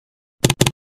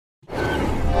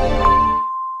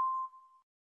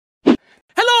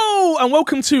and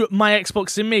welcome to My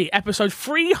Xbox and Me, episode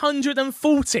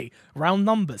 340. Round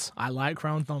numbers. I like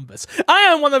round numbers. I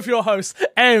am one of your hosts,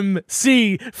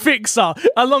 MC Fixer,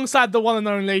 alongside the one and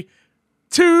only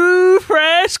Too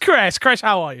Fresh Crash. Crash,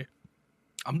 how are you?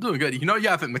 I'm doing good. You know, you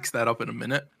haven't mixed that up in a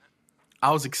minute. I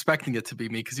was expecting it to be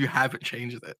me because you haven't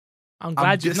changed it. I'm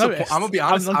glad you noticed. I'm gonna be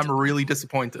honest. I'm really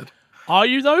disappointed. Are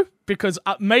you though? Because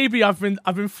maybe I've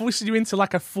been forcing you into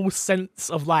like a false sense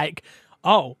of like,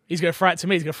 oh, he's gonna throw it to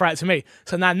me. He's gonna throw it to me.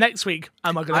 So now next week,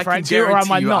 am I gonna throw it to you or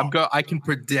am I not? I can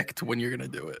predict when you're gonna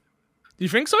do it. Do you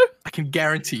think so? I can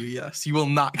guarantee you. Yes, you will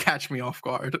not catch me off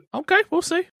guard. Okay, we'll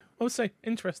see. We'll see.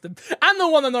 Interesting. And the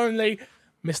one and only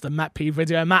Mr. Matt P.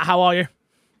 Video. Matt, how are you?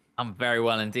 I'm very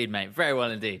well indeed, mate. Very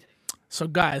well indeed. So,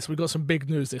 guys, we got some big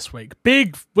news this week.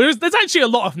 There's actually a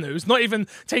lot of news, not even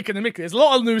taking the mick. There's a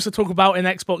lot of news to talk about in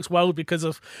Xbox world because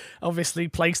of, obviously,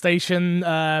 PlayStation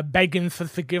begging for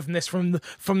forgiveness from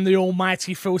the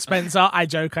almighty Phil Spencer. I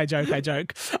joke.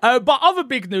 But other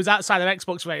big news outside of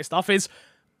Xbox-related stuff is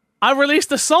I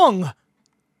released a song.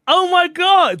 Oh my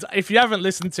God! If you haven't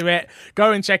listened to it,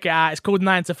 go and check it out. It's called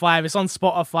 9 to 5. It's on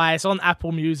Spotify. It's on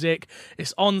Apple Music.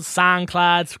 It's on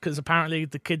SoundCloud because apparently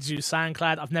the kids use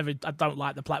SoundCloud. I don't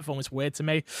like the platform. It's weird to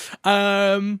me.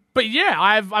 But yeah,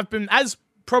 I've been, as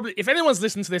probably, if anyone's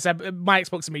listened to this, My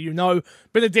Xbox and Me, you know,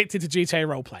 been addicted to GTA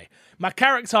Roleplay. My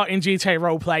character in GTA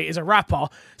Roleplay is a rapper,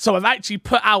 so I've actually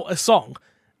put out a song,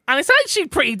 and it's actually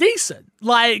pretty decent.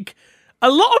 Like,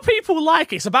 a lot of people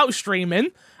like it. It's about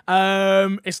streaming.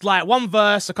 It's like one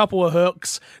verse, a couple of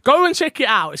hooks. Go and check it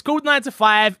out. It's called 9 to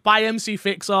 5 by MC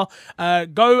Fixer.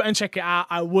 Go and check it out.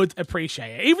 I would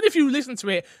appreciate it. Even if you listen to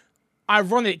it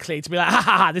ironically to be like,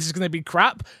 ha, this is going to be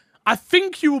crap, I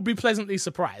think you will be pleasantly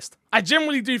surprised. I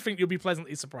generally do think you'll be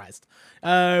pleasantly surprised.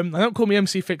 Don't call me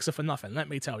MC Fixer for nothing, let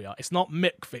me tell you. It's not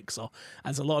Mick Fixer,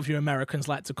 as a lot of you Americans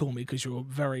like to call me because you're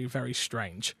very, very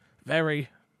strange. Very,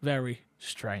 very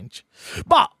strange.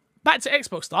 But back to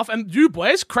Xbox stuff, and you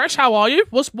boys, Crash, how are you?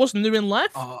 What's new in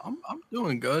life? I'm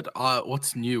doing good.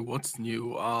 What's new?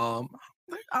 I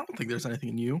don't think there's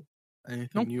anything new.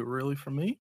 Anything new really for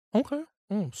me? Okay.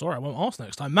 Oh, sorry, I won't ask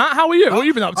next time. Matt, how are you? What have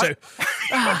you been up to?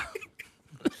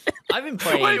 I've been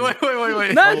playing.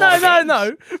 Wait.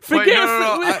 No.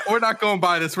 We're not going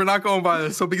by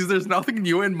this. So because there's nothing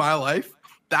new in my life,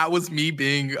 that was me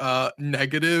being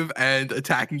negative and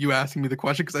attacking you, asking me the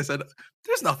question because I said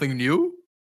there's nothing new.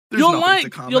 You're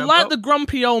like the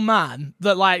grumpy old man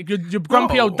that like your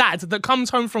grumpy old dad that comes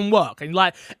home from work and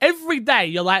like every day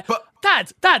you're like,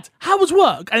 Dad, how was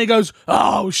work? And he goes,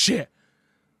 oh shit.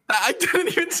 I didn't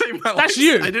even say my That's life.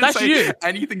 you. I didn't That's say you.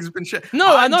 Anything's been shared.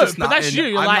 No, I know, but that's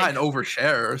you. I'm not an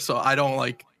oversharer, so I don't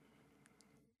like.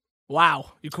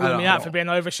 Wow, you calling me out for being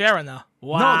an oversharer now?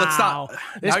 Wow. No, that's not.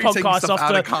 This now you're taking podcast stuff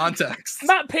out of context.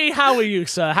 Matt P, how are you,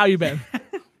 sir? How you been?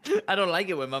 I don't like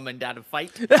it when mum and dad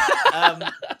fight.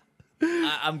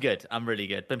 I'm good. I'm really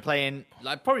good.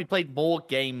 I've probably played more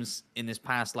games in this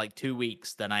past like 2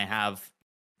 weeks than I have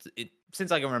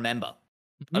since I can remember.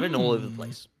 I've been all over the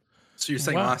place. So you're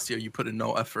saying last year you put in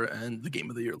no effort and the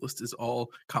Game of the Year list is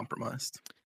all compromised?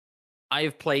 I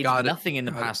have played nothing in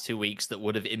the past 2 weeks that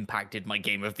would have impacted my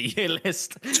Game of the Year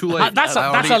list. Too late. That's a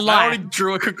lie. I already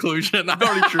drew a conclusion.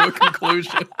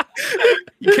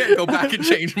 You can't go back and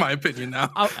change my opinion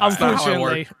now.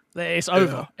 Unfortunately, it's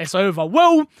over. Yeah. It's over.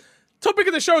 Well, topic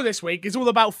of the show this week is all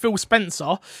about Phil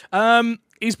Spencer.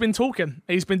 He's been talking,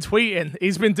 he's been tweeting,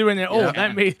 he's been doing it all.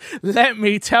 Yeah. Let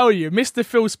me tell you, Mr.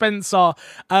 Phil Spencer,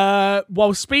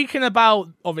 while speaking about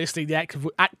obviously the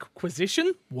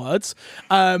acquisition words,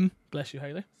 bless you,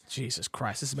 Haley. Jesus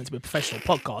Christ, this is meant to be a professional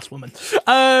podcast, woman.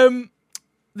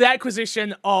 The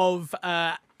acquisition of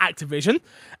Activision,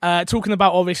 talking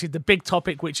about obviously the big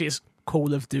topic, which is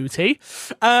Call of Duty.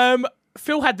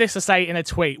 Phil had this to say in a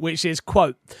tweet, which is,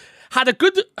 quote, had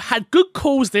good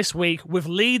calls this week with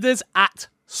leaders at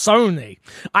Sony.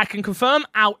 I can confirm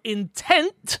our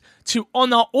intent to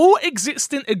honor all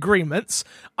existing agreements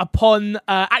upon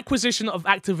acquisition of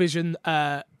Activision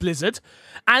Blizzard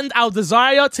and our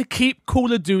desire to keep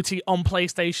Call of Duty on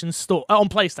PlayStation.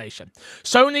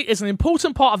 Sony is an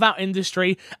important part of our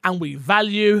industry and we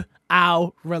value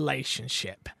our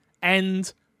relationship.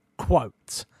 End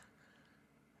quote.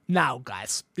 Now,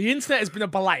 guys, the internet has been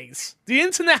ablaze.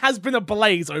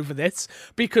 Over this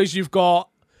because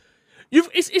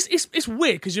it's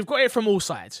weird because you've got it from all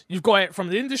sides. You've got it from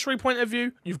the industry point of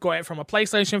view, you've got it from a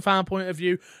PlayStation fan point of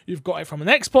view, you've got it from an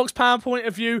Xbox fan point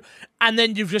of view, and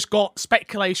then you've just got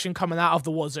speculation coming out of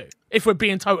the wazoo, if we're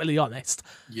being totally honest.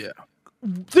 Yeah.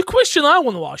 The question I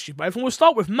want to ask you both, and we'll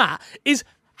start with Matt, is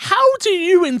how do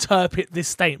you interpret this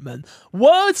statement?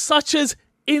 Words such as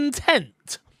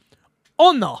intent,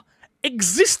 honor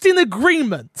existing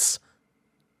agreements,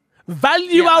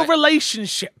 value our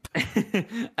relationship.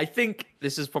 I think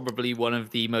this is probably one of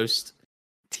the most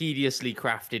tediously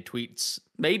crafted tweets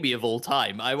maybe of all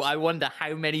time. I wonder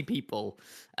how many people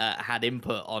had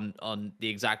input on the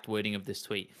exact wording of this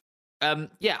tweet. I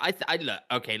look,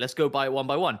 okay, let's go by it one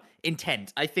by one.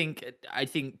 Intent. I think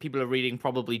people are reading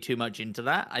probably too much into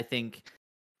that. I think,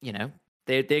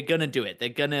 they're gonna do it. They're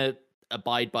gonna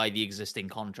abide by the existing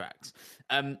contracts.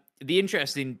 The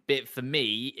interesting bit for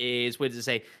me is, where does it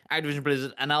say, Activision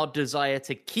Blizzard and our desire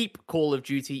to keep Call of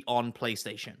Duty on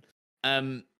PlayStation,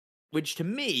 which to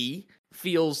me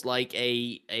feels like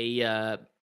a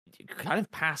kind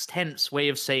of past tense way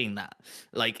of saying that.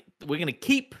 Like, we're gonna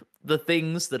keep the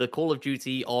things that are Call of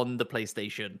Duty on the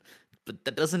PlayStation, but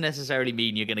that doesn't necessarily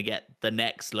mean you're gonna get the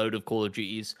next load of Call of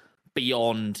Duties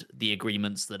beyond the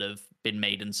agreements that have been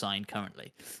made and signed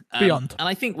currently. Beyond. And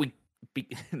I think we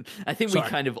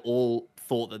kind of all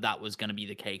thought that was going to be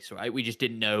the case, right? We just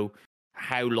didn't know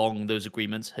how long those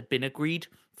agreements had been agreed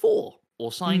for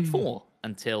or signed for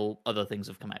until other things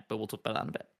have come out. But we'll talk about that in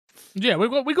a bit. Yeah,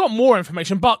 we got more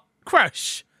information, but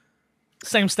Crash,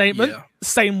 same statement,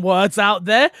 same words out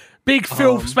there. Big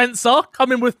Phil Spencer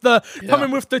coming with the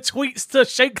tweets to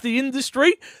shake the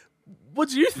industry. What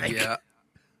do you think? Yeah.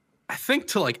 I think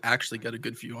to actually get a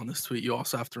good view on this tweet, you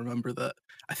also have to remember that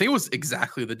I think it was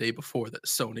exactly the day before that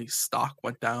Sony's stock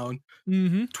went down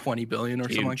 20 billion or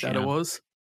something like that. It was.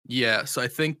 Yeah, so I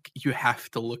think you have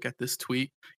to look at this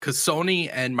tweet because Sony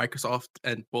and Microsoft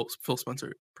and Phil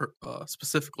Spencer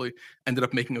specifically ended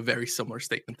up making a very similar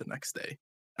statement the next day,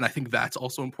 and I think that's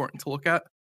also important to look at.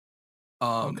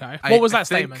 Okay, what was that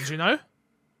statement? Do you know?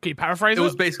 Can you paraphrase it? It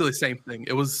was basically the same thing.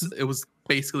 It was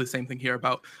basically the same thing here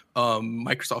about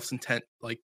Microsoft's intent.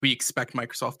 Like, we expect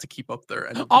Microsoft to keep up their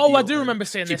end of the deal I do remember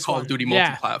seeing this Call of Duty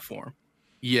multi-platform.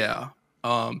 Yeah.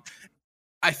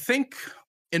 I think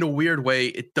in a weird way,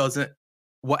 it doesn't.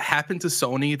 What happened to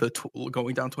Sony,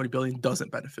 going down 20 billion,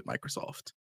 doesn't benefit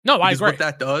Microsoft. No, I agree. What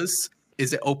that does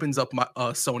is it opens up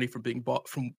Sony from being bought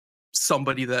from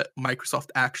somebody that Microsoft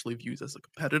actually views as a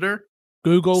competitor.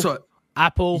 Google,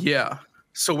 Apple. Yeah.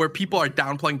 So where people are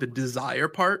downplaying the desire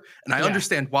part, and I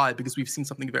understand why, because we've seen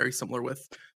something very similar with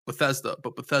Bethesda,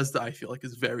 but Bethesda I feel like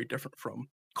is very different from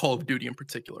Call of Duty in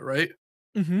particular, right?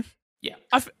 Mm-hmm. Yeah.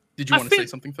 Did you want to say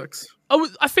something, Fix?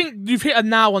 I think you've hit a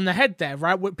nail on the head there,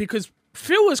 right? Because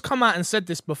Phil has come out and said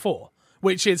this before,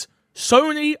 which is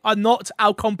Sony are not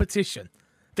our competition.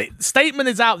 The statement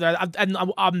is out there, and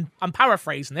I'm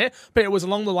paraphrasing it, but it was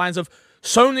along the lines of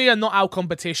Sony are not our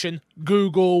competition.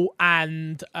 Google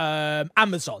and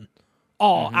Amazon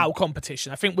are our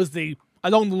competition. I think was the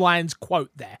along the lines quote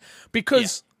there,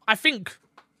 because I think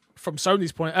from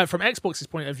Xbox's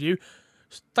point of view,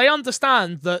 they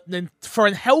understand that for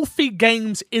a healthy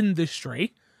games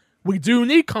industry, we do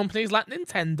need companies like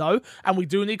Nintendo and we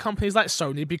do need companies like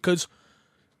Sony, because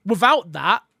without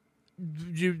that,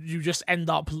 you just end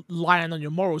up lying on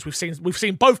your morals. We've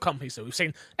seen both companies do. We've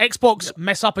seen Xbox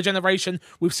mess up a generation.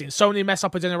 We've seen Sony mess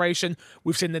up a generation.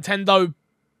 We've seen Nintendo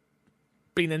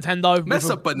be Nintendo. Mess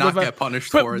up but not get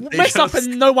punished for it. Mess up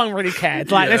and no one really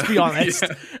cared. Let's be honest.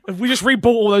 We just rebought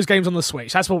all those games on the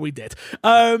Switch. That's what we did.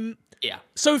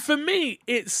 So for me,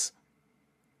 it's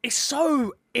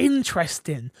so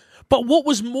interesting. But what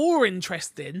was more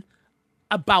interesting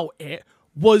about it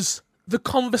was the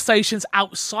conversations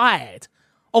outside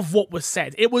of what was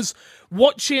said. It was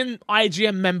watching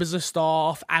IGN members of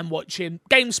staff and watching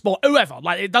GameSpot, whoever,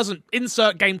 it doesn't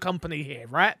insert game company here,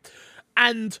 right?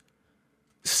 And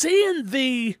seeing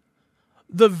the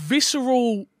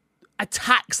visceral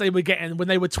attacks they were getting when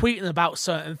they were tweeting about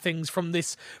certain things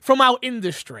from our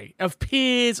industry of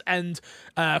peers and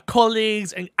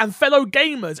colleagues and fellow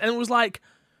gamers. And it was like,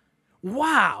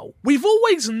 wow, we've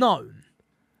always known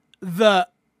that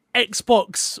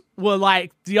Xbox were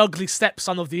like the ugly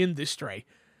stepson of the industry,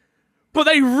 but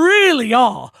they really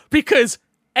are, because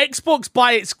Xbox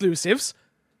buy exclusives.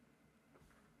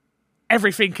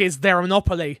 Everything is their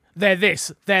monopoly. They're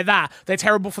this, they're that. They're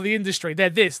terrible for the industry. They're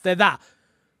this, they're that.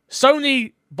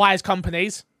 Sony buys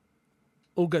companies.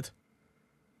 All good.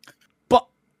 But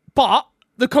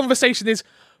the conversation is,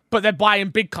 but they're buying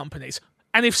big companies.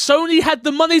 And if Sony had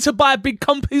the money to buy big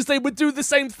companies, they would do the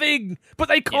same thing. But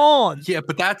they can't. Yeah,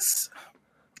 but that's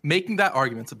making that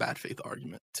argument's a bad faith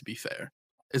argument, to be fair.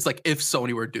 It's like if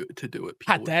Sony were to do it,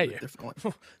 people How dare would do you? it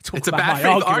differently. It's a bad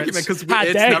faith argument because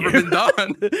it's never been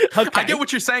done. Okay. I get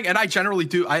what you're saying, and I generally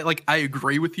do. I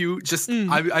agree with you.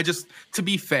 I just to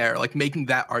be fair, making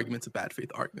that argument's a bad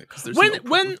faith argument, because there's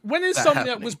when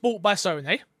Insomniac was bought by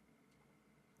Sony,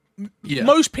 yeah.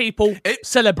 most people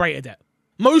celebrated it.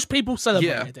 Most people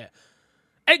celebrated it.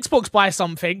 Xbox buys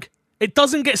something, it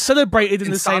doesn't get celebrated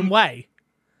in the same way.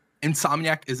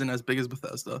 Insomniac isn't as big as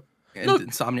Bethesda, and No,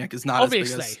 Insomniac is not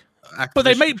obviously. as big as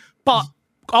Activision. But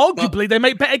arguably they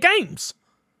make better games.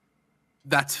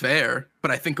 That's fair,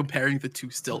 but I think comparing the two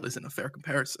still isn't a fair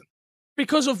comparison.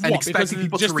 Because of And what? Because expecting of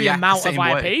people just to the react the amount of same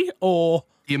way. IP, or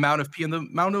The amount of and the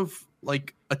amount of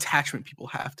like attachment people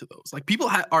have to those. Like people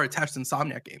are attached to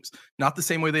Insomniac games, not the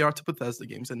same way they are to Bethesda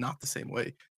games, and not the same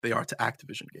way they are to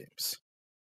Activision games.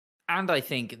 And I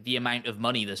think the amount of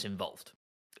money that's involved,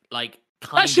 like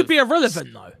that should be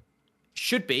irrelevant, though.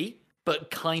 Should be, but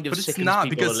kind of But it's sickens not,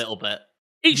 people a because- little bit.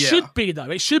 It Yeah. should be, though.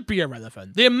 It should be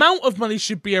irrelevant. The amount of money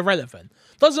should be irrelevant.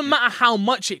 Doesn't matter how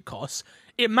much it costs.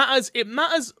 It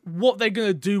matters what they're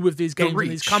gonna do with these games and these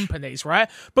reach. companies, right?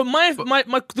 But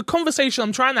the conversation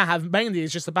I'm trying to have mainly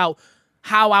is just about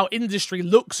how our industry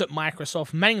looks at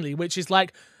Microsoft mainly, which is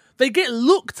like they get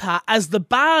looked at as the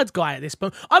bad guy at this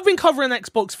point. I've been covering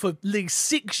Xbox for at least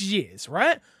 6 years,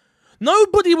 right?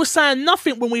 Nobody was saying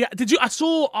nothing when we did. I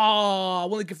saw. I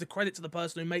want to give the credit to the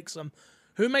person who makes them.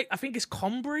 I think it's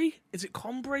Combry. Is it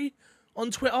Combry on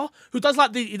Twitter? Who does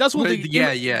like he does all the it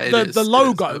is. the It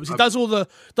logos. is. He does all the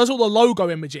logo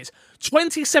images.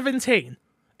 2017,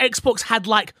 Xbox had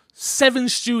like 7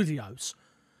 studios.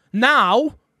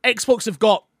 Now Xbox have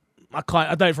got.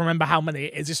 I don't remember how many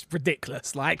it is. It's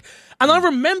ridiculous. Like, and I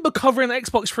remember covering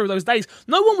Xbox through those days.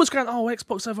 No one was going, "Oh,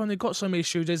 Xbox have only got so many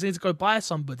studios. They need to go buy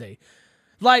somebody."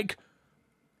 Like,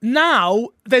 now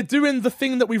they're doing the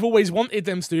thing that we've always wanted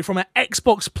them to do from an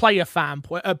Xbox player fan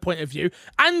point of view,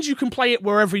 and you can play it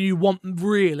wherever you want.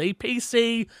 Really,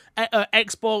 PC,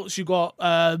 Xbox. You got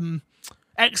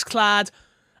XCloud,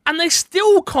 and they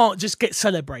still can't just get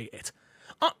celebrated.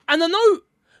 And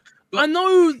I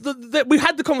know that we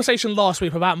had the conversation last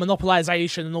week about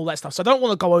monopolization and all that stuff, so I don't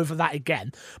want to go over that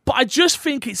again. But I just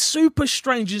think it's super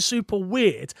strange and super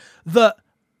weird that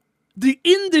the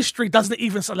industry doesn't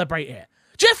even celebrate it.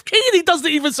 Jeff Keighley doesn't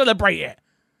even celebrate it.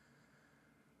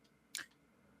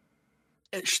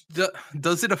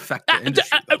 Does it affect the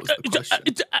industry? That was the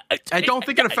question. I don't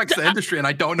think it affects the industry, and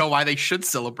I don't know why they should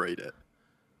celebrate it.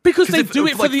 Because 'Cause they if- do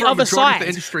it if, for like, the for a other majority of side. the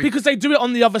industry- Because they do it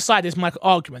on the other side is my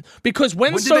argument. Because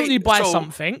when When do they- Sony buys so-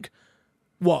 something,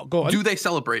 what? Go on. Do they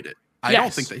celebrate it? I don't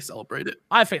Yes. think they celebrate it.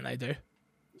 I think they do.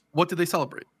 What do they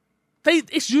celebrate?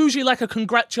 It's usually like a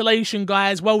congratulations,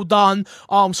 guys, well done.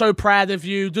 Oh, I'm so proud of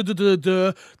you.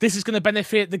 This is going to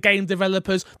benefit the game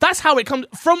developers. That's how it comes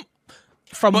from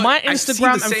But my I've seen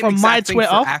Instagram the and same from my exact thing Twitter.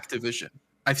 for Activision.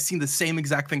 I've seen the same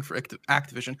exact thing for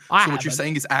Activision. I So what you're haven't.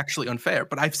 saying is actually unfair,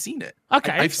 but I've seen it.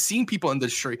 Okay. I've seen people in the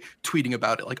industry tweeting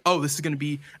about it, like, "Oh, this is going to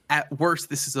be at worst.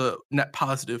 This is a net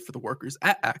positive for the workers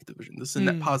at Activision. This is a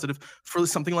net positive for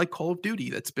something like Call of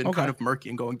Duty that's been kind of murky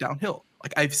and going downhill."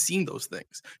 Like I've seen those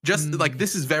things. Just like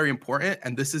this is very important,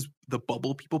 and this is the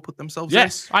bubble people put themselves in.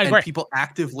 Yes, I agree. And people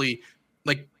actively,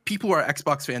 like people who are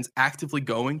Xbox fans, actively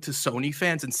going to Sony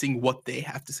fans and seeing what they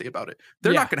have to say about it.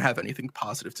 They're Yeah. not going to have anything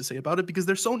positive to say about it because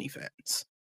they're Sony fans.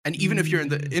 And even if you're in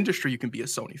the industry, you can be a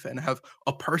Sony fan and have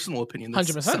a personal opinion that's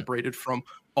 100%. separated from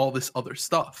all this other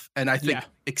stuff. And I think Yeah.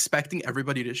 expecting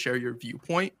everybody to share your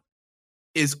viewpoint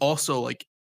is also like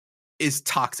is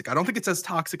toxic. I don't think it's as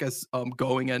toxic as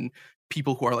going and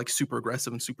people who are like super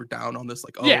aggressive and super down on this,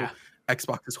 like, oh, Yeah.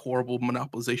 Xbox is horrible,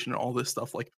 monopolization and all this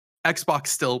stuff. Like Xbox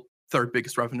still third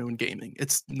biggest revenue in gaming.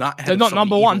 It's not ahead They're of not Sony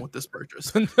number even one. with this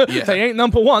purchase. They ain't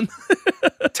number one.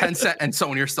 Tencent and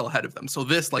Sony are still ahead of them. So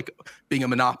this, like being a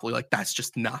monopoly, like that's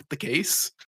just not the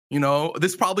case. You know,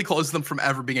 this probably closes them from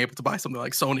ever being able to buy something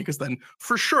like Sony, because then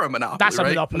for sure a monopoly. That's a right?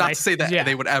 monopoly. Not to say that Yeah.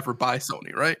 they would ever buy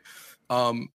Sony, right?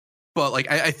 But like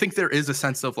I think there is a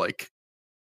sense of like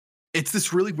it's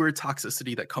this really weird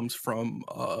toxicity that comes from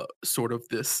sort of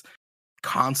this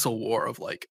console war of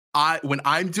like when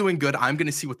I'm doing good, I'm going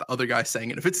to see what the other guy's saying.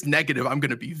 And if it's negative, I'm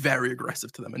going to be very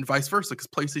aggressive to them and vice versa, because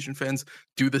PlayStation fans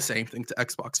do the same thing to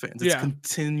Xbox fans. It's Yeah.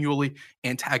 continually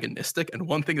antagonistic. And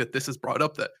one thing that this has brought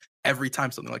up that every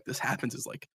time something like this happens is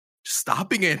like, stop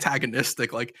being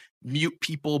antagonistic, like mute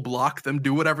people, block them,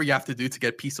 do whatever you have to do to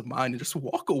get peace of mind and just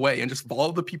walk away and just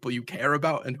follow the people you care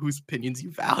about and whose opinions you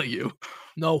value.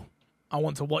 No. I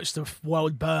want to watch the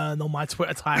world burn on my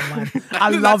Twitter timeline.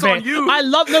 I That's love on it. you. I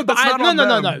love no, but That's not on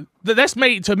no. them. Let's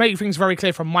to make things very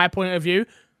clear from my point of view.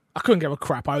 I couldn't give a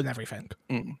crap. I own everything.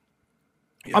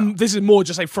 Yeah. This is more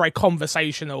just for a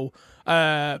conversational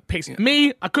piece.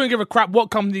 Me, I couldn't give a crap what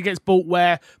company gets bought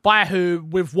where, by who,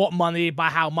 with what money, by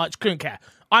how much. Couldn't care.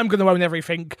 I'm going to own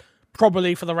everything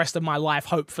probably for the rest of my life.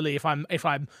 Hopefully, if I'm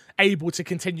able to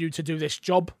continue to do this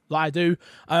job that I do.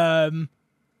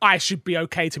 I should be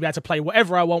okay to be able to play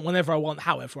whatever I want, whenever I want,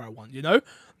 however I want, you know?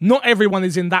 Not everyone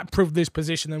is in that privileged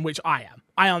position in which I am.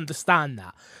 I understand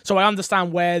that. So I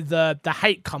understand where the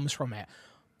hate comes from it.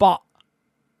 But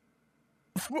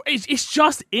it's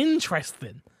just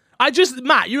interesting.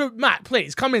 Matt,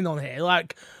 please come in on here.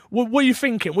 Like, what are you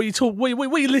thinking? What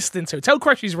are you listening to? Tell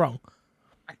Crash he's wrong.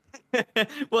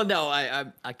 Well, no,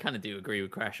 I kind of do agree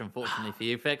with Crash, unfortunately for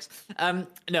you, Fix.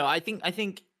 No, I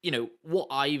think what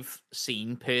I've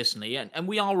seen personally, and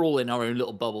we are all in our own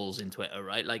little bubbles in Twitter,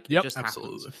 right? Like, it just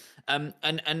absolutely. happens.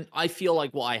 And I feel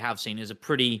like what I have seen is a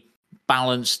pretty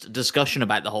balanced discussion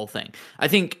about the whole thing. I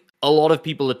think a lot of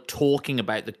people are talking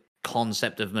about the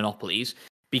concept of monopolies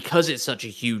because it's such a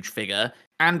huge figure,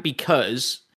 and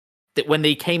because that when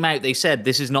they came out, they said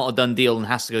this is not a done deal and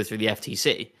has to go through the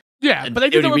FTC. Yeah, And but they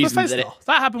did the that only with reason Bethesda.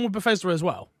 That happened with Bethesda as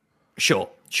well. Sure.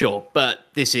 But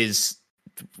this is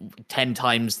 10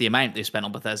 times the amount they spent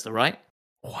on Bethesda, right?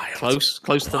 Wild. Close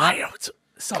to that.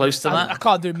 Close to that. I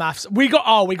can't do maths.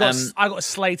 I got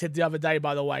slated the other day,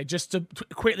 by the way. Just to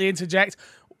quickly interject.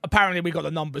 Apparently, we got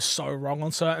the numbers so wrong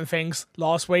on certain things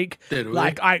last week. Did we?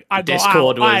 Like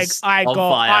Discord was on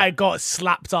fire. I got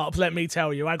slapped up. Let me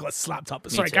tell you, I got slapped up.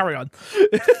 Sorry, carry on.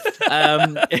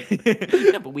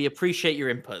 No, but we appreciate your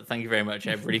input. Thank you very much,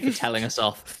 everybody, for telling us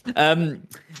off. That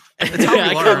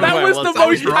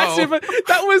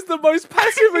was the most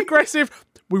passive aggressive.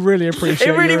 We really appreciate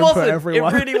your input,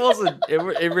 everyone.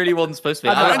 It really wasn't supposed to be.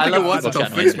 I don't think it was until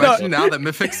Fix no. mentioned now that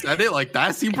Mythic said it. Like,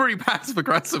 that seemed pretty passive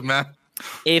aggressive, man.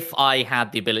 If I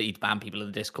had the ability to ban people in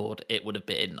the Discord, it would have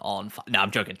been on. No, I'm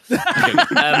joking. But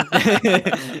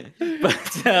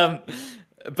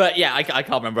yeah, I can't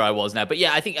remember where I was now. But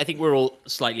yeah, I think we're all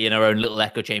slightly in our own little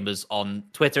echo chambers on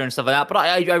Twitter and stuff like that. But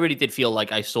I really did feel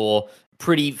like I saw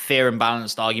pretty fair and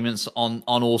balanced arguments on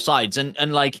all sides.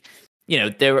 And like,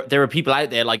 there are people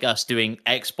out there like us doing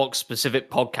Xbox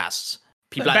specific podcasts.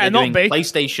 People out there doing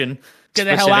PlayStation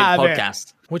specific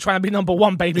podcasts. We're trying to be number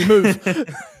one, baby. Move.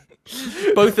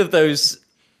 Both of those,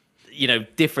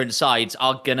 different sides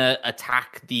are gonna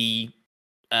attack the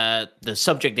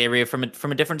subject area from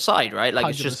a different side, right? Like, 100%.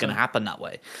 It's just gonna happen that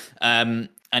way. I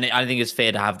think it's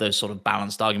fair to have those sort of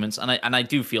balanced arguments. And I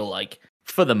do feel like,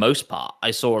 for the most part,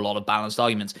 I saw a lot of balanced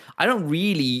arguments. I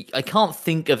can't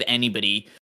think of anybody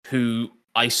who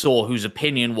I saw whose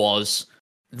opinion was,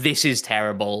 this is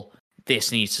terrible,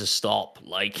 this needs to stop.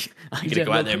 Like, I'm gonna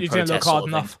go out there and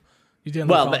protest. You didn't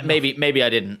look hard enough. Maybe I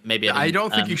didn't. I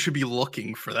don't think you should be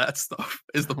looking for that stuff.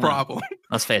 Is the problem?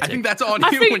 That's fair. I think that's on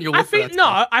you when you look for that.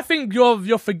 No, I think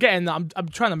you're forgetting that I'm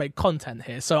trying to make content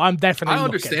here, so I'm definitely. I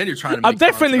understand you're trying to. I'm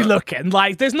definitely looking.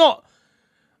 Like, there's not.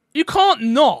 You can't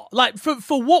not, like,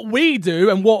 for what we do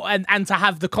and to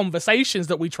have the conversations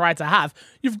that we try to have.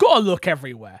 You've got to look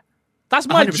everywhere. That's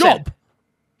my 100%. Job.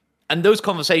 And those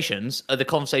conversations are the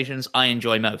conversations I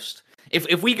enjoy most.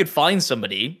 If we could find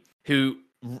somebody who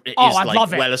is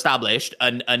well established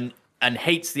and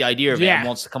hates the idea of it and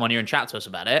wants to come on here and chat to us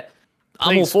about it,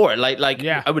 I'm all for it. Like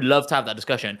I would love to have that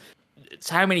discussion. It's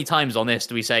how many times on this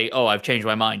do we say, "Oh, I've changed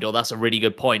my mind," or "That's a really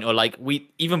good point," or like we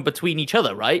even between each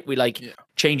other, right? We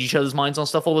change each other's minds on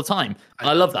stuff all the time, and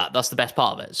I love that. That's the best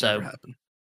part of it. So.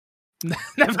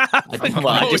 Never happened.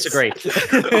 I disagree.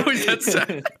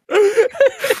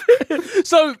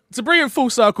 So to bring it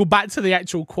full circle back to the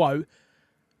actual quote,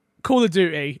 Call of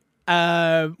Duty.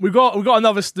 We've got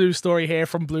another news story here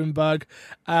from Bloomberg,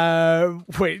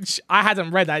 which I hadn't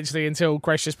read actually until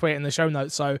Chris just put it in the show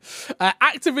notes. So,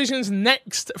 Activision's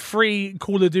next 3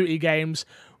 Call of Duty games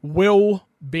will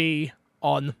be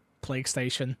on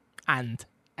PlayStation and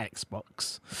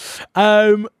Xbox.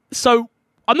 So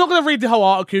I'm not going to read the whole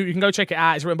article. You can go check it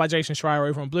out. It's written by Jason Schreier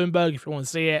over on Bloomberg if you want to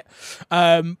see it.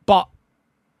 But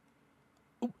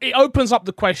it opens up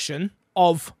the question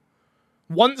of,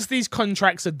 once these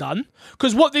contracts are done,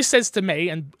 because what this says to me,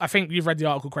 and I think you've read the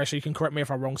article, Chris, so you can correct me if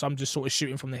I'm wrong, so I'm just sort of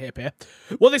shooting from the hip here.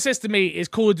 What this says to me is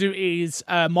Call of Duty's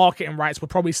marketing rights were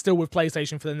probably still with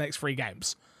PlayStation for the next 3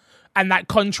 games. And that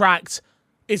contract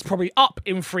is probably up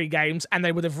in 3 games, and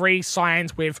they would have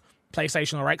re-signed with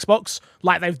PlayStation or Xbox,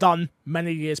 like they've done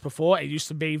many years before. It used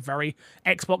to be very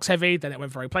Xbox heavy, then it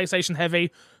went very PlayStation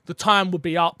heavy. The time would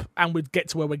be up, and we'd get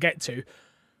to where we get to.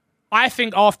 I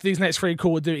think after these next 3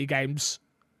 Call of Duty games,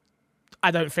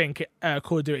 I don't think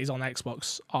Call of Duty is on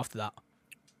Xbox after that.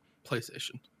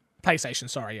 PlayStation,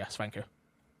 sorry, yes, thank you.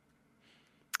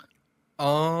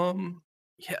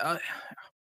 Yeah,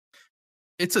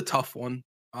 it's a tough one.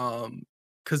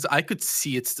 Because I could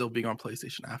see it still being on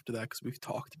PlayStation after that, because we've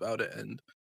talked about it, and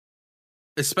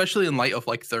especially in light of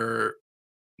like their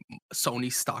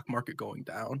Sony stock market going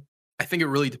down. I think it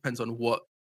really depends on what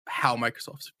how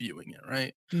Microsoft's viewing it,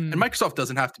 right? Mm. And Microsoft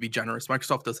doesn't have to be generous.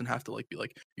 Microsoft doesn't have to like be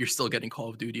like, you're still getting Call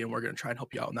of Duty and we're going to try and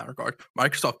help you out in that regard.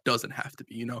 Microsoft doesn't have to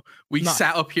be, you know. We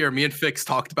sat up here, me and Fix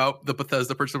talked about the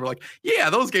Bethesda person. We're like, yeah,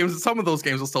 those games, some of those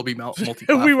games will still be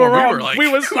multi-platform. We were wrong. We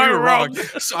were wrong.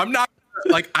 So I'm not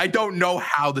like, I don't know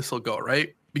how this will go,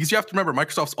 right? Because you have to remember,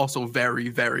 Microsoft's also very,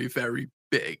 very, very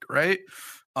big, right?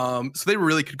 So they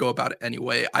really could go about it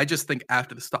anyway. I just think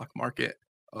after the stock market,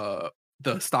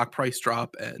 the stock price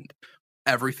drop and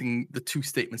everything, the two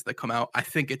statements that come out, I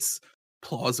think it's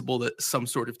plausible that some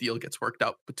sort of deal gets worked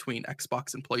out between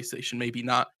Xbox and PlayStation. Maybe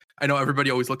not. I know everybody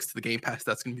always looks to the Game Pass.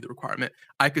 That's going to be the requirement.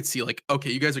 I could see like,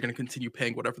 okay, you guys are going to continue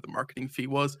paying whatever the marketing fee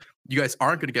was. You guys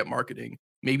aren't going to get marketing.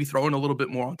 Maybe throw in a little bit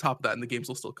more on top of that and the games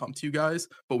will still come to you guys.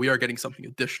 But we are getting something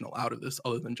additional out of this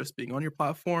other than just being on your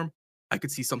platform. I could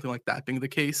see something like that being the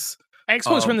case.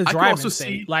 Xbox were in the driving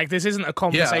seat. Like, this isn't a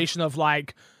conversation of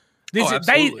like,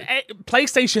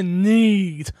 PlayStation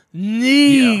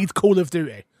need Call of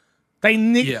Duty. They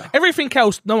need everything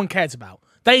else. No one cares about.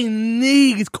 They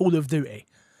need Call of Duty.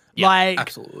 Yeah, like,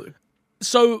 absolutely.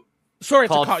 So sorry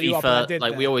COD, to cut you FIFA, off. But I did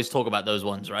like we always talk about those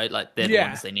ones, right? Like they're the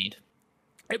ones they need.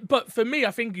 But for me,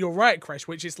 I think you're right, Chris.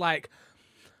 Which is like,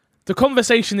 the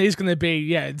conversation is going to be,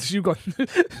 you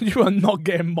are not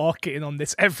getting marketing on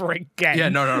this ever again. Yeah,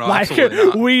 no, like,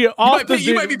 absolutely not.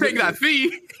 You might be paying that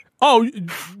fee. Oh,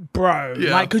 bro!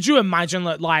 Like, could you imagine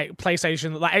that? Like,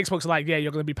 PlayStation, like Xbox, are like, yeah,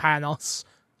 you're going to be paying us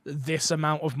this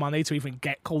amount of money to even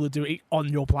get Call of Duty on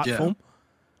your platform.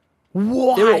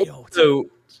 Wild. There are also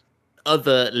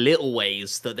other little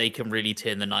ways that they can really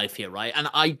turn the knife here, right? And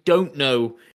I don't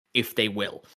know if they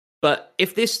will, but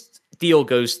if this deal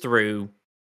goes through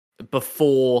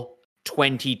before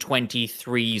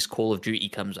 2023's Call of Duty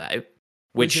comes out,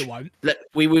 which it won't.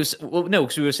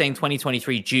 because we were saying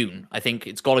 2023 June. I think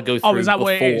it's got to go through. Oh, is that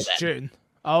what it is? Then. June.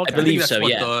 Oh, okay. I believe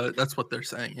so. That's what they're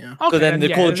saying. Yeah. Okay, so then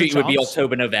the Call of Duty would be chance.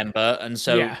 October, November, and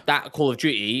so that Call of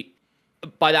Duty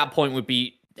by that point would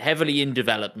be heavily in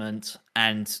development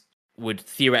and would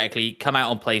theoretically come out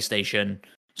on PlayStation,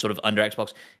 sort of under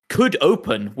Xbox. Could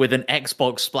open with an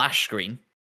Xbox splash screen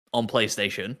on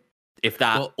PlayStation if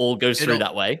that all goes through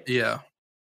that way. Yeah.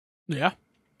 Yeah.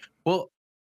 Well,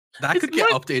 that could get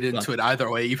updated into it either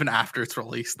way, even after it's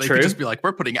released. They could just be like,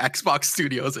 we're putting Xbox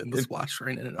Studios in the splash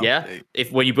screen in an update.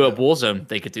 If when you put up Warzone,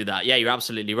 they could do that. Yeah, you're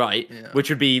absolutely right. Yeah. Which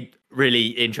would be really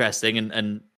interesting,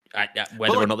 and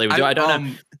whether or not they would do it, I don't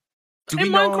know.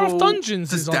 Minecraft Dungeons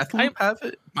does Deathloop have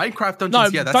it? Minecraft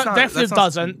Dungeons, Deathloop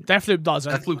doesn't. Deathloop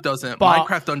doesn't. Deathloop doesn't.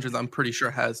 Minecraft Dungeons, I'm pretty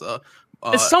sure has a.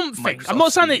 It's something. Microsoft I'm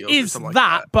not saying it is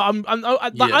that, but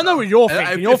I know what you're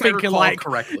thinking. You're thinking like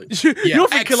correctly. You're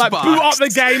thinking like boot up the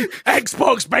game,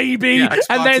 Xbox baby,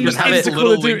 and then just have into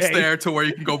Call of Duty there to where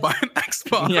you can go buy an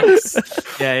Xbox.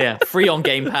 Yes. Yeah, free on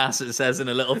Game Pass. It says in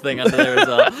a little thing under there as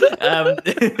well.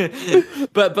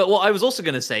 But what I was also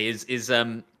going to say is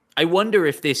I wonder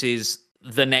if this is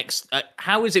the next.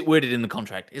 How is it worded in the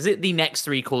contract? Is it the next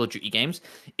 3 Call of Duty games?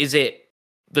 Is it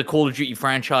the Call of Duty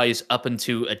franchise up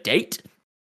until a date?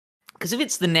 Because if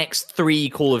it's the next 3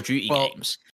 Call of Duty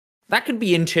games, that could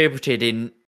be interpreted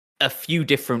in a few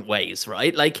different ways,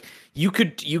 right? Like you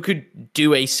could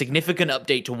do a significant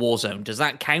update to Warzone. Does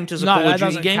that count as a Call of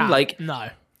Duty game? Count. Like, no.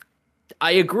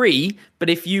 I agree, but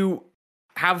if you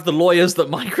have the lawyers that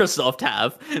Microsoft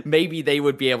have, maybe they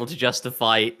would be able to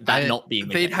justify that not being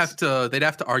the case. They'd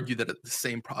have to argue that the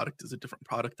same product is a different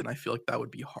product, and I feel like that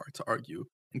would be hard to argue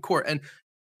in court. And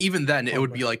even then, it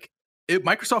would be like, if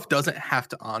Microsoft doesn't have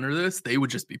to honor this, they would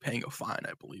just be paying a fine,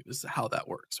 I believe, is how that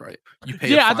works, right? You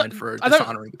pay a fine for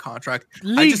dishonoring the contract.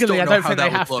 Legally, I don't think they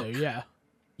have to,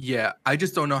 Yeah, I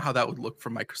just don't know how that would look for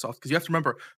Microsoft, because you have to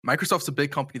remember, Microsoft's a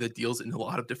big company that deals in a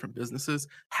lot of different businesses.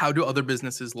 How do other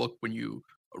businesses look when you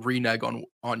renege on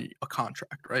a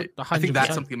contract, right? 100%. I think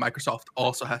that's something Microsoft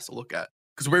also has to look at,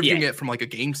 because we're viewing it from like a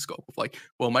game scope of like,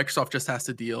 well, Microsoft just has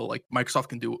to deal, like Microsoft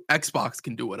can do, Xbox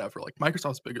can do whatever. Like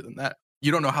Microsoft's bigger than that.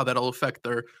 You don't know how that'll affect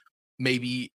their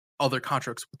maybe other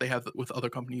contracts they have with other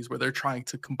companies where they're trying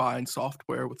to combine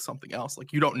software with something else.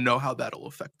 Like you don't know how that'll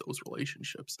affect those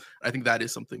relationships. I think that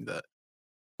is something that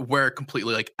we're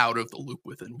completely like out of the loop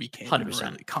with, and we can't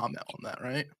really comment on that,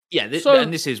 right? Yeah,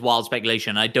 and this is wild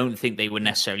speculation. I don't think they would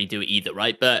necessarily do it either,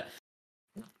 right? But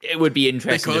it would be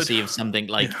interesting to see if something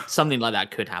like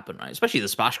that could happen, right? Especially the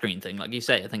splash screen thing, like you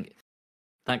say. I think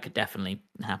that could definitely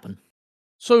happen.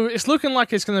 So it's looking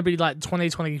like it's going to be like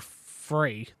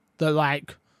 2023 that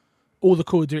like all the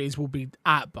Call of Duties will be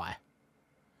out by.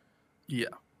 Yeah.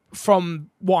 From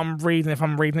what I'm reading, if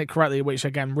I'm reading it correctly, which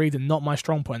again, reading not my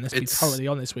strong point, let's be totally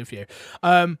honest with you.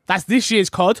 That's this year's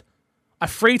COD. a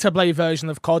free-to-play version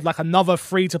of COD, like another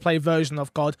free-to-play version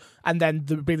of COD, and then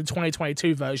there would be the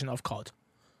 2022 version of COD.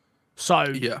 So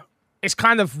Yeah. it's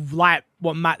kind of like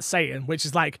what Matt's saying, which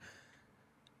is like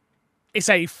it's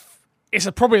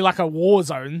probably like a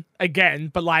Warzone again,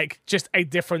 but like just a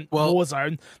different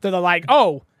Warzone that are like,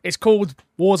 oh, it's called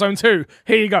Warzone 2.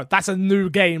 Here you go. That's a new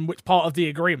game, which part of the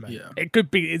agreement. Yeah. It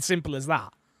could be as simple as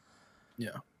that.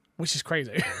 Yeah. Which is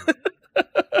crazy.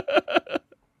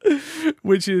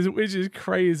 which is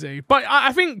crazy. But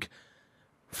I think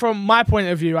from my point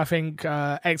of view, I think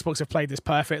Xbox have played this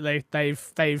perfectly.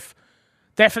 They've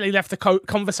definitely left the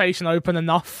conversation open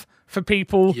enough for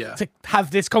people to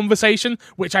have this conversation,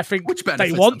 which I think benefits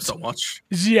they want them so much.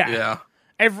 Yeah.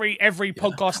 Every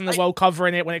podcast in the world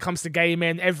covering it when it comes to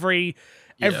gaming, every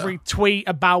tweet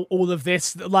about all of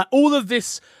this, like all of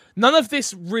this, none of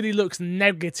this really looks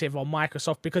negative on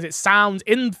Microsoft because it sounds,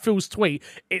 in Phil's tweet,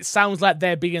 it sounds like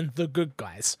they're being the good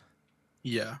guys.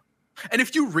 Yeah. And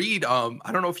if you read,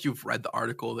 I don't know if you've read the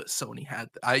article that Sony had.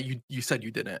 You said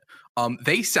you didn't.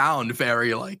 They sound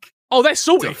very like they're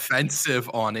salty, defensive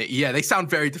on it. Yeah, they sound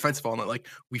very defensive on it. Like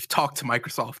we've talked to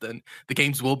Microsoft, and the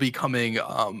games will be coming.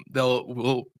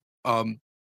 The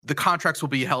contracts will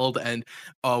be held, and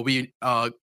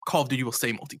Call of Duty will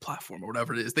stay multi-platform or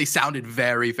whatever it is. They sounded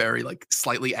very, very like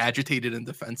slightly agitated and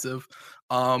defensive.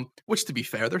 Which, to be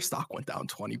fair, their stock went down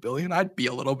 20 billion. I'd be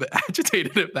a little bit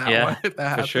agitated if that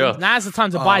happened. Sure. Now's the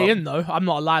time to buy in, though. I'm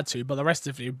not allowed to, but the rest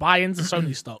of you buy into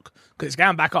Sony stock because it's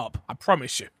going back up. I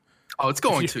promise you. Oh, it's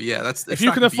going to. Yeah, that's if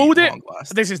you can afford it.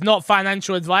 This is not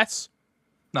financial advice.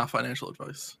 Not financial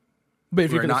advice. But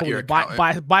if you can afford it,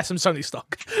 buy some Sony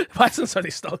stock. Buy some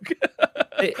Sony stock.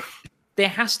 There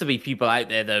has to be people out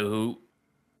there though who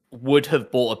would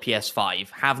have bought a PS5,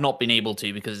 have not been able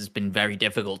to because it's been very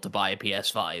difficult to buy a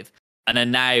PS5, and are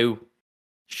now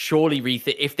surely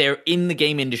if they're in the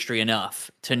game industry enough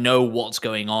to know what's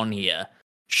going on here,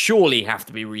 surely have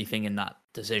to be rethinking that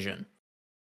decision.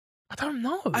 I don't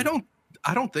know.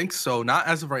 I don't think so. Not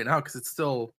as of right now, because it's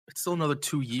still another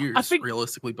 2 years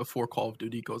realistically before Call of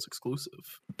Duty goes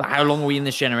exclusive. But how long are we in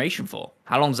this generation for?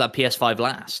 How long does that PS5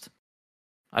 last?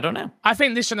 I don't know. I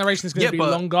think this generation is going to be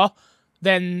longer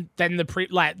than the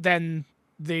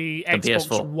Xbox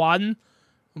PS4. One.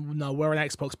 No, we're an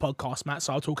Xbox podcast, Matt,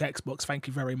 so I'll talk Xbox. Thank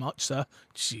you very much, sir.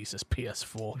 Jesus,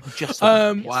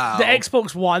 PS4. Wow. The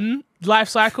Xbox One life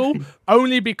cycle,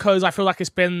 only because I feel like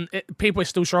people are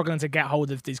still struggling to get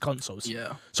hold of these consoles.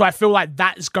 Yeah. So I feel like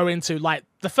that's going to, like,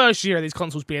 the first year of these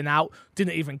consoles being out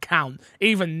didn't even count.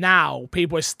 Even now,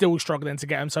 people are still struggling to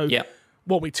get them. So, this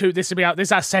will be out. This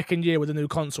is our second year with the new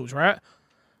consoles, right?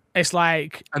 It's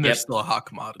like, and they're still a hot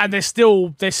commodity, and they're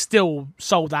still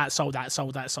sold out.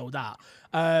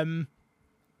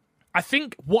 I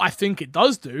think it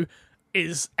does do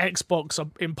is Xbox are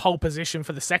in pole position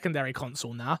for the secondary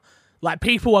console now. Like,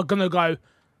 people are gonna go,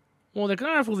 well, they're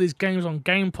gonna have all these games on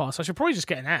Game Pass. I should probably just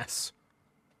get an S,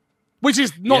 which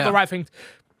is not the right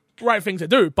thing to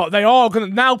do. But they are gonna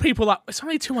now. People are like, it's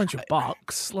only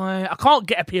 $200. Like, I can't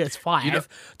get a PS5.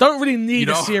 Don't really need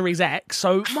a Series X,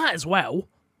 so might as well.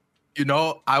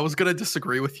 I was gonna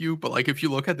disagree with you, but like if you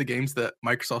look at the games that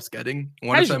Microsoft's getting,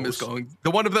 one of them is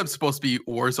supposed to be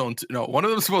Warzone 2. No, one of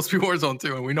them is supposed to be Warzone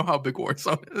 2, and we know how big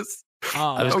Warzone is.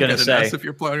 I was gonna say, if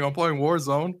you're planning on playing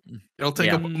Warzone, it'll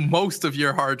take up most of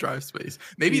your hard drive space.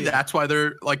 Maybe that's why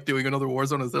they're like doing another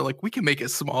Warzone. Is they're like, we can make it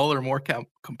smaller, more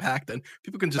compact, and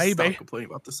people can just stop complaining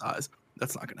about the size.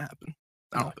 That's not gonna happen.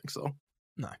 I don't think so.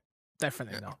 No,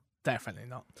 definitely not. Definitely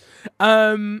not.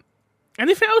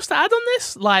 Anything else to add on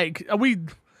this? Like, are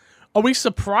we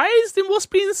surprised in what's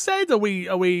being said? Are we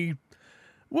what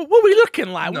are we looking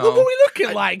like? No, what are we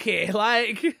looking like here?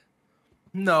 Like,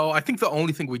 no, I think the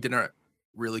only thing we didn't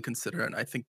really consider, and I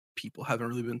think people haven't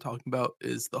really been talking about,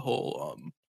 is the whole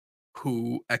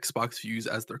who Xbox views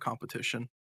as their competition.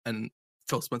 And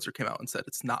Phil Spencer came out and said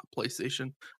it's not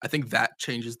PlayStation. I think that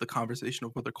changes the conversation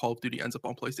of whether Call of Duty ends up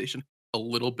on PlayStation a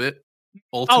little bit.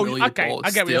 Ultimately, the ball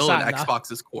is still in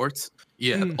Xbox's courts.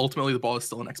 Yeah, ultimately the ball is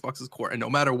still in Xbox's court, and no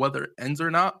matter whether it ends or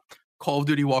not, Call of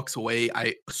Duty walks away,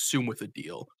 I assume, with a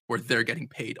deal where they're getting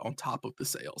paid on top of the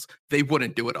sales. They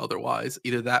wouldn't do it otherwise.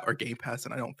 Either that or Game Pass,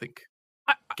 and I don't think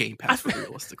Game Pass would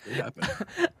realistically happen.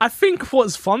 I think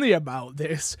what's funny about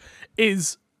this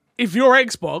is if you're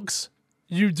Xbox,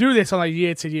 you do this on a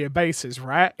year-to-year basis,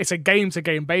 right? It's a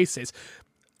game-to-game basis.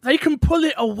 They can pull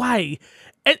it away.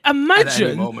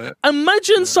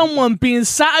 Imagine someone being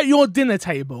sat at your dinner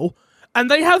table and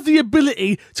they have the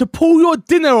ability to pull your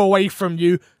dinner away from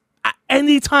you at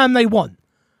any time they want.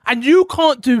 And you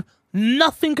can't do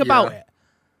nothing about it.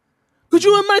 Could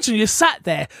you imagine you sat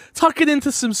there tucking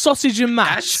into some sausage and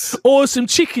mash, or some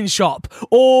chicken shop,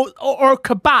 or a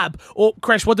kebab, or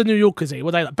Crash, what do New Yorkers eat?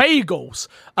 What they like? Bagels.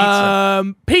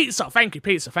 Pizza. Thank you.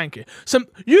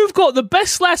 You've got the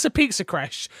best slice of pizza,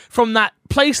 Crash, from that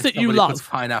place that you love. Puts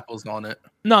pineapples on it.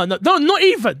 No, not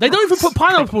even. They don't even put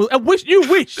pineapple. You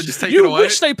wish. They just take it away?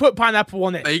 Wish they put pineapple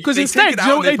on it. Because instead, do you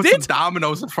know what they put did? Some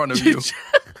dominoes in front of you.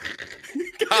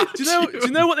 Do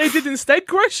you know what they did instead,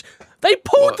 Crash? They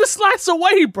pulled the slice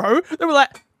away, bro. They were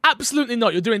like, absolutely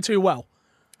not. You're doing too well.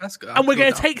 That's good. And we're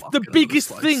going to take the biggest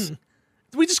thing.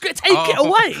 We just got to take it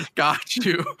away. Got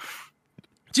you.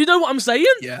 Do you know what I'm saying?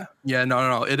 Yeah.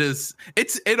 No.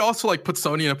 It also like puts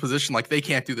Sony in a position like they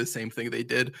can't do the same thing they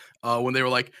did when they were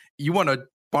like, you want to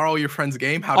borrow your friend's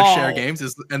game, how to share games,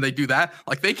 and they do that.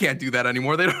 Like they can't do that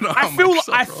anymore. They don't know.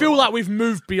 I feel like we've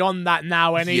moved beyond that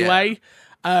now. Anyway.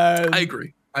 Yeah. I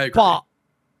agree.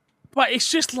 But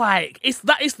it's just like it's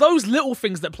those little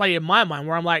things that play in my mind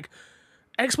where I'm like,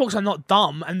 Xbox are not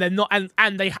dumb, and they're not,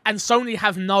 and Sony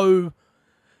have no.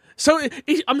 So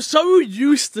I'm so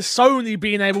used to Sony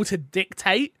being able to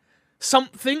dictate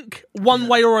something one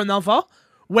way or another,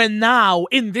 when now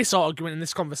in this argument, in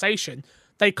this conversation,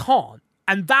 they can't,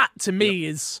 and that to me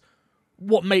is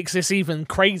what makes this even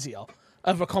crazier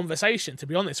of a conversation. To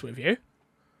be honest with you.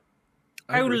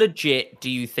 How legit do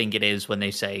you think it is when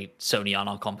they say Sony aren't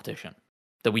our competition?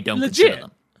 That we don't consider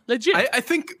them? Legit. I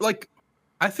think,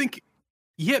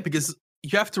 yeah, because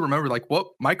you have to remember, like, what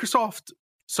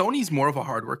Sony's more of a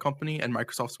hardware company and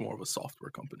Microsoft's more of a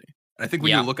software company. And I think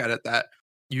when you look at it, that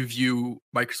you view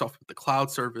Microsoft with the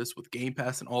cloud service, with Game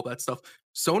Pass and all that stuff.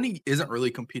 Sony isn't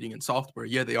really competing in software.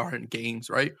 Yeah, they are in games,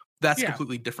 right? That's a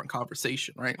completely different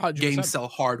conversation, right? 100%. Games sell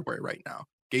hardware right now.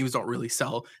 Games don't really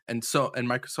sell, and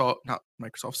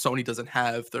Sony doesn't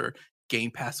have their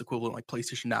Game Pass equivalent. Like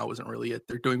PlayStation Now isn't really it.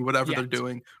 They're doing whatever they're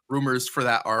doing. Rumors for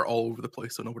that are all over the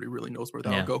place, so nobody really knows where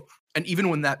that'll go. And even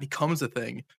when that becomes a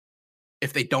thing,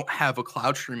 if they don't have a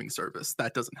cloud streaming service,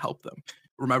 that doesn't help them.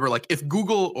 Remember, like if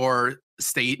Google or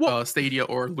Stadia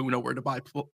or Luna were to buy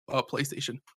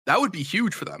PlayStation, that would be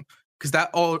huge for them because that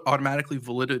all automatically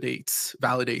validates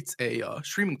a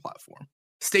streaming platform.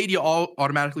 Stadia all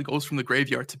automatically goes from the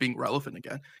graveyard to being relevant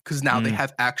again because now they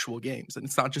have actual games, and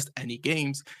it's not just any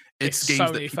games; it's games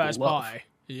Sony that people first love. Buy.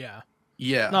 Yeah.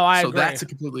 No, I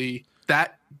agree.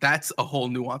 That's that's a whole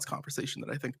nuanced conversation that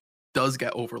I think does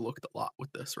get overlooked a lot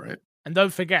with this, right? And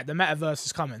don't forget, the metaverse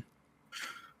is coming.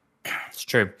 It's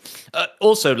true.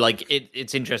 Also, like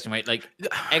it's interesting, right? Like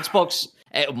Xbox,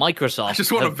 Microsoft. I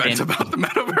just want to vent about the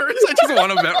metaverse. I just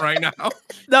want to vent right now.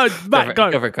 No, Matt,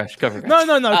 go. Go for it, Crash. No.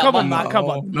 Come on, Matt. Come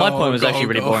on. My point was actually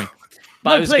really boring.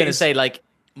 But I was going to say, like,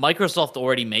 Microsoft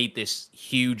already made this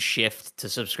huge shift to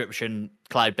subscription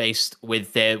cloud-based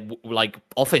with their like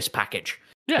Office package.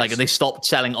 Yes. Like they stopped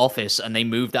selling Office and they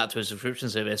moved that to a subscription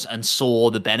service and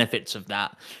saw the benefits of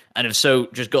that, and have so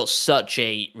just got such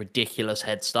a ridiculous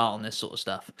head start on this sort of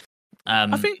stuff.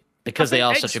 I think they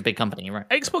are such a big company, right?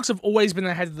 Xbox have always been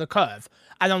ahead of the curve,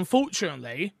 and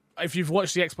unfortunately, if you've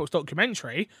watched the Xbox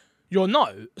documentary, you'll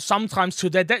know sometimes to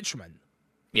their detriment.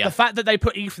 Yeah. The fact that they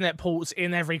put Ethernet ports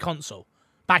in every console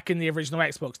back in the original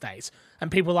Xbox days, and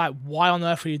people are like, why on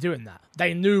earth are you doing that?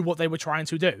 They knew what they were trying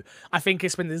to do. I think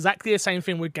it's been exactly the same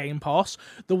thing with Game Pass.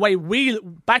 The way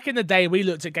back in the day, we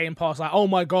looked at Game Pass like, oh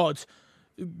my God,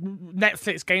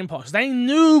 Netflix Game Pass. They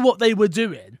knew what they were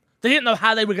doing. They didn't know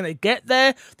how they were going to get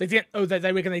there. They didn't know that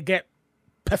they were going to get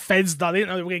Bethesda. They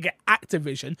didn't know they were going to get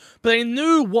Activision. But they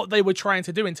knew what they were trying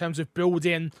to do in terms of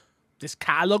building this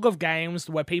catalog of games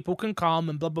where people can come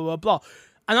and blah, blah, blah, blah.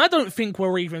 And I don't think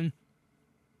we're even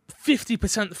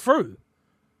 50% through.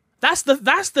 That's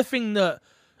the thing that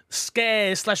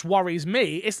scares / worries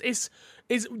me.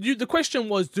 The question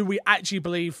was, do we actually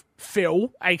believe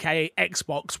Phil, aka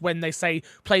Xbox, when they say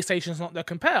PlayStation's not their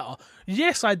competitor?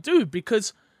 Yes, I do,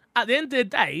 because at the end of the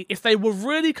day, if they were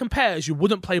really competitors, you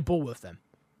wouldn't play ball with them.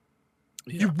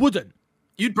 Yeah. You wouldn't.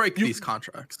 You'd break these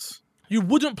contracts. You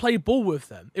wouldn't play ball with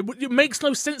them. It makes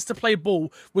no sense to play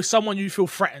ball with someone you feel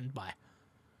threatened by.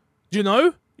 You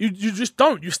know? You just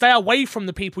don't. You stay away from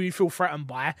the people you feel threatened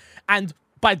by. And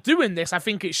by doing this, I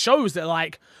think it shows that,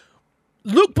 like,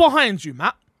 look behind you,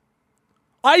 Matt.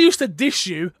 I used to dish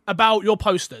you about your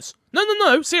posters.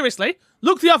 No, seriously.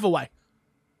 Look the other way.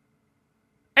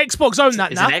 Xbox own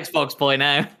that now. He's an Xbox boy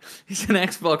now. He's an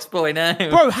Xbox boy now.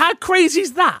 Bro, how crazy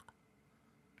is that?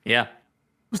 Yeah.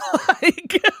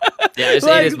 It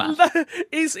is, man.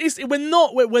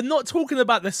 We're not talking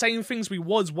about the same things we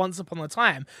was once upon a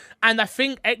time. And I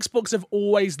think Xbox have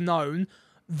always known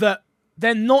that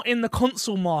they're not in the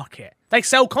console market. They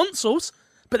sell consoles,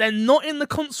 but they're not in the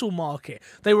console market.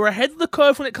 They were ahead of the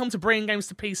curve when it comes to bringing games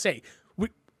to PC.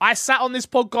 I sat on this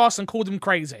podcast and called them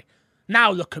crazy.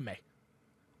 Now look at me.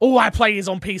 All I play is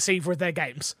on PC for their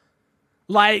games.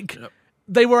 Like,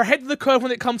 they were ahead of the curve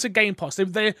when it comes to Game Pass.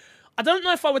 I don't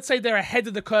know if I would say they're ahead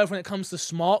of the curve when it comes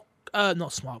to not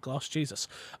Smart Glass, Jesus.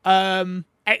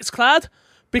 xCloud,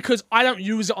 because I don't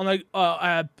use it on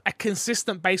a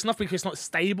consistent base enough because it's not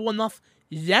stable enough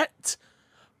yet.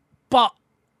 But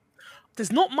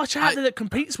there's not much out there that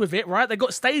competes with it, right? They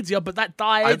got Stadia, but that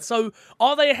died. So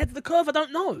are they ahead of the curve? I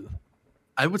don't know.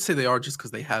 I would say they are just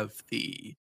because they have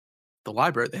the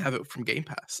library. They have it from Game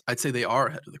Pass. I'd say they are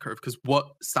ahead of the curve because what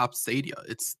stops Stadia?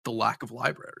 It's the lack of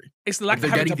library. It's the lack of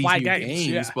having to buy games.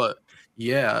 Yeah. But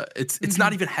yeah, it's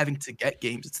not even having to get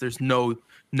games. There's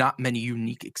not many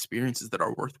unique experiences that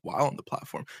are worthwhile on the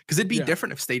platform. Because it'd be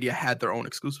different if Stadia had their own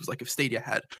exclusives. Like if Stadia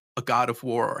had a God of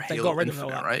War or Halo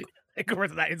Infinite, right? They got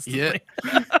rid of that instantly.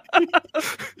 Yeah.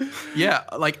 Yeah,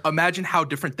 like imagine how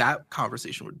different that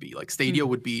conversation would be. Like Stadia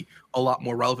would be a lot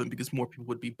more relevant because more people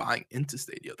would be buying into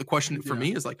Stadia. The question for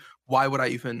me is like, why would I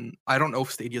don't know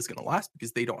if Stadia is going to last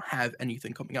because they don't have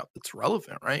anything coming out that's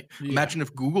relevant, right? Yeah. Imagine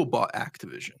if Google bought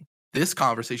Activision. This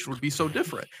conversation would be so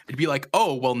different. It'd be like,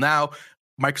 oh, well now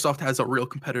Microsoft has a real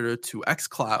competitor to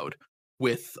xCloud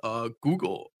with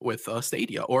Google, with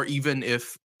Stadia, or even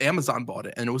if Amazon bought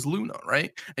it and it was Luna,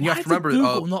 right? And you have to remember,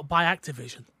 Google not buy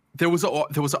Activision. There was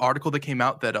an article that came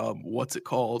out that what's it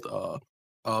called?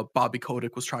 Bobby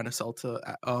Kotick was trying to sell to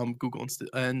Google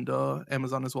and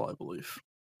Amazon as well, I believe.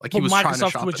 Like he was trying to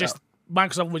shop it out.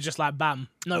 Microsoft was just like, bam,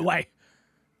 no way.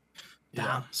 Yeah.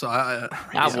 Damn. So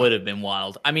that would have been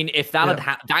wild. I mean, if that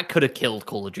had that could have killed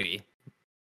Call of Duty.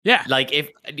 Yeah. Like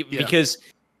because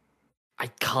I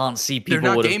can't see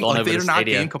people would have gone over to Stadia. They're not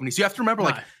game companies. You have to remember,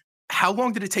 like, how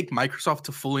long did it take Microsoft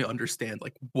to fully understand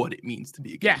like what it means to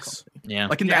be a game company? Yeah.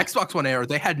 Like in the Xbox One era,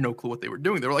 they had no clue what they were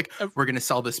doing. They were like, we're gonna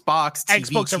sell this box, TV,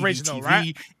 Xbox original, TV,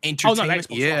 right? Entertainment.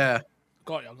 Xbox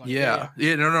Got you. Yeah,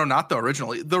 no, not the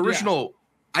original. The original,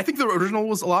 I think the original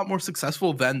was a lot more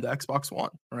successful than the Xbox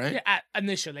One, right? Yeah,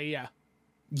 initially, yeah.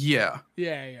 Yeah.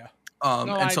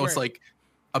 And so it's like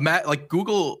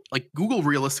Google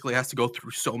realistically has to go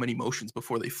through so many motions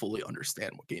before they fully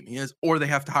understand what gaming is, or they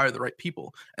have to hire the right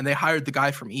people. And they hired the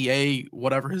guy from EA,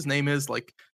 whatever his name is,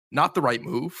 like not the right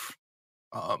move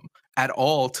at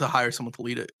all to hire someone to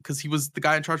lead it, because he was the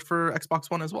guy in charge for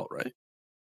Xbox One as well, right?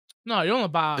 No, you're on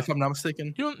about. If I'm not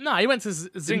mistaken. He went to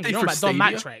Zynga. You're on about Don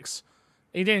Matrix.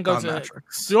 He didn't go to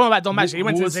Matrix. You're on about Don Matrix. He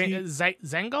went to Zynga.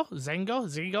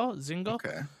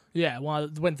 Okay. Yeah, well, I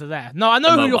went to there. No, I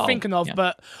know who you're thinking of,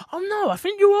 but no, I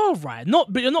think you are right.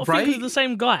 But you're not thinking of the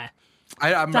same guy.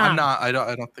 I'm not. I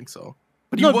don't think so.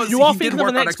 But you are thinking of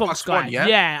an Xbox guy.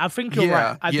 Yeah, I think you're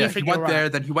right. I do think he went there,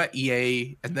 then he went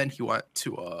EA, and then he went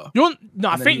to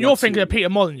I think you're thinking of Peter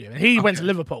Molyneux, and he went to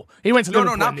Liverpool. He went to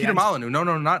Liverpool. No, not Peter Molyneux. No,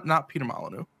 not Peter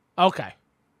Molyneux. Okay,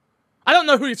 I don't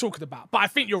know who you're talking about, but I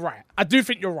think you're right. I do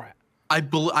think you're right. I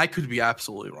could be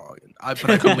absolutely wrong,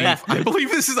 but I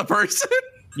believe this is a person.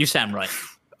 You sound right.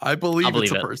 I believe it's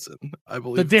a person. I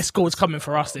believe the Discord's coming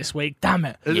for us this week. Damn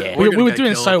it! Yeah. We were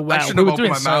doing so well. We were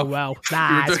doing so well.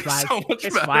 Nah, it's fine.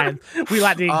 It's fine. We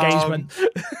like the engagement.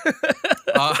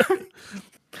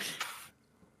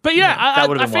 But yeah,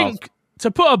 I think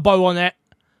to put a bow on it,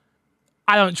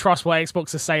 I don't trust what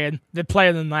Xbox is saying. They're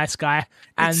playing the nice guy,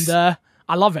 and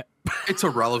I love it. It's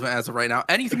irrelevant as of right now.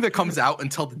 Anything that comes out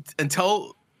until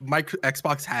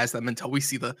Xbox has them, until we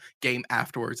see the game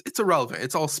afterwards, it's irrelevant.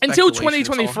 It's all speculation. Until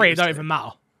 2023, it don't even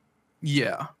matter.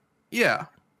 Yeah,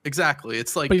 exactly.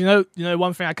 It's like, but you know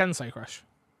one thing I can say, Crash.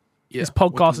 Yeah, this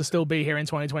podcast will still be here in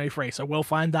 2023, so we'll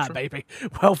find that, baby.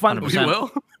 We'll find. We will.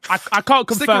 I can't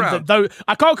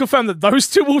confirm that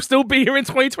those two will still be here in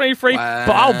 2023, but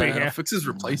I'll be here. Fix is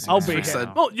replacing. I'll be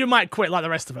here. Well, you might quit like the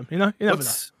rest of them. You know, you never know.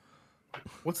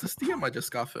 What's this DM I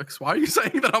just got fixed? Why are you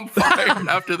saying that I'm fired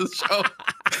after this show?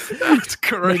 That's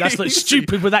crazy. That's like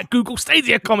stupid with that Google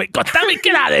Stadia comic. God damn it,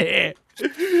 get out of here.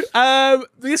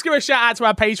 Let's give a shout out to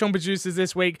our Patreon producers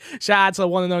this week. Shout out to the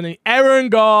one and only Aaron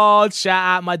God.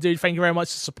 Shout out, my dude. Thank you very much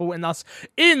for supporting us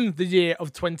in the year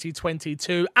of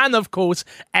 2022. And of course,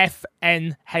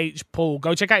 FNH Paul.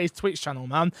 Go check out his Twitch channel,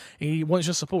 man. He wants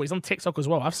your support. He's on TikTok as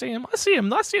well. I see him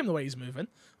the way he's moving.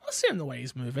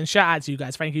 Shout out to you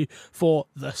guys. Thank you for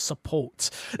the support.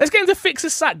 Let's get into Fix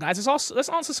This Sack, guys. Let's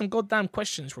answer some goddamn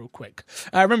questions real quick.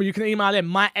 Remember, you can email in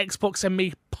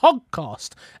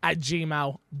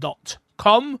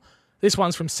myxboxandmepodcast@gmail.com. This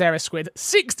one's from Sarah Squid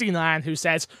 69, who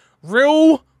says,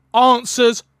 real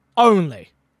answers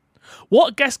only.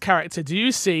 What guest character do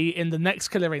you see in the next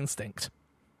Killer Instinct?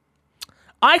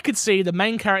 I could see the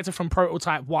main character from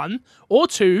Prototype 1 or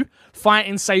 2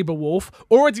 fighting Saberwolf,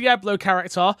 or a Diablo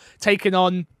character taking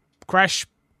on Crash.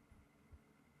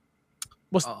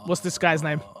 What's this guy's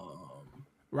name?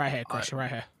 Right here, Crash, right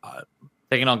here.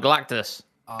 Taking on Galactus.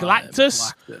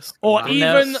 Galactus, Galactus. or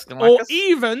Galactus.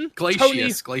 even Tony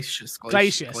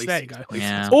Glacius. There you go.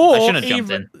 Yeah. Or I shouldn't have jumped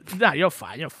even in. no, you're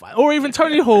fine. Or even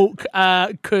Tony Hawk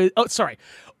could. Oh, sorry.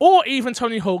 Or even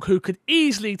Tony Hawk, who could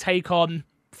easily take on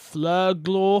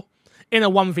Flurglaw in a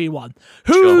 1v1.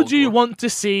 Who do you want to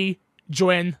see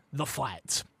join the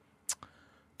fight?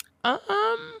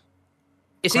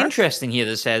 It's interesting here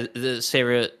that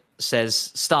Sarah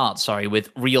says with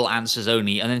real answers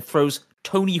only, and then throws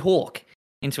Tony Hawk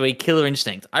into a Killer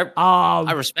Instinct.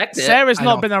 I respect it. Sarah's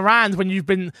not been around when you've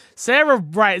been. Sarah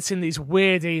writes in these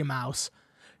weird emails.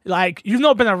 Like, you've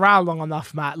not been around long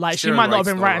enough, Matt. Like, Sarah she might not have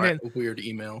been writing in weird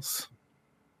emails.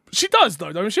 She does,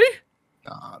 though, don't she?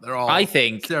 Nah, they're all. I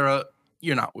think Sarah,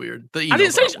 you're not weird. I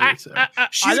didn't say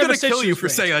she's gonna kill you for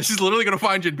saying that. She's literally gonna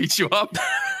find you and beat you up.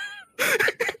 I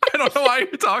don't know why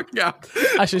you're talking out.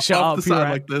 I should shut up. You're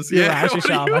right. Like this. Yeah, I should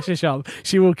shut up.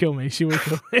 She will kill me.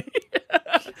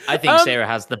 I think Sarah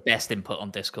has the best input on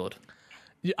Discord.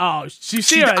 Oh,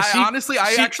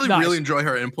 I actually really enjoy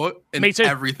her input in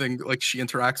everything like she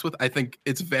interacts with. I think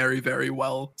it's very, very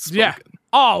well spoken. Yeah.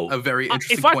 Oh, a very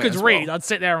interesting. If I could read, I'd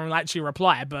sit there and actually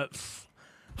reply. But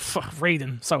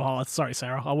reading so hard. Sorry,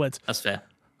 Sarah. I would. That's fair.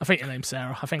 I think your name's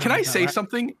Sarah. Can I say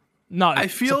something? No, I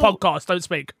feel it's a podcast. Don't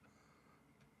speak.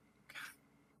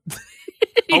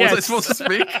 Was I supposed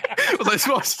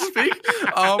to speak?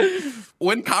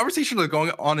 When conversations are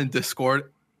going on in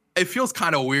Discord, it feels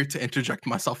kind of weird to interject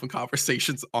myself in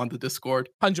conversations on the Discord.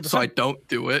 100%. So I don't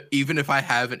do it, even if I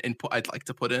have an input I'd like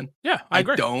to put in. Yeah, I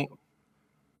agree. Don't,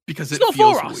 because it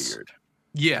feels for us. Weird.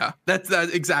 Yeah, that's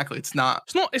exactly. It's not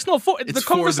for the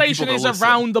conversation is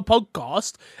around the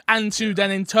podcast, and to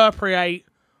then interpret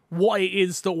what it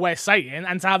is that we're saying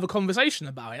and to have a conversation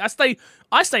about it. I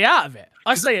stay out of it.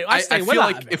 I stay well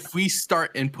out of it. If we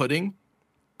start inputting,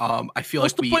 I feel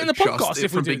What's like the point in the podcast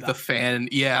if from we do being that? the fan,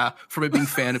 from it being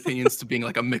fan opinions to being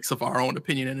like a mix of our own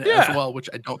opinion in it as well, which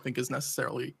I don't think is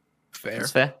necessarily fair.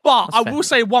 That's fair. But I will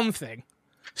say one thing.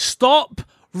 Stop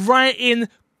writing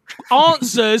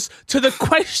answers to the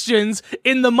questions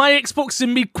in the My Xbox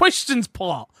and Me questions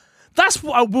part. That's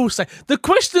what I will say. The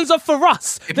questions are for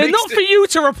us. They're not for you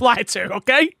to reply to,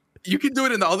 okay? You can do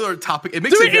it in the other topic. It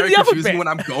makes it very confusing when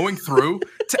I'm going through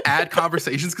to add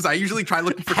conversations, because I usually try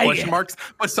looking for question marks,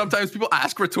 but sometimes people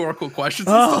ask rhetorical questions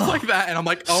and stuff like that, and I'm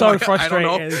like, oh my God, I don't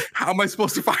know. How am I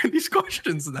supposed to find these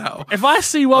questions now? If I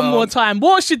see one more time,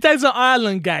 what's your Desert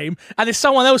Island game? And if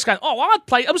someone else going, oh, I'd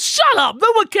play. Shut up. No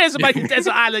one cares about your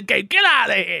Desert Island game. Get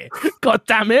out of here. God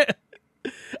damn it.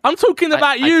 I'm talking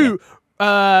about you.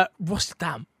 What's the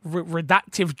damn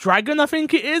Redactive Dragon, I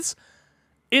think it is,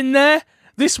 in there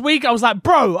this week. I was like,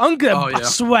 bro, I'm gonna I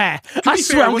swear it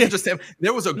wasn't just him.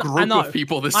 There was a group of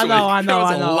people this week. I know.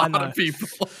 A lot of people.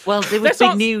 Well, it was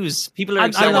big news. People are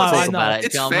excited to talk about it.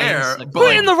 It's fair, but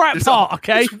put it in the right part,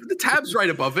 okay? The tab's right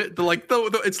above it.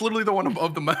 It's literally the one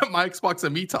above the My Xbox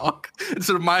and Me talk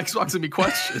instead of My Xbox and Me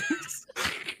questions.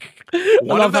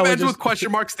 One of them ends with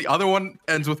question marks. The other one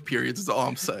ends with periods. Is all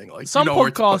I'm saying. Like,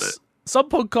 some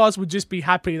podcasts would just be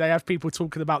happy they have people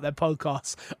talking about their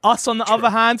podcasts. Us, on the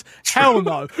other hand, hell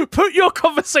no. Put your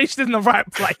conversation in the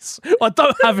right place, or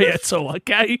don't have it at all,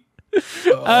 okay?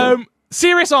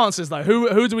 Serious answers, though.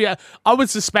 Who do we have? I would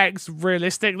suspect,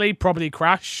 realistically, probably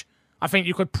Crash. I think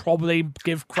you could probably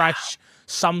give Crash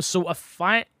some sort of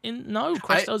fight.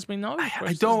 Crash tells me no.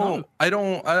 I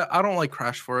don't like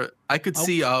Crash for it. I could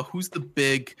see who's the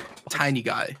big tiny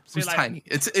guy. Who's tiny?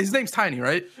 His name's Tiny,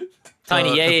 right?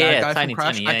 Tiny,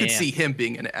 Tiny. I could see him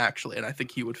being in it actually, and I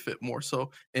think he would fit more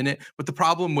so in it. But the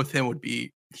problem with him would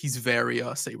be he's very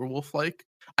Saberwolf like.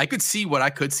 I could see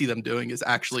them doing is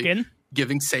actually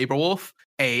giving Saberwolf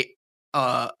a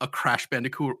Crash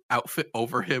Bandicoot outfit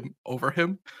over him.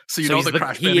 So the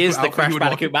Crash Bandicoot he is the Crash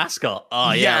Bandicoot mascot.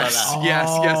 Oh yeah,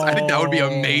 yes. I think that would be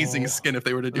an amazing skin if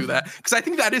they were to do that, because I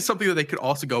think that is something that they could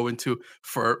also go into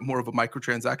for more of a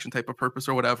microtransaction type of purpose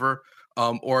or whatever.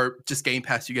 Or just Game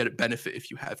Pass, you get a benefit if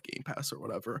you have Game Pass or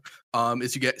whatever.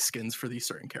 Is you get skins for these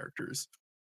certain characters.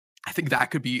 I think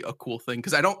that could be a cool thing,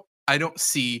 because I don't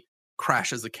see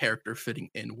Crash as a character fitting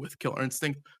in with Killer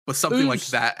Instinct, but something like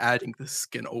that, adding the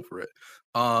skin over it.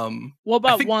 What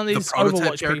about one of these the prototype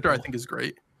Overwatch character? people? I think is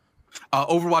great.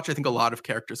 Overwatch, I think a lot of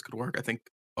characters could work. I think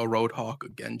a Roadhog, a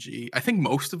Genji. I think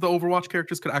most of the Overwatch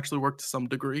characters could actually work to some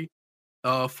degree.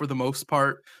 For the most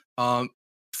part.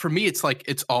 For me, it's like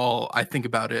it's all. I think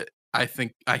about it I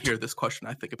think I hear this question.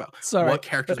 I think about Sorry. what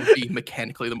characters would be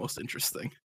mechanically the most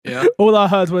interesting. Yeah. All I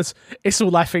heard was, "It's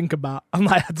all I think about." I'm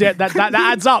like, yeah, that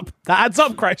adds up. That adds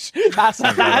up, Crash. That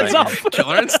adds up.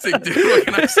 Killer Instinct, dude. What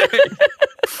can I say?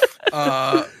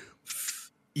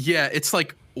 Yeah, it's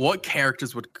like what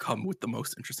characters would come with the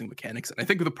most interesting mechanics, and I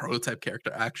think the prototype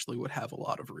character actually would have a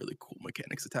lot of really cool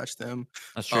mechanics attached to him.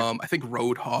 That's true. I think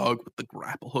Roadhog with the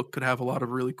grapple hook could have a lot of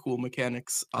really cool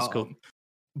mechanics. That's cool.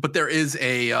 But there's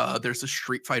a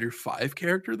Street Fighter V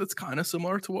character that's kind of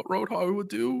similar to what Roadhog would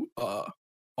do.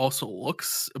 Also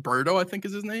looks Birdo, I think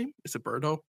is his name. Is it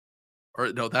Birdo?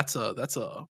 Or no, that's a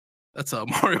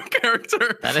Mario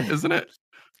character, isn't it?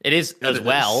 It is as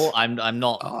well. I'm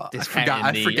not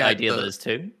discounting the idea that there's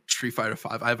two. Street Fighter V.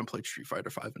 I haven't played Street Fighter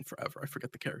V in forever. I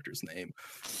forget the character's name.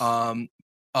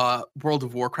 World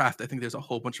of Warcraft. I think there's a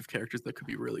whole bunch of characters that could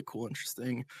be really cool,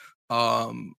 interesting.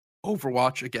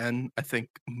 Overwatch again. I think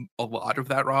a lot of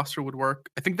that roster would work.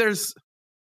 I think the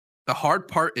hard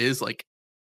part is like,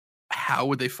 how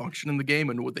would they function in the game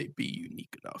and would they be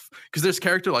unique enough? Because there's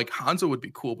character like Hanzo would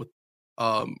be cool, but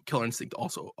Killer Instinct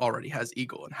also already has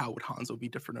Eagle, and how would Hanzo be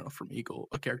different enough from Eagle,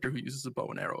 a character who uses a bow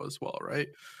and arrow as well, right?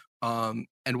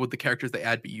 And would the characters they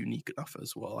add be unique enough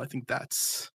as well? I think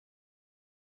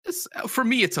for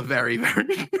me, it's a very, very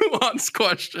nuanced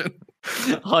question.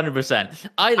 100%.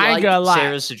 I like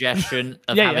Sarah's suggestion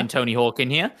of having Tony Hawk in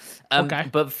here. Okay.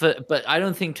 But I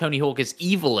don't think Tony Hawk is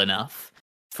evil enough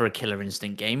for a Killer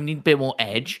Instinct game. You need a bit more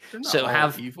edge. So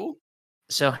have evil.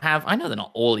 I know they're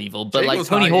not all evil, but Jago's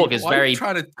like Tony Hawk is very. Why are you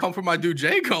trying to come for my dude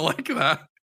Jago like that?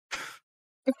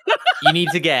 You need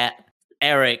to get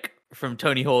Eric from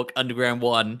Tony Hawk Underground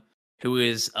 1, who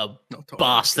is a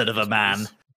bastard of a man.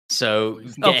 So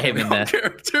get him in there.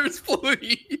 Characters,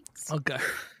 please. Okay.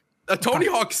 A Tony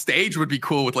Hawk stage would be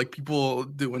cool with like people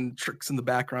doing tricks in the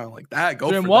background like that. Go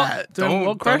doing for what? that. Doing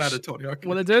don't add a Tony Hawk.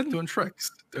 What they did? Doing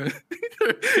tricks. You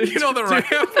know the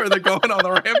ramp where they're going on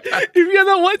the ramp. If you're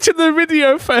not watching the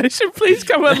video version, please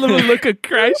come and have a look at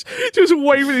Crash just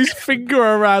waving his finger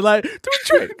around like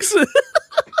doing tricks.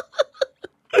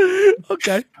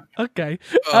 Okay.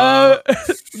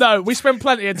 No, we spent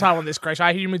plenty of time on this, Crash.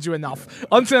 I humored you enough.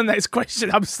 On to the next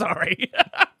question. I'm sorry.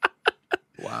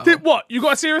 Wow. What? You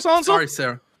got a serious answer? Sorry,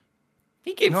 Sarah.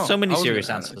 He gave so many serious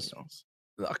answers.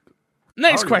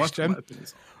 Next question.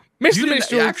 Mr.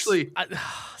 Mitchell. Actually,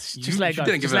 just let it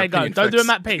go. Just let it go. Don't do a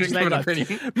Matt Page. Just let it go.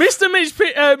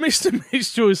 Mr.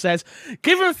 Mitchell says,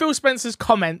 given Phil Spencer's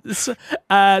comments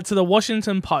to the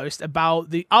Washington Post about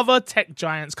the other tech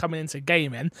giants coming into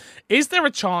gaming, is there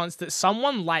a chance that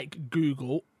someone like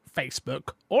Google,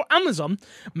 Facebook, or Amazon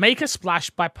make a splash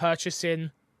by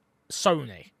purchasing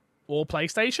Sony or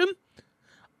PlayStation?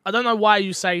 I don't know why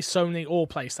you say Sony or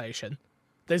PlayStation.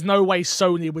 There's no way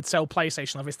Sony would sell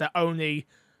PlayStation if it's the only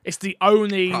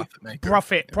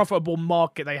profitable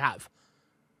market they have.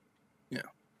 Yeah.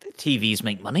 TVs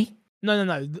make money.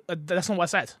 No. That's not what I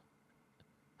said.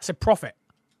 I said profit.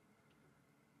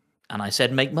 And I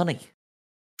said make money.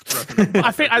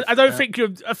 I don't think you're.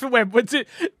 I think we're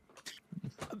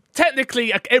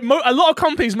technically, a lot of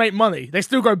companies make money. They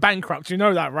still go bankrupt. You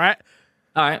know that, right?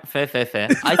 All right, fair.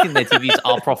 I think their TVs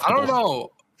are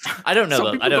profitable. I don't know.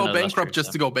 Some people go bankrupt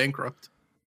just to go bankrupt.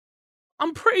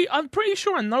 I'm pretty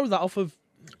sure I know that off of.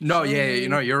 No,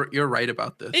 you're right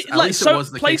about this. At least it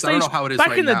was the case. I don't know how it is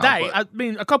back in the now, day. I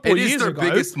mean, a couple of years ago, it is their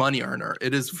biggest money earner.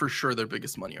 It is for sure their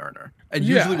biggest money earner. And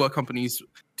usually, what companies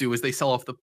do is they sell off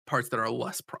the parts that are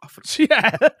less profitable.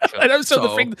 Yeah, they don't sell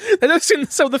the thing. They don't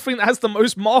sell the thing that has the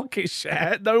most market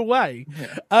share. No way.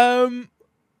 Yeah.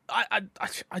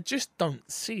 I just don't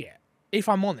see it. If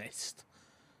I'm honest,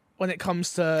 when it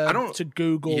comes to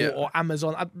Google or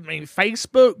Amazon, I mean,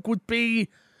 Facebook would be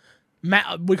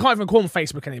Meta. We can't even call them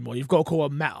Facebook anymore. You've got to call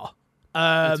them Meta.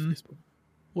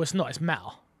 Well, it's not. It's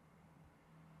Meta.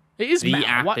 It is the Meta.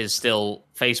 app is still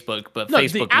Facebook, but no,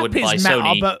 Facebook the app would is buy Meta,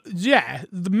 Sony. But yeah,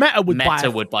 the Meta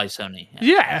would buy Sony.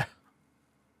 Yeah.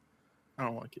 I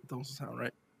don't like it. Doesn't sound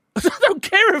right. I don't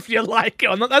care if you like it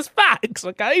or not. That's facts,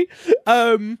 okay?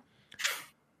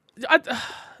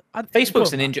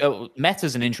 Facebook's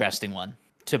Meta's an interesting one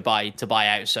to buy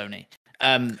out Sony.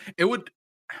 It would.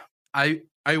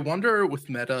 I wonder with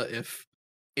Meta if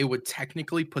it would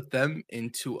technically put them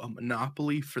into a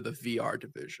monopoly for the VR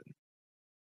division.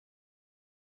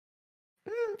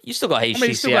 You still got HTC. I mean,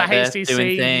 you still got HTC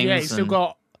doing things. Yeah, you still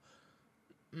got.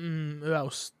 Who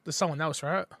else? There's someone else,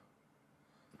 right?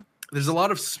 There's a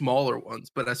lot of smaller ones,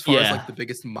 but as far as like the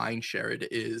biggest mind share, it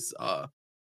is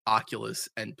Oculus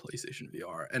and PlayStation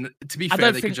VR. And to be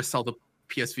fair, they could just sell the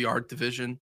PSVR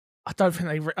division I don't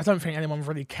think anyone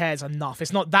really cares enough.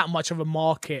 It's not that much of a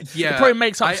market. Yeah, it probably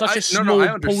makes up such a I small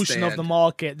portion of understand. the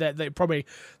market that they're probably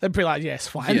like, yes,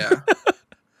 fine. Yeah,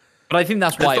 But I think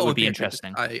that's why the it only would be thing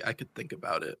interesting. I could think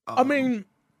about it. I mean,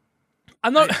 I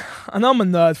know I'm a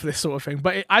nerd for this sort of thing,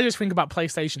 but I just think about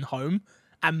PlayStation Home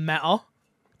and Meta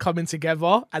coming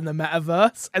together and the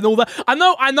metaverse and all that. I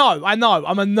know. I'm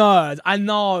a nerd. I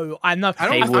know. I'm not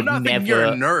thinking you're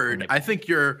a nerd. I think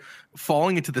you're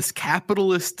falling into this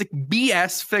capitalistic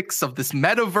BS fix of this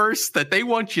metaverse that they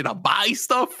want you to buy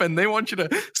stuff and they want you to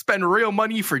spend real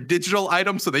money for digital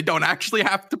items so they don't actually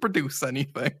have to produce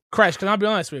anything. Crash, can I be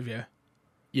honest with you?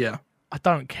 Yeah. I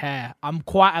don't care. I'm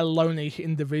quite a lonely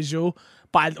individual,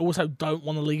 but I also don't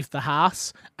want to leave the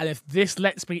house. And if this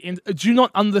lets me in, do you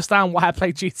not understand why I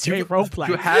play GTA roleplay?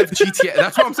 You have GTA.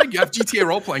 That's what I'm saying. You have GTA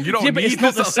roleplaying. You don't yeah, but need it's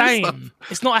not the this other same.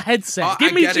 stuff. It's not a headset.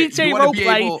 Give me GTA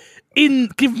roleplay.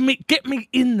 Get me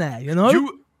in there. You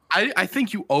know. I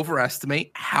think you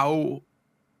overestimate how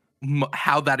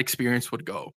that experience would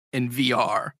go in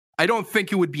VR. I don't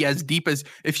think it would be as deep as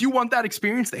if you want that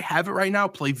experience. They have it right now.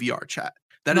 Play VR chat.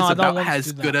 That is about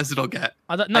as good as it'll get.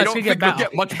 I don't think it'll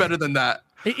get much better than that.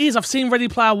 It is. I've seen Ready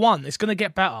Player One. It's gonna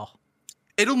get better.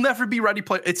 It'll never be Ready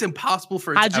Player. It's impossible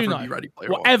for it to ever be Ready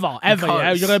Player One. Ever.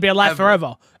 Yeah, you're gonna be alive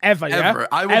forever. Ever. Yeah.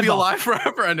 I will be alive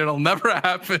forever, and it'll never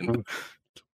happen.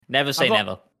 Never say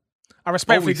never. I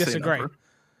respectfully disagree.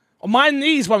 My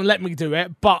knees won't let me do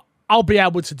it, but I'll be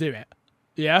able to do it.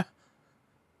 Yeah.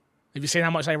 Have you seen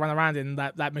how much they run around in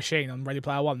that machine on Ready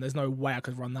Player One? There's no way I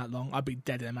could run that long. I'd be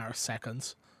dead in a matter of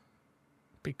seconds.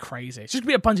 Be crazy. It's just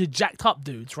be a bunch of jacked up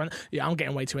dudes run. Yeah, I'm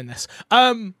getting way too in this.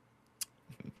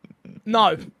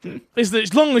 No, it's the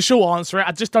long and short answer.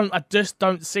 I just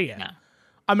don't see it. Yeah.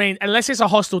 I mean, unless it's a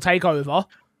hostile takeover,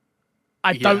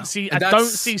 I don't see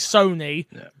Sony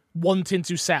wanting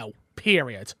to sell.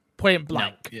 Period. Point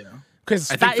blank. Yeah. Because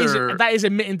that is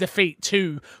admitting defeat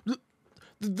to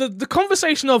the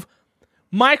conversation of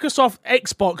Microsoft,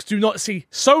 Xbox do not see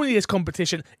Sony as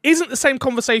competition isn't the same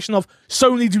conversation of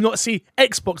Sony do not see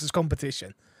Xbox as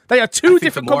competition. They are two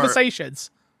different conversations.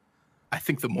 I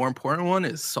think the more important one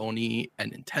is Sony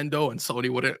and Nintendo, and Sony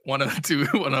wouldn't want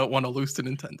to lose to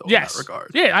Nintendo in that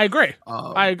regard. Yeah, I agree.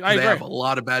 I agree. They have a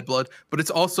lot of bad blood, but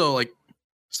it's also like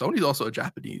Sony's also a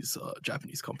Japanese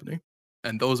company,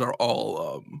 and those are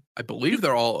all I believe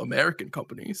they're all American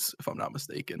companies, if I'm not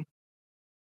mistaken.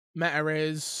 Meta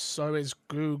is, so is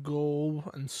Google,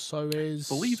 and so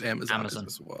is... I believe Amazon is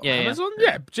as well. Yeah, Amazon?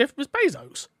 Yeah, Jeff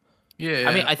Bezos. Yeah.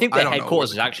 I mean, I think their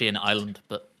headquarters is actually in Ireland,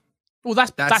 but... Well,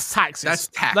 that's taxes. That's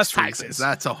taxes.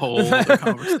 That's a whole other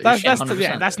conversation.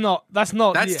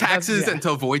 That's taxes and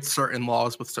to avoid certain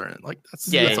laws with certain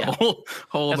that's a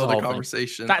whole other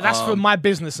conversation. That's for my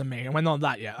business and me, and we're not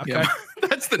that yet. Okay, yeah,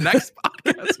 that's the next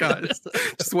podcast, guys.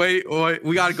 Just wait.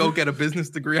 We gotta go get a business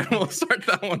degree, and we'll start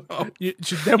that one up.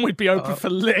 Then we'd be open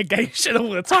for litigation all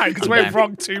the time because we're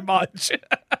wrong too much.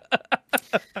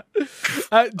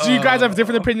 Do you guys have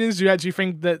different opinions? Do you actually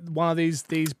think that one of these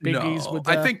biggies would?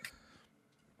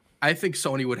 I think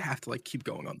Sony would have to keep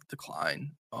going on the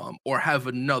decline, or have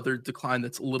another decline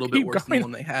that's a little bit worse than the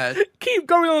one they had. Keep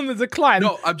going on the decline.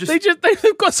 No,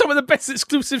 they've got some of the best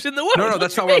exclusives in the world. No,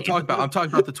 that's not what I'm talking about. I'm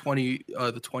talking about the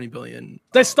 20 billion.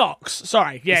 Their stocks.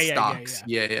 Sorry, stocks.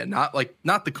 Yeah.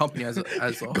 Not the company as a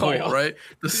whole, right?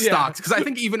 The stocks, because I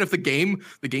think even if the games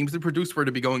they produced were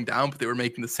to be going down, but they were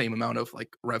making the same amount of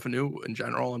revenue in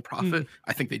general and profit,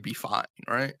 I think they'd be fine,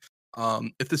 right?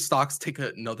 If the stocks take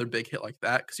another big hit like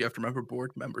that, because you have to remember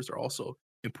board members are also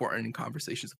important in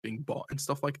conversations of being bought and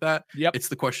stuff like that. Yep. It's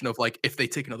the question of if they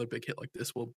take another big hit like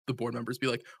this, will the board members be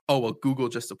like, oh well, Google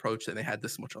just approached and they had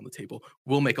this much on the table.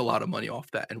 We'll make a lot of money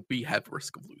off that, and we have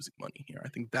risk of losing money here. I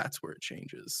think that's where it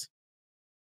changes.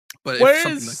 But if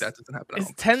something like that doesn't happen,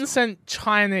 is Tencent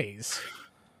Chinese?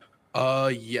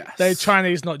 Yes. They're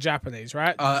Chinese, not Japanese,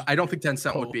 right? I don't think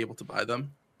Tencent would be able to buy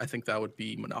them. I think that would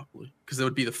be monopoly, because it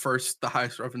would be the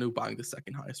highest revenue buying the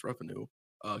second highest revenue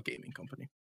gaming company.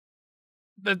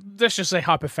 Let's just say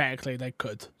hypothetically they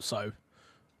could. So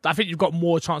I think you've got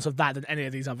more chance of that than any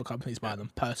of these other companies buying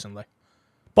them, personally.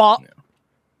 But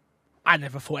I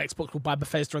never thought Xbox would buy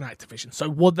Bethesda and Activision. So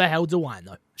what the hell do I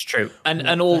know? It's true.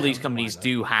 And all these companies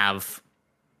do have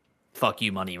fuck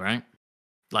you money, right?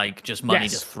 Just money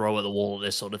to throw at the wall,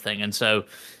 this sort of thing. And so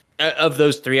of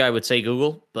those three, I would say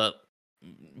Google, but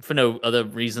for no other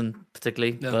reason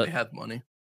particularly. No, but they have money.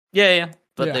 Yeah,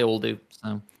 but they all do.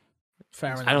 So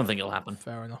fair enough. I don't think it'll happen.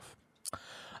 Fair enough.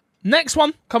 Next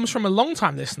one comes from a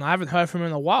long-time listener. I haven't heard from him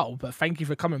in a while, but thank you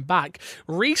for coming back.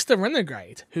 Reese the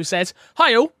Renegade, who says,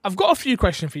 "Hi all, I've got a few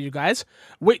questions for you guys.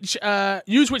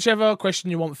 Use whichever question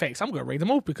you want fixed." I'm going to read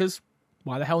them all because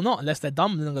why the hell not? Unless they're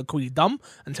dumb, then I'm going to call you dumb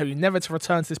and tell you never to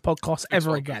return to this podcast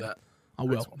ever again. I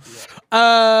will.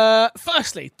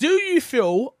 Firstly, do you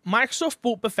feel Microsoft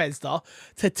bought Bethesda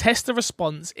to test the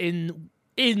response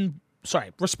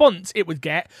response it would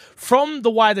get from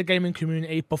the wider gaming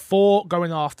community before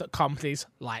going after companies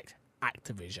like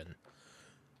Activision?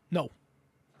 No.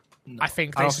 I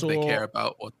think I don't think they care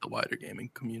about what the wider gaming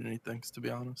community thinks, to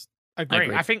be honest.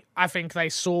 Agree. I think they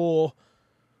saw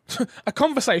a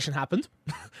conversation happened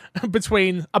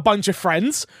between a bunch of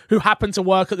friends who happen to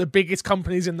work at the biggest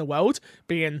companies in the world,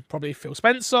 being probably Phil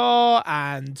Spencer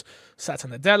and Satya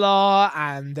Nadella,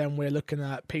 and then we're looking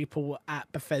at people at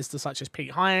Bethesda such as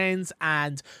Pete Hines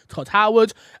and Todd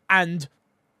Howard, and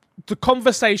the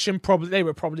conversation they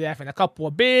were probably having a couple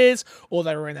of beers or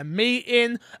they were in a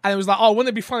meeting, and it was like, "Oh, wouldn't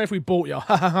it be fun if we bought you?"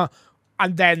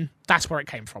 And then that's where it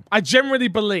came from. I generally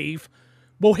believe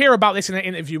we'll hear about this in an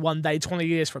interview one day, 20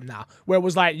 years from now, where it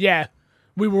was like, yeah,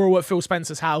 we were all at Phil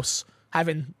Spencer's house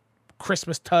having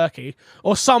Christmas turkey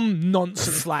or some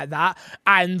nonsense like that,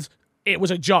 and it was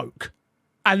a joke.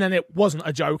 And then it wasn't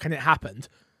a joke and it happened.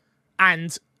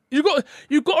 And you've got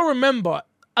to remember,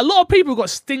 a lot of people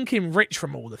got stinking rich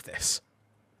from all of this.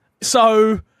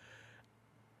 So,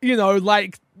 no,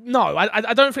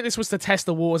 I don't think this was to test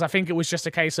the waters. I think it was just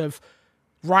a case of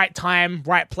right time,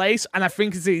 right place, and I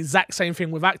think it's the exact same thing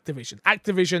with Activision.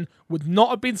 Activision would not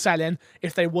have been selling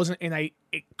if they wasn't in a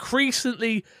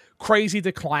increasingly crazy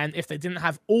decline, if they didn't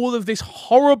have all of this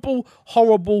horrible,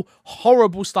 horrible,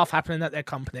 horrible stuff happening at their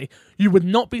company. You would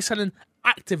not be selling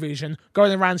Activision,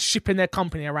 going around shipping their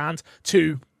company around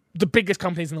to the biggest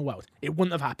companies in the world. It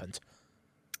wouldn't have happened.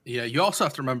 Yeah, you also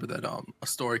have to remember that a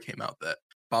story came out that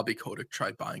Bobby Kotick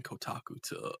tried buying Kotaku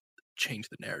to change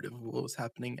the narrative of what was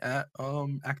happening at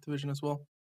Activision as well,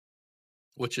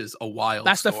 which is a wild.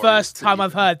 That's the first time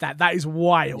I've heard that. That is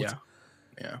wild.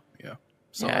 Yeah.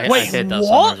 So wait,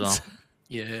 what? Well.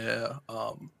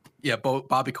 Yeah.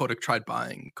 Bobby Kotick tried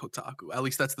buying Kotaku. At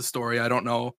least that's the story. I don't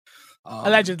know.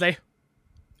 Allegedly.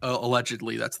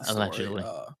 Allegedly, that's the story. Allegedly.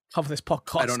 Cover this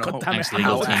podcast. I don't know God damn it.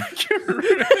 Legal team.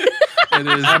 It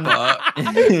is, but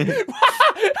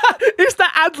it's the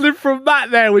ad-lib from Matt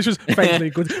there, which was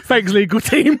thanks legal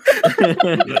team.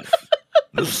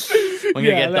 We're gonna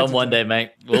get done one day,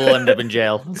 mate. We'll all end up in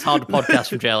jail. It's hard to podcast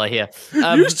from jail, I hear.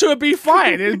 Used to be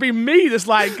fine. It'd be me that's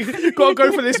like, gotta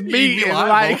go for this meeting.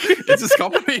 Like, it's his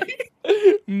company.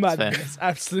 Madness,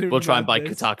 absolutely. We'll try and buy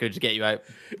Kotaku to get you out.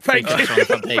 Thank you.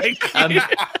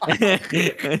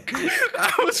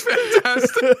 That was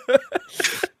fantastic.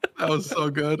 That was so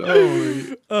good.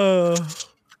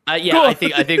 I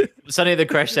think something that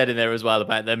Crash said in there as well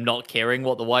about them not caring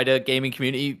what the wider gaming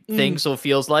community thinks or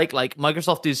feels like. Like,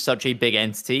 Microsoft is such a big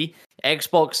entity.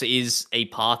 Xbox is a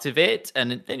part of it,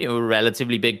 and a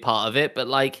relatively big part of it. But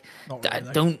like, I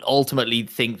don't ultimately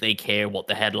think they care what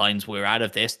the headlines were out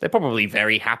of this. They're probably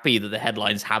very happy that the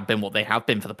headlines have been what they have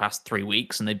been for the past 3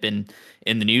 weeks, and they've been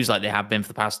in the news like they have been for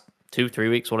the past 2-3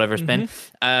 weeks, whatever it's been.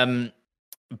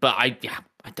 But I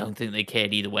don't think they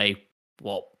cared either way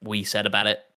what we said about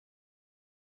it.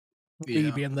 We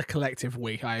being the collective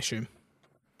we, I assume.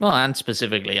 Well, and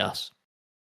specifically us.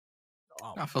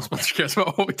 I feel Spencer cares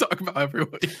about what we talk about every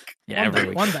week. Yeah, every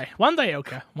week. One day,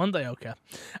 okay.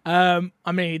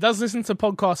 I mean, he does listen to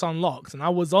Podcasts Unlocked, and I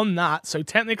was on that, so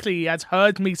technically he has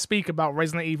heard me speak about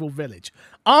Resident Evil Village.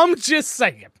 I'm just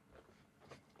saying.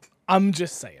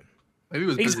 Maybe he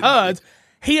was He's busy heard.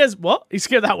 He has what? He's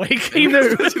scared that week. He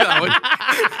knew.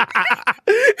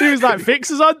 He was like,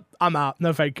 "Fixes on. I'm out.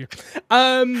 No, thank you."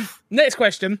 Next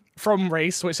question from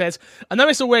Reese, which says, "I know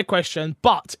it's a weird question,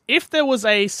 but if there was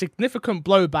a significant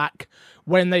blowback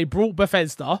when they brought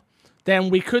Bethesda,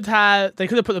 then they could have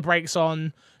put the brakes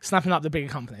on snapping up the bigger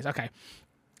companies." Okay.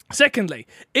 Secondly,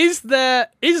 is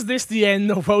this the end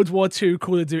of World War II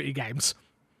Call of Duty games?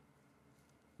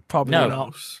 Probably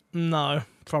not. No,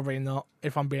 probably not,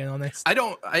 if I'm being honest.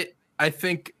 I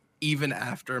think even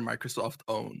after Microsoft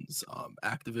owns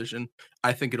Activision,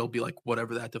 I think it'll be like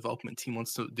whatever that development team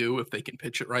wants to do. If they can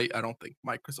pitch it right, I don't think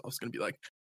Microsoft's going to be like,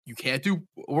 you can't do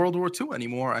World War II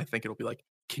anymore. I think it'll be like,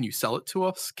 can you sell it to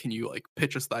us? Can you like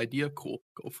pitch us the idea? Cool,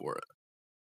 go for it.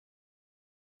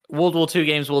 World War II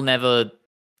games will never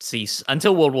cease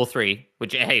until World War III,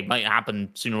 which, hey, might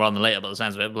happen sooner rather than later, but the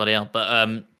sounds of it, bloody hell. But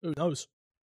who knows?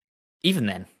 Even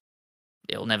then,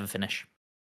 it'll never finish.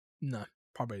 No,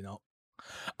 probably not.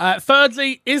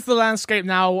 Thirdly, is the landscape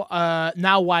now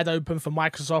wide open for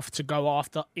Microsoft to go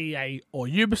after EA or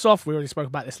Ubisoft? We already spoke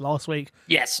about this last week.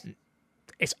 Yes.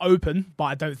 It's open, but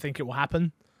I don't think it will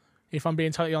happen, if I'm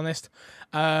being totally honest.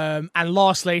 And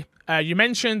lastly, you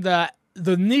mentioned that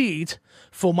the need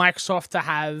for Microsoft to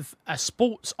have a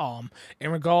sports arm in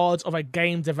regards of a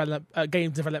game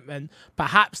development.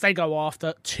 Perhaps they go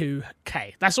after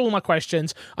 2K. That's all my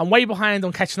questions. I'm way behind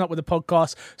on catching up with the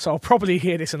podcast, so I'll probably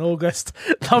hear this in August.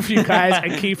 Love you guys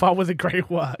and keep up with the great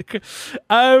work.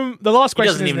 The last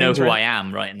question doesn't even know who I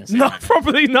am, right? In this. No,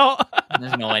 probably not.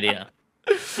 There's no idea.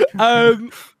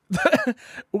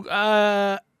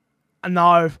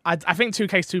 No, I think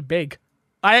 2K's too big.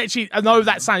 I know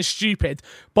that sounds stupid,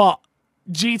 but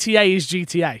GTA is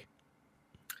GTA.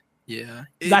 Yeah.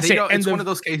 That's it. It's one of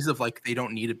those cases of like they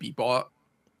don't need to be bought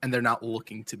and they're not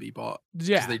looking to be bought.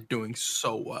 Yeah. Because they're doing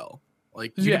so well.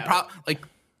 Like you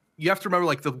you have to remember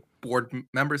like the board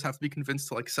members have to be convinced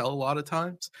to like sell a lot of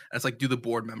times. And it's like, do the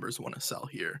board members want to sell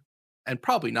here? And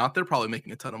probably not. They're probably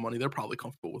making a ton of money. They're probably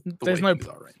comfortable with the way things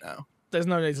are right now. There's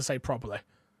no need to say probably.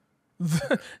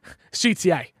 It's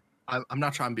GTA. I'm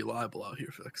not trying to be liable out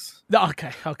here, Fix.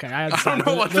 Okay. I understand. I don't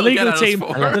know what the legal team.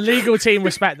 The legal team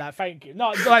respect that. Thank you.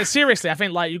 No, like seriously, I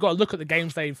think like you got to look at the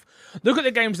games that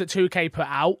 2K put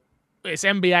out. It's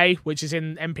NBA, which is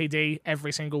in MPD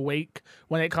every single week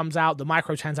when it comes out. The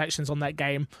microtransactions on that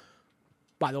game.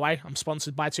 By the way, I'm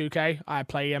sponsored by 2K. I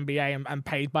play NBA and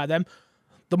paid by them.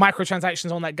 The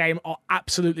microtransactions on that game are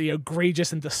absolutely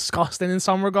egregious and disgusting in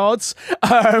some regards.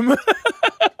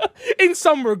 In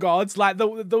some regards, like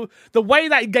the way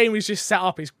that game is just set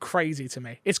up is crazy to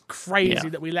me. It's crazy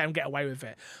that we let them get away with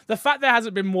it. The fact there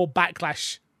hasn't been more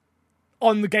backlash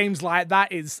on the games like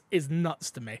that is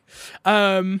nuts to me.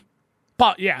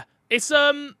 But yeah, it's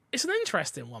an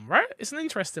interesting one, right? It's an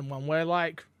interesting one where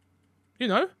like, you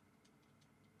know,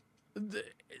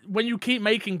 when you keep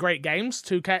making great games,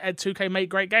 2K make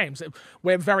great games.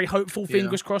 We're very hopeful,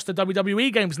 fingers crossed, the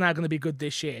WWE game is now going to be good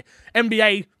this year.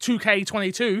 NBA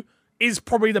 2K22 is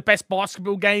probably the best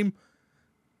basketball game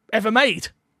ever made,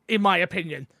 in my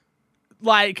opinion.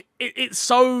 Like, it's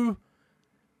so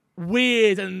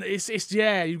weird, and it's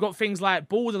you've got things like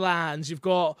Borderlands, you've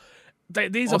got...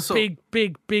 These also, are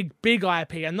big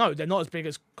IP, and no, they're not as big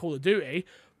as Call of Duty,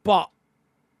 but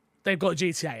they've got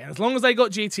GTA, and as long as they got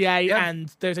GTA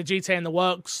and there's a GTA in the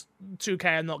works,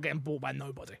 2K are not getting bought by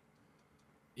nobody.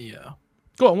 Yeah.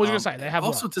 Go on, what were you going to say? They have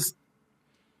also what? Just...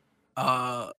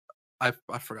 I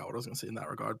forgot what I was going to say in that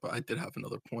regard, but I did have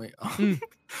another point.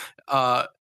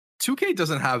 2K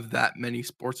doesn't have that many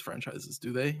sports franchises,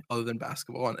 do they? Other than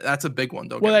basketball, and that's a big one.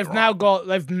 Well, they've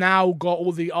now got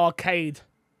all the arcade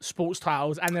sports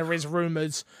titles, and there is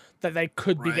rumors that they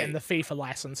could be getting the FIFA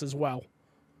license as well.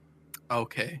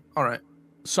 Okay, all right.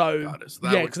 So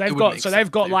because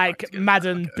they've got like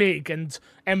Madden Big and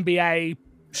NBA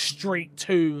Street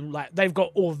 2, like they've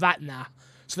got all of that now.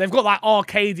 So they've got like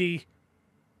arcadey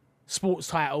sports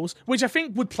titles, which I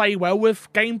think would play well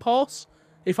with Game Pass,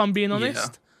 if I'm being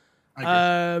honest.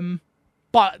 Yeah,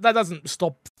 but that doesn't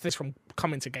stop this from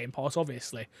coming to Game Pass,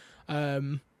 obviously.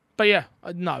 But yeah,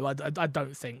 no, I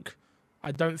don't think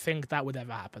that would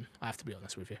ever happen. I have to be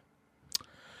honest with you.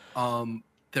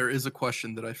 There is a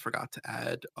question that I forgot to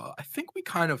add. I think we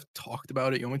kind of talked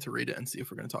about it. You want me to read it and see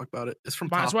if we're going to talk about it? It's from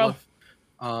Top Left.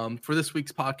 For this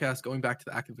week's podcast, going back to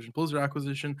the Activision Blizzard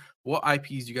acquisition, what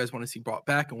IPs do you guys want to see brought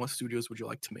back, and what studios would you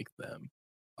like to make them?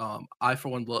 I, for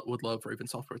one, would love Raven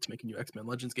Software to make a new X-Men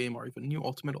Legends game or even a new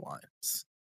Ultimate Alliance.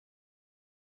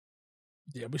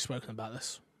 Yeah, we've spoken about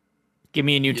this. Give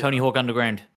me a new Tony Hawk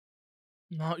Underground.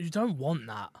 No, you don't want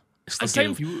that. It's the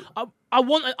same. I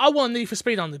want Need for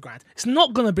Speed Underground. It's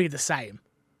not going to be the same.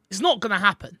 It's not going to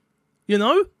happen. You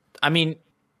know? I mean,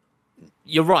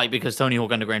 you're right, because Tony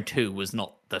Hawk Underground 2 was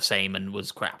not the same and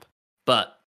was crap.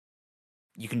 But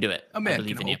you can do it. I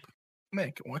believe in you.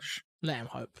 Man can wish. Let him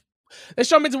hope. Let's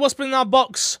jump into what's been in our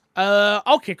box.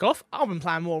 I'll kick off. I've been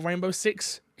playing more Rainbow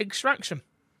Six Extraction.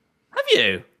 Have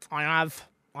you?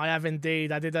 I have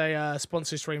indeed. I did a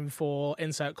sponsor stream for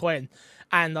Insert Coin,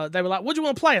 and they were like, "What do you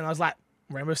want to play?" And I was like,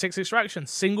 "Rainbow Six Extraction,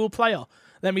 single player."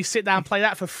 Let me sit down and play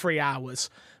that for 3 hours.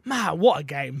 Man, what a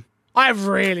game! I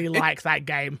really like that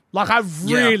game. Like, I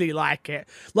really like it.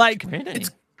 Like,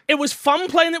 it was fun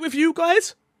playing it with you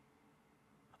guys.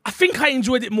 I think I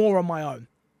enjoyed it more on my own.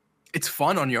 It's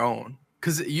fun on your own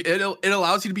because it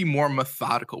allows you to be more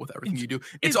methodical with everything you do.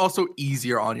 It's also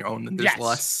easier on your own, and there's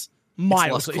less.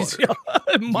 Miles easier.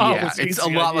 It's a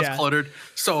lot less cluttered.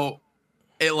 So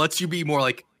it lets you be more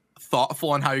like thoughtful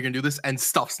on how you're gonna do this, and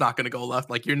stuff's not gonna go left.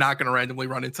 Like you're not gonna randomly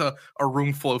run into a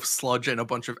room full of sludge and a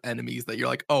bunch of enemies that you're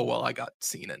like, oh well, I got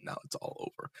seen it, now it's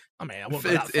all over. I mean, I won't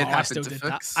go that far. I still did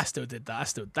that. I still did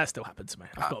that. That still happened to me.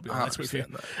 I've got to be honest with you.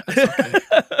 Okay.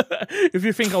 If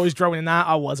you think I was droning that,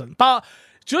 I wasn't. But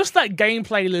just that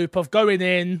gameplay loop of going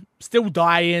in, still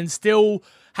dying, still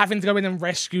having to go in and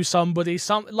rescue somebody.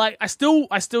 I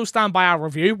still stand by our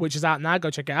review, which is out now. Go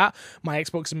check it out. My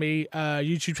Xbox and Me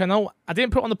YouTube channel. I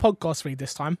didn't put it on the podcast feed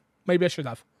this time. Maybe I should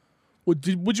have. Would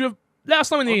you have? Let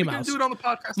us know in the emails. We can do it on the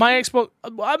podcast. My Xbox.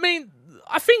 I mean,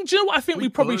 I think. Do you know what I think we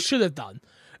probably should have done?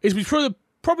 Is we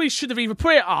probably should have either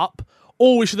put it up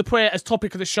or we should have put it as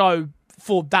topic of the show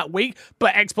for that week.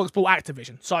 But Xbox bought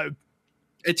Activision, so.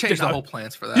 It changed the whole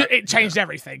plans for that. It changed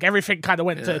everything. Everything kind of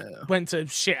went to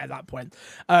shit at that point,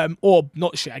 or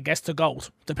not shit, I guess, to gold.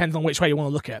 Depends on which way you want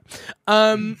to look at it.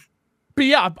 But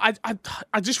yeah,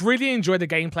 I just really enjoy the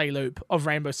gameplay loop of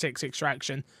Rainbow Six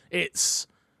Extraction. It's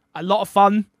a lot of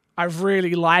fun. I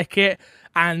really like it,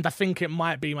 and I think it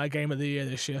might be my game of the year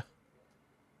this year.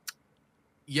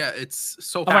 Yeah, it's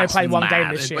so. I've only played one game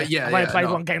this year. I've only played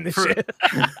one game this year.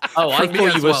 Oh, I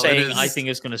thought you were saying I think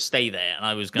it's going to stay there, and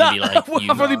I was going to be like,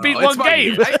 I've only beat one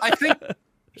game. I think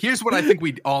here's what I think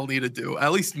we all need to do.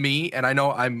 At least me, and I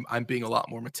know I'm being a lot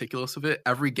more meticulous of it.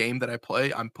 Every game that I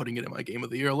play, I'm putting it in my game of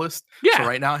the year list. Yeah. So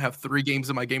right now I have 3 games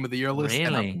in my game of the year list,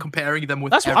 and I'm comparing them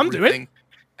with. That's what I'm doing.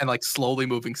 And like slowly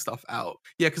moving stuff out.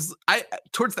 Yeah, because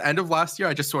towards the end of last year,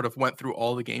 I just sort of went through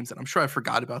all the games, and I'm sure I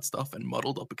forgot about stuff and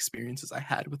muddled up experiences I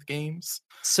had with games.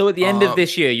 So at the end of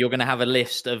this year, you're going to have a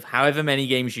list of however many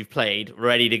games you've played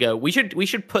ready to go. We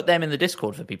should put them in the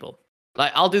Discord for people.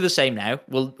 Like I'll do the same now.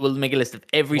 We'll make a list of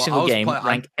every single game,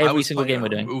 rank every single game we're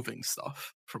doing. Moving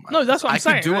stuff from my no, that's what I'm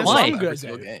saying. Do every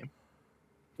single game.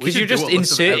 Because you're just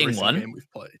inserting one. Game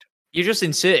we've played. You're just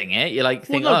inserting it. You're like,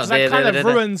 that kind of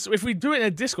ruins. If we do it in a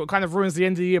Discord, it kind of ruins the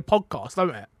end of the year podcast,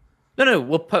 don't it? No,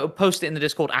 we'll post it in the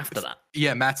Discord after that.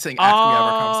 Yeah, Matt's saying after we have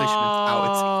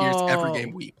our conversation, here's every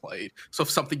game we played. So if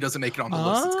something doesn't make it on the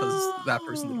list, it's because that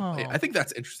person didn't play it. I think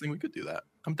that's interesting. We could do that.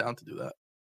 I'm down to do that.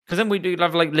 Because then we do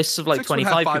have like lists of like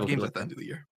 25 5 games at the end of the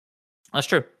year. That's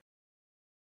true.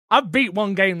 I've beat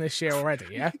one game this year already,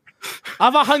 yeah?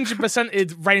 I've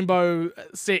 100%ed Rainbow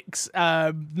Six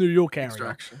New York area.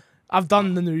 Extraction. I've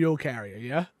done the New York area,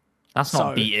 yeah? That's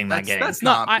not beating that game. That's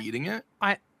not beating it.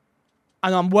 And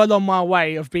I'm well on my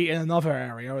way of beating another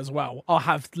area as well. I'll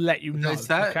have to let you know. Is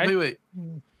that, okay? Wait.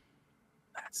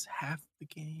 That's half the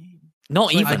game.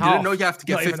 Not even half. I didn't know you have to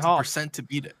get 50% to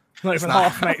beat it. Not even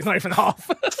half, mate. It's not even half.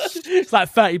 It's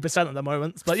like 30% at the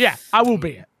moment. But yeah, I will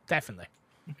beat it. Definitely.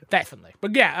 Okay. Definitely.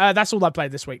 But yeah, that's all I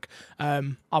played this week.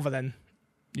 Other than,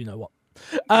 you know what.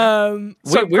 So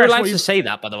we're allowed to say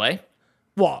that, by the way.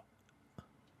 What?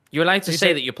 You're allowed to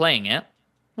say that you're playing it.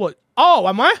 What? Oh,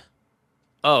 am I?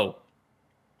 Oh.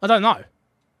 I don't know.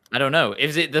 I don't know.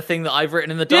 Is it the thing that I've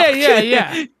written in the doc?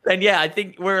 Yeah. Then yeah, I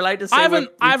think we're allowed to say I'm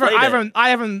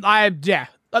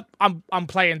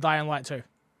playing Dying Light 2.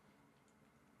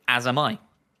 As am I.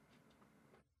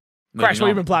 Crash, what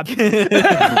have you been playing?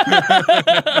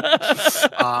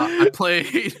 I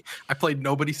played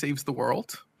Nobody Saves the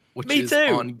World, which is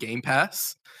on Game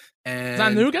Pass. And is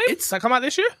that a new game? Does that come out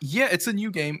this year? Yeah, it's a new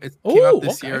game. It came out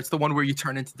this year. It's the one where you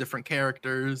turn into different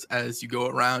characters as you go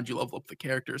around. You level up the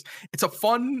characters. It's a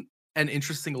fun and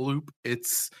interesting loop.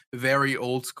 It's very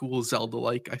old school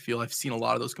Zelda-like. I feel I've seen a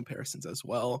lot of those comparisons as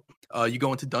well. You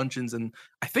go into dungeons, and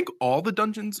I think all the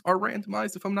dungeons are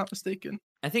randomized, if I'm not mistaken.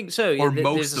 I think so. Or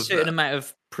there's a certain amount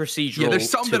of procedural. Yeah, there's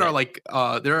some that are like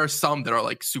there are some that are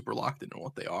like super locked in on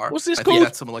what they are. What's this I called? think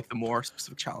that's some of like the more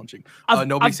specific challenging.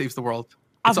 Nobody Saves the World.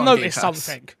 I've noticed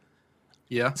something.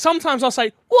 Yeah. Sometimes I'll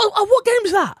say, what game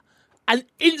is that? And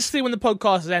instantly when the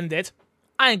podcast has ended,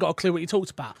 I ain't got a clue what you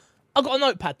talked about. I've got a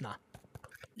notepad now.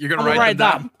 You're going to write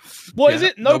them down. What is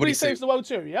it? Nobody Saves the World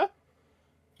 2, yeah?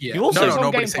 Yeah. You also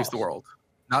Nobody Saves the World.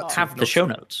 Not have the show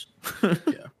notes. Yeah.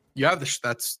 You have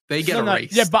they get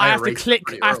erased. Yeah, but I have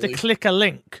to click a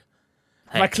link.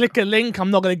 Hey. If I click a link,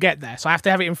 I'm not going to get there. So I have to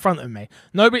have it in front of me.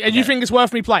 And you think it's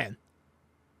worth me playing?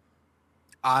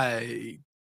 I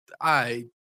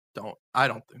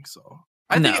don't think so.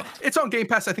 I think it's on Game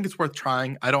Pass. I think it's worth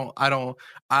trying. I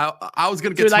was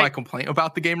gonna get to my complaint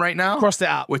about the game right now. Crossed it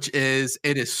out. Which is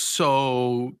it is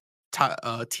so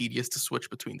tedious to switch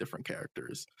between different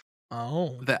characters.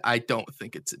 Oh. That I don't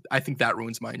think I think that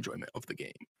ruins my enjoyment of the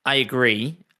game. I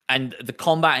agree. And the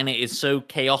combat in it is so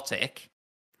chaotic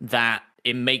that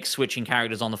it makes switching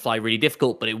characters on the fly really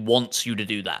difficult, but it wants you to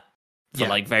do that for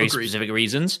very specific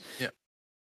reasons. Yeah.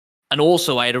 And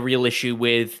also, I had a real issue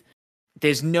with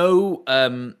there's no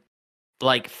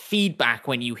like feedback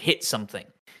when you hit something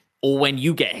or when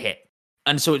you get hit.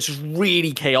 And so it's just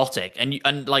really chaotic.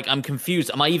 And like, I'm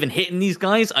confused. Am I even hitting these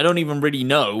guys? I don't even really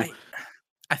know.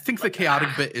 I think the chaotic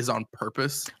bit is on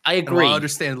purpose. I And while agree. I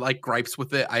understand like gripes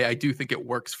with it, I do think it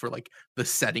works for like the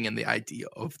setting and the idea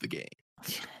of the game.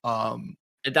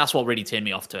 That's what really turned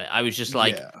me off to it. I was just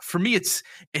like, yeah, for me, it's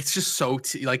just so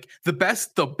like the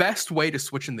best way to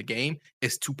switch in the game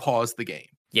is to pause the game.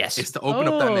 yes, Is to open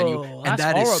up that menu, Oh, and that's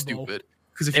that is horrible. stupid.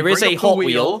 Because if there you is bring a up the hot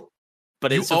wheel,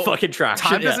 but it's a fucking trash.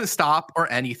 time Yeah. doesn't stop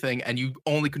or anything, and you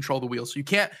only control the wheel, so you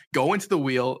can't go into the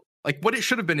wheel. Like what it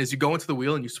should have been is you go into the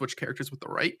wheel and you switch characters with the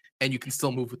right, and you can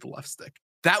still move with the left stick.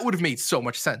 That would have made so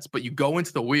much sense. But you go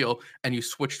into the wheel and you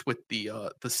switched with the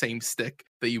same stick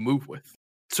that you move with,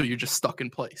 so you're just stuck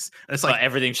in place. And it's But like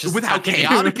everything's just with how attacking you.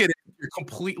 chaotic it is, you're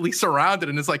completely surrounded,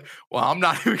 and it's like, well, I'm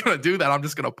not even gonna do that. I'm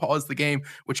just gonna pause the game,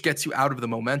 which gets you out of the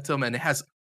momentum, and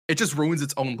it just ruins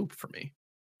its own loop for me.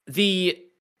 The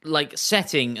like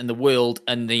setting and the world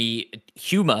and the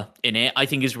humor in it, I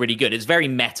think is really good. It's very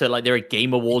meta. Like there are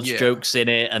Game Awards Yeah. jokes in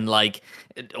it and like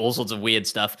all sorts of weird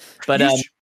stuff. But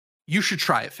You should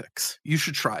try it, Fix. You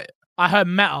should try it. I heard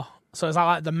meta, so is that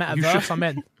like the metaverse I'm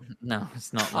in? no,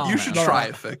 it's not. Oh, You that should meta. try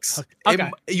it, Fix. Okay.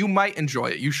 You might enjoy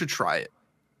it. You should try it.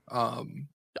 I'll be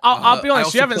I honest, you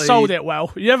also haven't sold played- it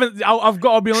well. You haven't. I've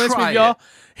got to be honest Try with you. it.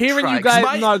 Hearing Try you it. 'Cause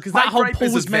guys, no, because my that whole gripe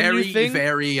is pause a menu thing,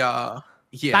 very yeah.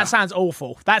 that sounds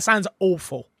awful. That sounds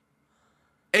awful.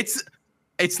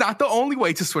 It's not the only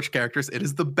way to switch characters. It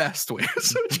is the best way to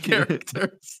switch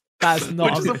characters. That's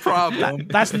not. Which is a problem.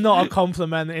 That's not a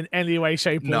compliment in any way,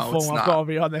 shape, or No, it's form. I've not. got to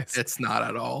be honest. It's not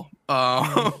at all.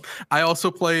 I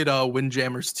also played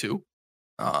Windjammers 2.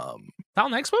 That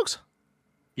on Xbox?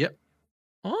 Yep.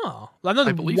 Oh, I know I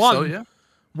the believe one. so, yeah.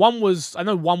 One was. I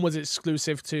know one was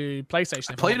exclusive to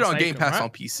PlayStation. I if played I'm it not on Game mistaken, Pass right? on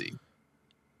PC.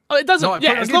 Oh, it doesn't. No, I played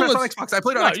yeah, it on as Game long Pass as on Xbox. I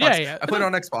played it on No, Xbox. yeah. I played it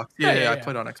on Xbox. Yeah, Yeah, yeah, I yeah.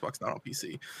 played it on Xbox, not on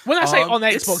PC. when I say on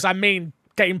it's- Xbox, I mean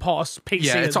Game Pass PC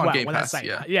Yeah, it's as on well. Game when Pass, I say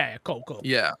yeah. that. Yeah, cool.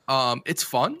 Yeah, it's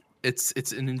fun. It's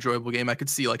an enjoyable game. I could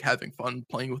see like having fun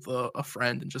playing with a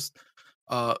friend and just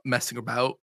messing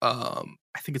about.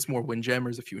 I think it's more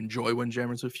Windjammers if you enjoy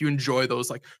Windjammers. If you enjoy those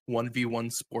like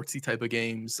 1v1 sportsy type of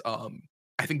games,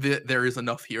 I think that there is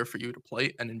enough here for you to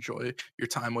play and enjoy your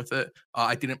time with it.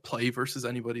 I didn't play versus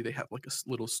anybody. They have like a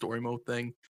little story mode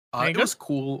thing. It was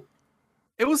cool.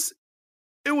 It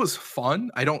was fun.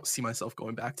 I don't see myself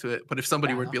going back to it. But if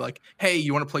somebody were to be like, "Hey,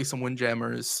 you want to play some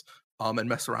Windjammers?" And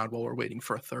mess around while we're waiting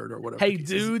for a third or whatever. Hey, the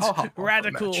case is, dudes, I'll hop on for a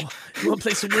radical. match. You want to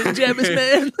play some Windjammers,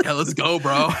 man? Yeah, let's go,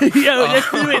 bro. Yo, let's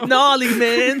do it, gnarly,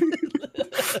 man.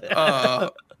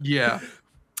 Yeah.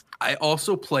 I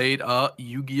also played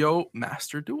Yu-Gi-Oh!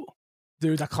 Master Duel.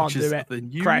 Dude, I can't which is do it. the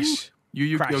new Crash.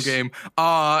 Yu-Gi-Oh! Crash. game.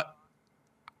 I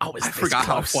was I this forgot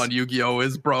how close. fun Yu-Gi-Oh!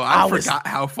 is, bro. I I was- forgot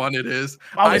how fun it is.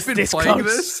 I was I've been this playing close.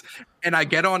 this, and I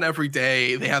get on every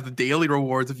day. They have the daily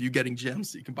rewards of you getting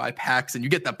gems, so you can buy packs, and you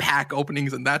get the pack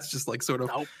openings, and that's just like sort of.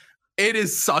 Nope. It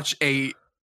is such a.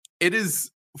 It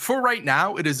is for right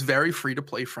now. It is very free to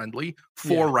play friendly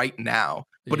for Yeah. right now.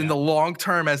 But in Yeah. the long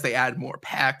term, as they add more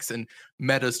packs and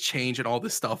metas change and all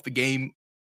this stuff, the game.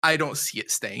 I don't see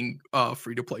it staying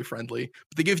free to play friendly.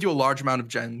 But they give you a large amount of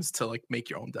gems to like make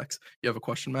your own decks. You have a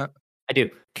question, Matt? I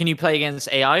do. Can you play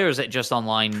against AI or is it just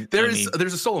online? There's only?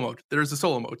 there's a solo mode. There's a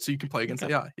solo mode, so you can play against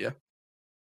Okay. AI. Yeah.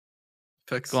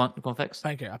 Fix. Go on, Fix.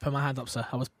 Thank you. I put my hand up, sir.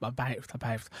 I behaved.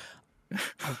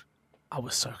 I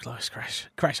was so close, Crash.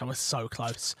 Crash, I was so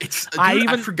close. It's. I Dude,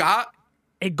 I even- forgot.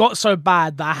 It got so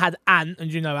bad that I had Ant,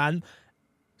 and you know Ant,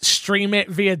 stream it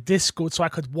via Discord so I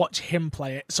could watch him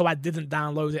play it, so I didn't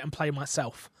download it and play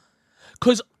myself.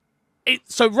 Because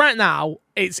so right now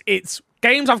it's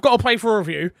games I've got to play for a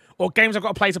review or games I've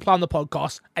got to play on the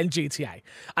podcast and GTA,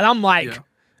 and I'm like. Yeah.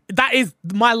 That is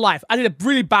my life. I did a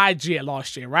really bad year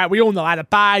last year, right? We all know I had a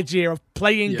bad year of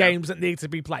playing Yeah. games that need to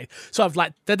be played. So I've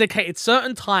like dedicated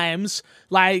certain times,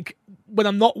 like when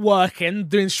I'm not working,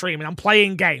 doing streaming, I'm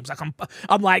playing games. Like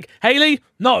I'm like, Haley,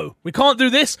 no, we can't do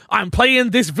this. I'm playing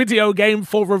this video game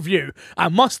for review. I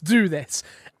must do this.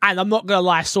 And I'm not gonna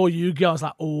lie, I saw Yu-Gi-Oh! I was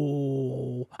like,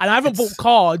 oh, and I haven't bought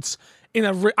cards in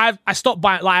I stopped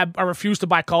buying. Like I refused to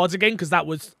buy cards again because that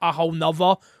was a whole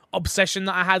nother obsession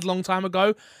that I had a long time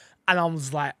ago. And I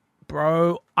was like,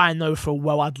 bro, I know full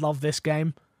well I'd love this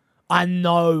game. I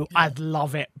know I'd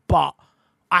love it, but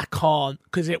I can't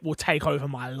because it will take over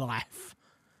my life.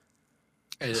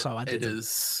 So I It didn't.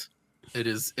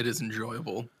 is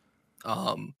enjoyable.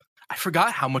 I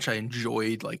forgot how much I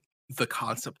enjoyed like the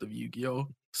concept of Yu-Gi-Oh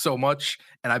so much,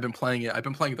 and I've been playing it. I've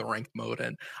been playing the ranked mode,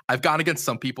 and I've gone against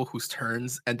some people whose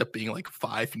turns end up being like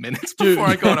 5 minutes before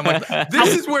I go, and I'm like,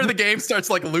 this is where the game starts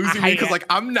like losing me, because like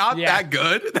I'm not that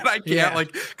good that I can't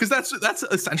like, because that's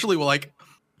essentially what like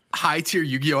high tier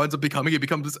Yu-Gi-Oh ends up becoming. It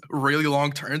becomes really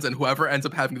long turns, and whoever ends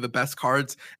up having the best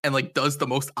cards and like does the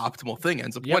most optimal thing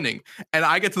ends up winning. And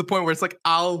I get to the point where it's like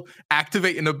I'll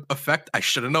activate an effect I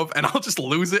shouldn't have, and I'll just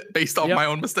lose it based off my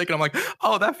own mistake. And I'm like,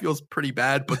 oh, that feels pretty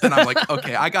bad. But then I'm like,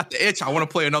 okay, I got the itch. I want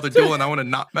to play another duel, and I want to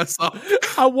not mess up.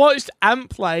 I watched Ant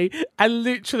play, and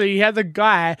literally he had a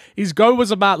guy. His go was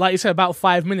about, like you said, about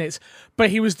 5 minutes, but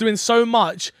he was doing so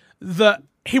much that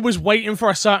he was waiting for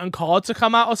a certain card to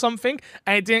come out or something,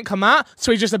 and it didn't come out,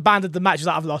 so he just abandoned the match. He's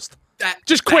like, I've lost.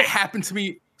 Just quit. That happened to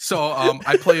me. So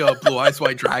I play a Blue Eyes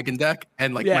White Dragon deck,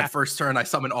 and like my first turn, I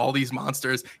summon all these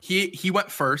monsters. He went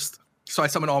first, so I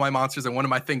summon all my monsters, and one of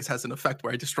my things has an effect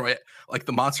where I destroy it, like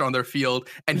the monster on their field,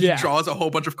 and he draws a whole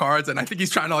bunch of cards, and I think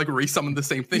he's trying to like resummon the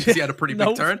same thing because he had a pretty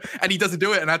big turn, and he doesn't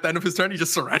do it, and at the end of his turn, he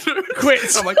just surrenders.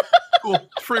 Quits. So I'm like, cool,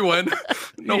 free win,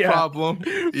 no problem.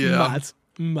 Yeah.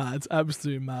 Mad,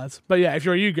 absolutely mad. But yeah, if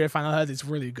you're a Yu-Gi-Oh fan, I heard it's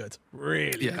really good,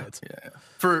 really good. Yeah.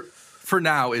 For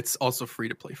now, it's also free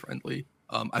to play friendly.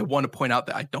 I want to point out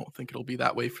that I don't think it'll be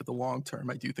that way for the long term.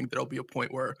 I do think there'll be a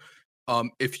point where,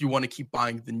 if you want to keep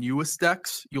buying the newest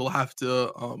decks, you'll have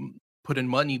to put in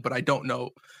money. But I don't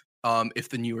know if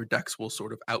the newer decks will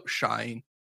sort of outshine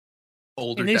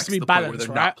older decks to the point where they're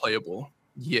not playable.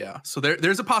 Yeah, so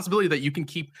there's a possibility that you can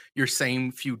keep your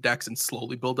same few decks and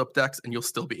slowly build up decks, and you'll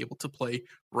still be able to play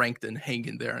ranked and hang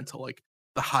in there until like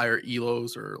the higher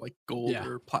elos or like gold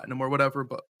or platinum or whatever.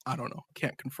 But I don't know,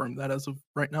 can't confirm that as of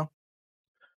right now.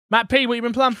 Matt P, what you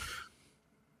been playing?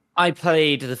 I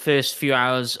played the first few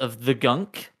hours of The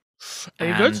Gunk. Are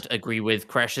you good? Agree with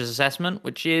Crash's assessment,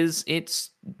 which is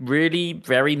it's really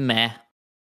very meh.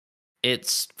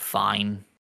 It's fine.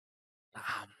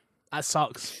 That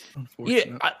sucks. Yeah,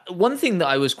 one thing that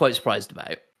I was quite surprised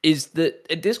about is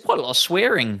that there's quite a lot of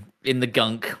swearing in The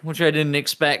Gunk, which I didn't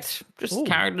expect. Just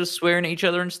characters swearing at each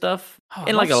other and stuff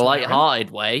in like a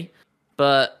light-hearted way,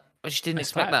 but I just didn't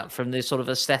expect that from the sort of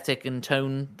aesthetic and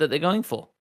tone that they're going for.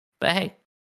 But hey,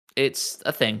 it's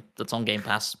a thing that's on Game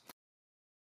Pass.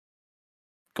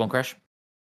 Go on, Crash.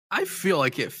 I feel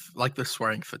like like the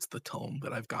swearing fits the tone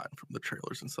that I've gotten from the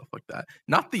trailers and stuff like that.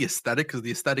 Not the aesthetic, because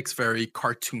the aesthetic's very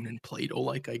cartoon and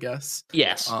Play-Doh-like, I guess.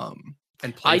 Yes. And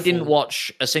playful. I didn't watch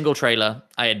a single trailer.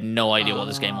 I had no idea what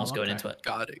this game was going into it.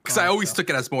 Got it. Because I always took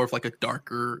it as more of like a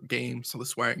darker game, so the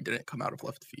swearing didn't come out of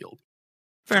left field.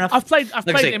 Fair enough. I've played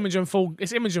Imogen Form.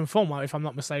 It's Imogen Form, if I'm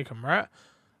not mistaken, right?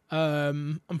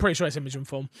 I'm pretty sure it's Imogen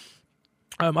Form.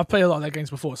 I've played a lot of their games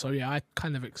before, so yeah, I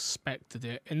kind of expected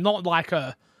it, and not like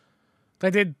a. They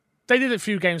did a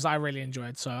few games that I really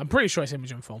enjoyed, so I'm pretty sure it's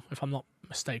Imogen Form, if I'm not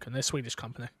mistaken. They're a Swedish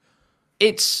company.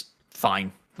 It's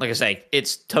fine. Like I say,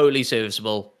 it's totally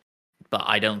serviceable, but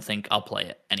I don't think I'll play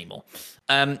it anymore.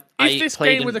 If this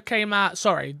game would have came out,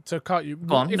 sorry to cut you.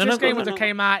 If this game would have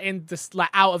came out in this like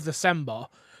out of December,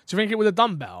 do you think it would have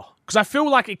done better? Because I feel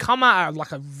like it come out at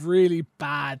like a really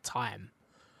bad time.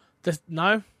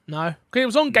 No, because it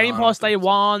was on Game Pass day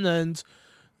one, and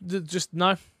just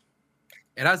no.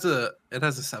 It has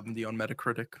a 70 on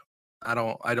Metacritic. I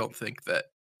don't think that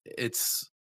its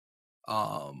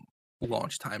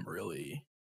launch time really.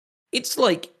 It's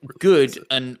like good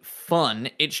and fun.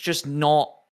 It's just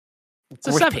not.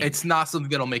 It's not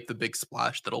something that'll make the big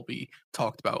splash that'll be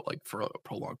talked about like for a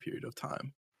prolonged period of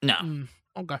time. No.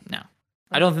 Okay. No.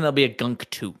 I don't think there'll be a Gunk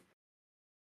 2.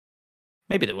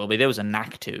 Maybe there will be. There was a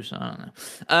Knack 2, so I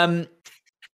don't know.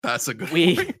 That's a good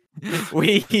point.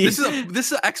 This is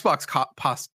an Xbox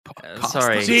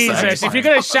sorry. Jesus, if you're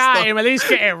going to shout him, at least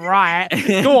get it right.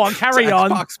 Go on, carry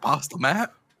on. Xbox pasta,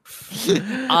 Matt.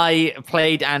 I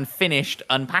played and finished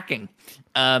Unpacking,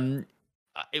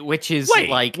 which is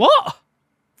like... What?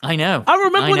 I know. I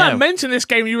remember when I mentioned this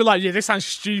game, you were like, yeah, this sounds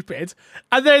stupid.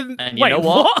 And then, you know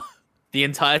what? The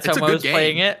entire time I was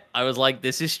playing it, I was like,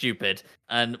 this is stupid.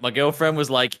 And my girlfriend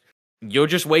was like, you're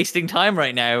just wasting time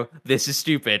right now. This is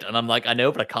stupid. And I'm like, I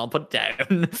know, but I can't put it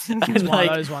down. It's one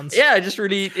of those ones. Yeah, I just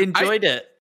really enjoyed it.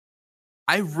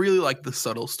 I really like the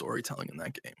subtle storytelling in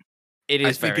that game. It is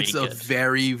I think very it's good.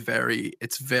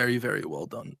 it's very, very well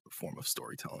done form of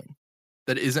storytelling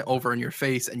that isn't over in your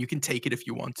face, and you can take it if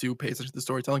you want to, pay attention to the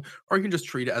storytelling, or you can just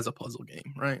treat it as a puzzle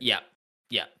game, right? Yeah.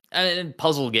 And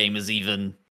puzzle game is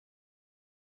even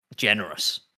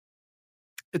generous.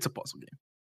 It's a puzzle game.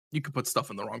 You could put stuff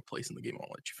in the wrong place in the game, and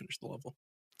I'll let you finish the level.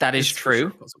 That is It's for sure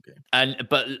true. a puzzle game.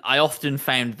 But I often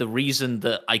found the reason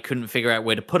that I couldn't figure out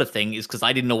where to put a thing is because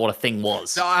I didn't know what a thing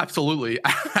was. No, absolutely.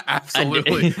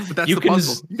 Absolutely. But that's you the can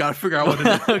puzzle. You gotta figure out what it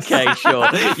is. Okay, sure.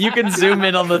 You can zoom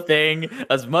in on the thing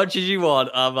as much as you want.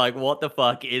 I'm like, what the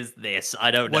fuck is this?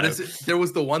 I don't know. What is it? There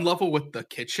was the one level with the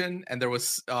kitchen, and there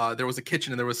was a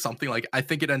kitchen, and there was something like, I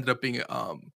think it ended up being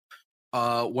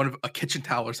one of a kitchen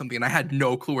towel or something, and I had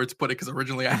no clue where to put it because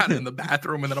originally I had it in the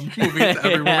bathroom, and then I'm moving it to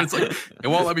every room. It's like it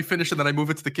won't let me finish, and then I move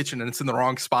it to the kitchen, and it's in the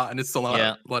wrong spot, and it's still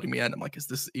not letting me in. I'm like, is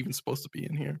this even supposed to be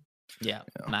in here? Yeah,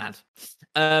 mad.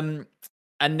 And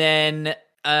then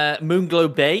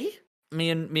Moonglow Bay, me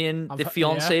and the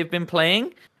fiance have been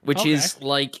playing, which is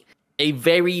like a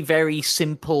very, very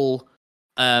simple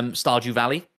Stardew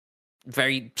Valley.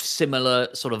 Very similar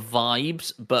sort of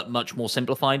vibes, but much more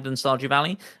simplified than Stardew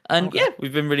Valley. And yeah,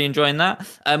 we've been really enjoying that.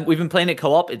 We've been playing it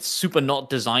co-op. It's super not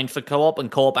designed for co-op, and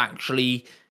co-op actually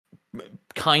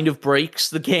kind of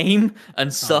breaks the game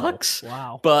and sucks.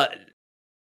 Wow. But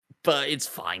it's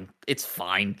fine. It's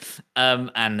fine.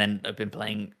 And then I've been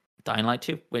playing Dying Light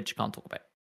 2, which I can't talk about.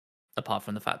 Apart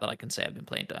from the fact that I can say I've been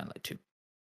playing Dying Light 2.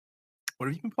 What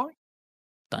have you been playing?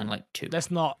 Dying Light 2.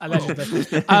 That's not allegedly.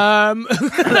 Allegedly. Oh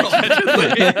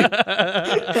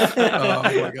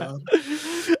my god.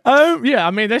 Yeah,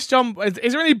 I mean, let's jump.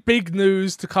 Is there any big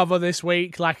news to cover this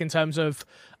week? Like in terms of,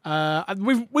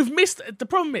 we've missed. The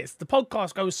problem is the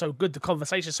podcast goes so good, the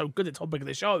conversation's so good, the topic of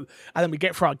the show, and then we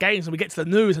get through our games and we get to the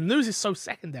news, and news is so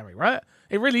secondary, right?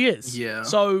 It really is. Yeah.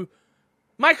 So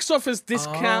Microsoft has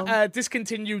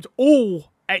discontinued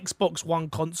all Xbox One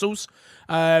consoles.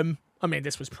 I mean,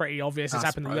 this was pretty obvious. It's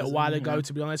happened a little while ago,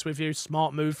 to be honest with you.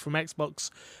 Smart move from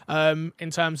Xbox in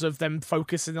terms of them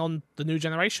focusing on the new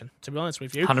generation, to be honest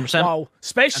with you. 100%. Well,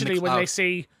 especially when they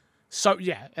see...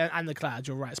 and the cloud,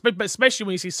 you're right. But especially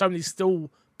when you see Sony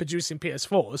still producing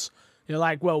PS4s, you're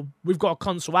like, well, we've got a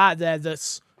console out there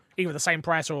that's either the same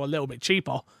price or a little bit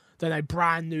cheaper than a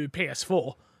brand new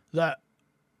PS4 that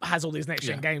has all these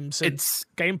next-gen games and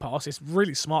Game Pass. It's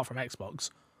really smart from Xbox.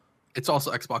 It's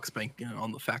also Xbox banking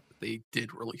on the fact that they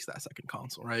did release that second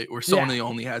console, right? Where Sony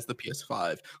only has the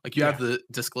PS5. Like you have the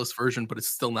discless version, but it's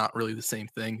still not really the same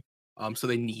thing. So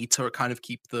they need to kind of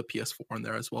keep the PS4 in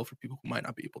there as well for people who might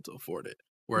not be able to afford it.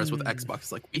 Whereas with Xbox,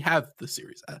 it's like we have the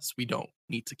Series S. We don't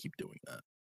need to keep doing that.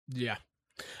 Yeah.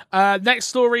 Next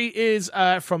story is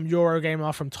from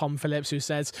Eurogamer, from Tom Phillips, who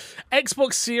says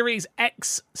Xbox Series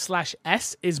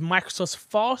X/S is Microsoft's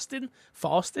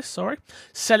fastest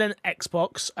selling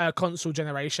Xbox console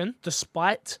generation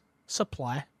despite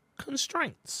supply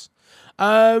constraints.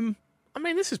 I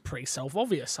mean, this is pretty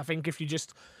self-obvious. I think if you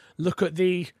just look at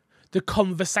the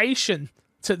conversation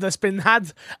that's been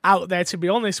had out there, to be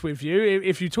honest with you,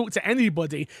 if you talk to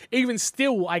anybody, even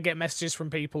still, I get messages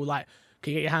from people like,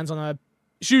 can you get your hands on a...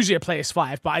 It's usually a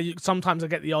PS5, but sometimes I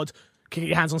get the odd, can you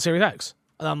get your hands on Series X?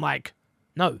 And I'm like,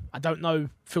 no, I don't know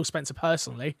Phil Spencer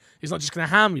personally. He's not just going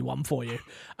to hand me one for you.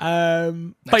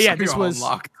 But yeah, this was...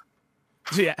 Unlocked.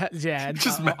 Yeah.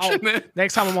 Just mention it.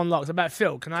 Next time I'm unlocked, I'm about,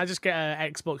 Phil, can I just get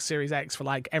an Xbox Series X for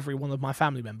like every one of my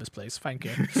family members, please? Thank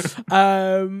you.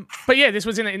 But yeah, this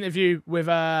was in an interview with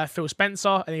Phil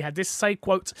Spencer, and he had this to say,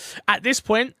 quote, at this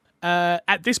point,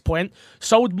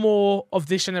 sold more of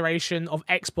this generation of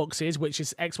Xboxes, which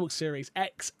is Xbox Series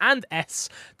X and S,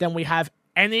 than we have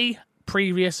any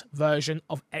previous version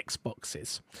of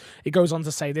Xboxes. It goes on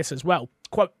to say this as well.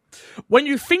 Quote, when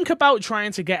you think about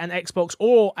trying to get an Xbox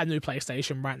or a new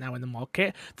PlayStation right now in the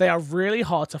market, they are really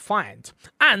hard to find.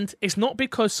 And it's not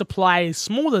because supply is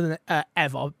smaller than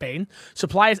ever been.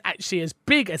 Supply is actually as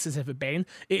big as it's ever been.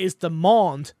 It is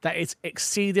demand that is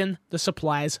exceeding the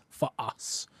supplies for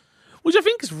us. Which I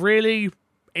think is really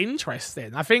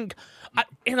interesting. I think,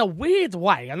 in a weird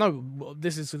way, I know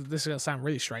this is going to sound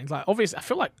really strange. Like, obviously, I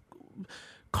feel like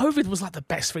COVID was like the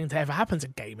best thing to ever happen to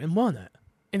gaming, wasn't it?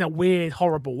 In a weird,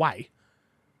 horrible way.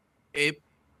 It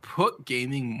put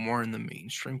gaming more in the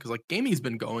mainstream because, like, gaming's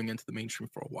been going into the mainstream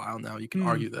for a while now. You can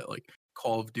argue that, like,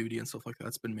 Call of Duty and stuff like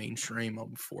that's been mainstream.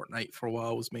 Fortnite for a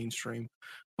while was mainstream,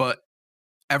 but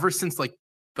ever since like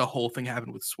the whole thing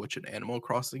happened with Switch and Animal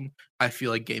Crossing, I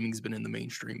feel like gaming's been in the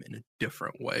mainstream in a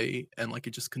different way, and like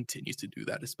it just continues to do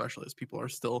that, especially as people are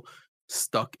still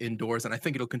stuck indoors. And I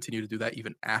think it'll continue to do that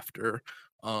even after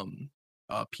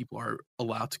people are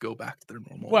allowed to go back to their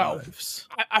normal lives.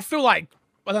 I feel like,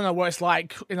 I don't know what it's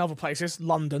like in other places.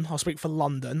 London, I'll speak for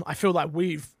London. I feel like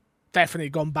we've definitely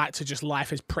gone back to just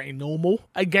life is pretty normal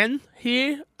again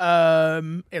here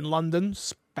in London,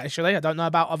 especially. I don't know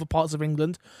about other parts of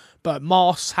England, but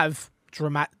masks have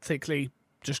dramatically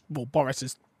Boris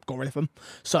has got rid of them,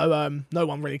 so no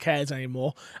one really cares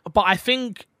anymore. But I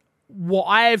think what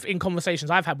I've in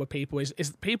conversations I've had with people is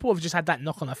people have just had that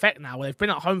knock-on effect now where they've been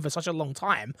at home for such a long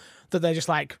time that they're just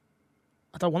like,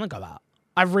 I don't want to go out.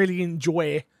 I really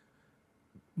enjoy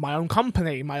my own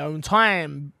company, my own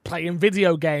time, playing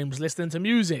video games, listening to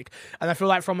music. And I feel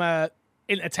like from a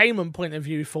entertainment point of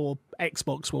view for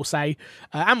Xbox, we'll say,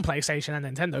 and PlayStation and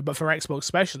Nintendo, but for Xbox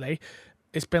especially,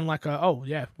 it's been like, oh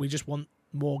yeah, we just want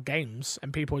more games.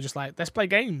 And people are just like, let's play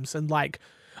games. And like,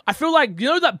 I feel like, you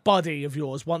know that buddy of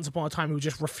yours once upon a time who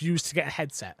just refused to get a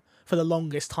headset for the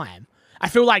longest time? I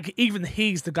feel like even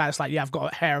he's the guy that's like, yeah, I've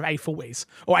got a hair of A40s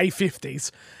or A50s.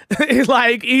 It's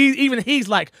like, even he's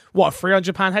like, what, a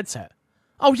 £300 headset?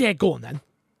 Oh, yeah, go on then.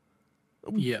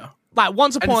 Yeah. Like,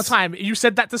 once upon a time, you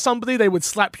said that to somebody, they would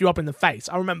slap you up in the face.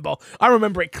 I remember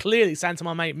it clearly saying to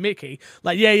my mate Mickey,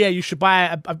 like, yeah, you should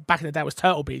buy, back in the day it was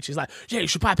Turtle Beaches, like, yeah, you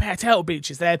should buy a pair of Turtle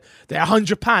Beaches. They're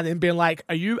 £100, and being like,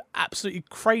 are you absolutely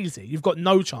crazy? You've got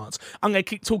no chance. I'm going to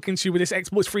keep talking to you with this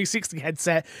Xbox 360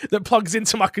 headset that plugs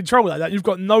into my controller. Like, you've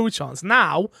got no chance.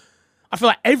 Now, I feel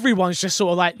like everyone's just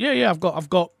sort of like, yeah, I've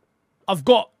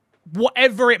got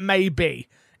whatever it may be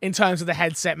in terms of the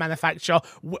headset manufacturer.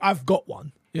 I've got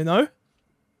one. You know?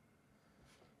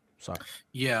 Sorry.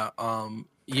 Yeah,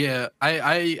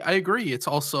 I agree. It's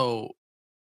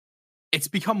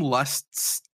become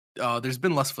less there's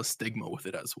been less of a stigma with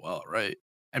it as well, right?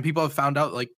 And people have found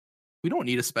out like we don't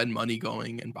need to spend money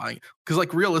going and buying, because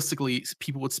like realistically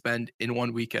people would spend in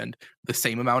one weekend the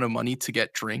same amount of money to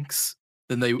get drinks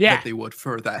than they would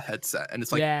for that headset. And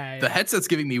it's like the headset's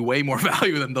giving me way more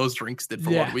value than those drinks did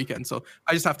for one weekend. So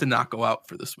I just have to not go out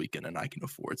for this weekend and I can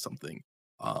afford something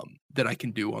that I can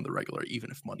do on the regular,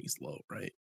 even if money's low,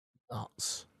 right?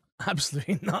 Nuts.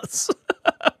 Absolutely nuts.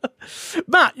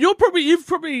 Matt, you've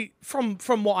probably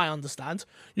from what I understand,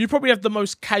 you probably have the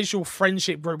most casual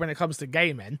friendship group when it comes to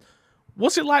gaming.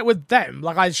 What's it like with them?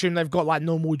 Like, I assume they've got like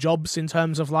normal jobs in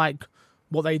terms of like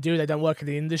what they do. They don't work in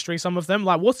the industry, some of them.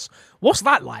 Like, what's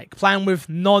that like, playing with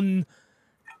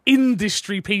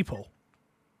non-industry people?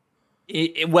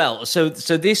 Well, so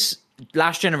this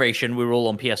last generation, we were all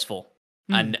on PS4.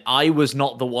 And I was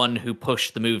not the one who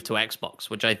pushed the move to Xbox,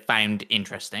 which I found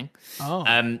interesting. Oh.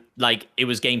 Like, it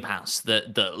was Game Pass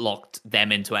that locked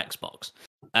them into Xbox.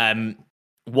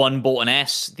 One bought an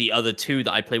S, the other two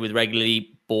that I play with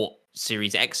regularly bought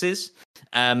Series X's.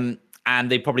 And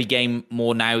they probably game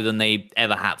more now than they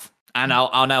ever have. And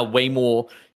are now way more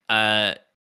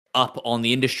up on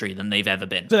the industry than they've ever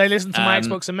been. Do they listen to my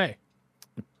Xbox and me?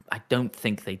 I don't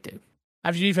think they do.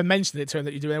 Have you even mentioned it to them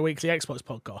that you're doing a weekly Xbox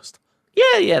podcast?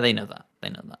 Yeah, they know that.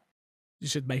 You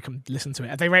should make them listen to it.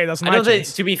 Have they rated us on I don't think,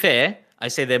 iTunes? to be fair, I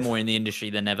say they're more in the industry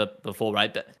than ever before,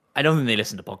 right? But I don't think they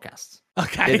listen to podcasts.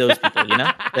 Okay. They're those people, you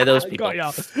know? They're those people. Got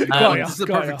ya. This is the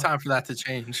perfect time for that to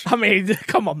change. I mean,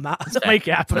 come on, Matt. Make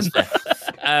it happen.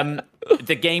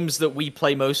 The games that we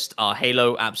play most are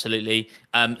Halo, absolutely.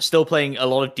 Still playing a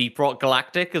lot of Deep Rock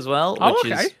Galactic as well,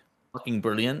 which is fucking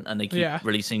brilliant, and they keep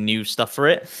releasing new stuff for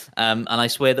it. And I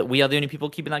swear that we are the only people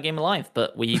keeping that game alive,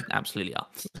 but we absolutely are.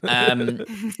 And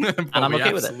I'm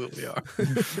okay with it. Absolutely are.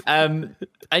 And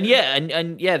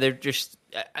they're just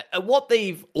what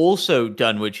they've also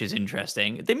done, which is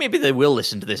interesting. Maybe they will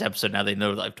listen to this episode now they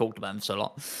know that I've talked about them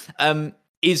so long.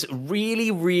 Is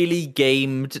really, really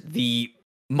gamed the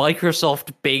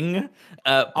Microsoft Bing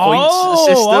points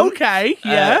system. Okay,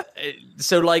 yeah.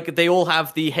 So, like, they all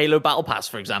have the Halo Battle Pass,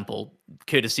 for example,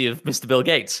 courtesy of Mr. Bill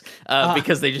Gates,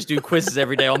 because they just do quizzes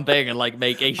every day on Bing and like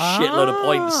make a shitload of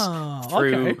points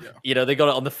through. Okay. You know, they got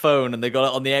it on the phone and they got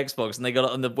it on the Xbox and they got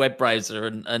it on the web browser,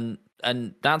 and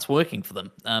that's working for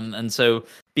them. And so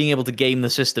being able to game the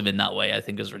system in that way, I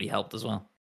think, has really helped as well.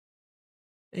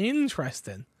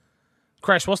 Interesting.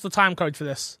 Crash, what's the time code for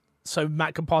this? So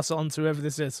Matt can pass it on to whoever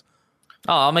this is.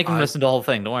 Oh, I'll make them listen to the whole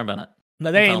thing. Don't worry about it.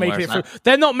 No, they ain't making it through.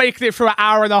 They're not making it through an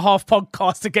hour-and-a-half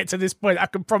podcast to get to this point. I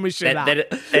can promise you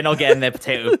that. They're not getting their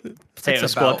potato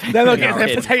squad. They're not getting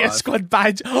their potato squad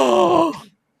badge. Oh,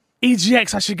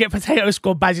 EGX, I should get potato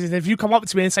squad badges. And if you come up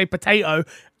to me and say potato,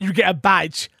 you get a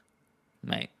badge.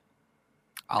 Mate,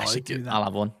 I should do that. I'll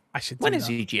have one. I should. When is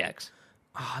EGX?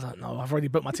 Oh, I don't know. I've already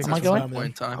booked my tickets. Am I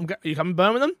going? Are you coming to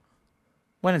Birmingham?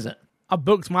 When is it? I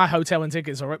booked my hotel and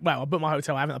tickets already. Well, I booked my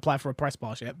hotel. I haven't applied for a press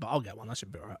pass yet, but I'll get one. That should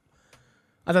be all right.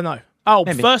 I don't know. Oh,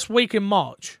 maybe. First week in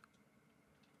March.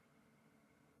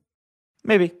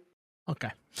 Maybe.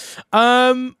 Okay.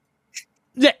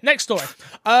 Yeah, next story.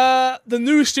 The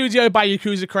new studio by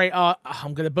Yakuza creator,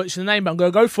 I'm going to butcher the name, but I'm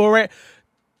going to go for it.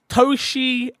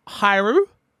 Toshihiro?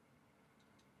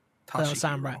 That doesn't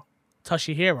sound right.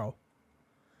 Toshihiro.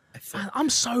 I'm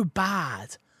so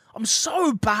bad. I'm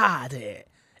so bad at it.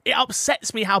 It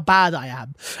upsets me how bad I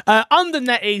am. Under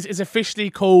NetEase is officially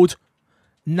called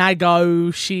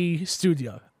Nagoshi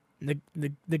Studio.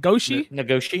 Nagoshi?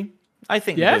 Nagoshi? I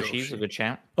think Yeah? Nagoshi is a good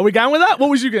shout. Are we going with that? What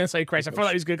was you going to say, Chris? I felt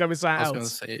like he was going to go with something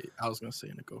else. I was gonna say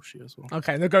Nagoshi as well.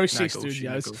 Okay, Nagoshi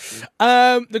Studios.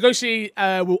 Nagoshi.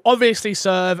 Nagoshi will obviously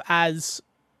serve as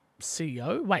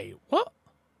CEO. Wait, what?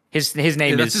 His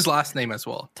name That's is his last name as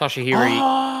well.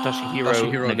 Toshihiro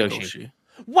Toshihiro Nagoshi.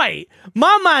 Wait,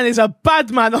 my man is a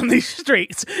bad man on these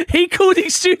streets. He called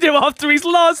his studio after his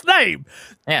last name.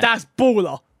 Yeah. That's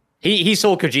baller. He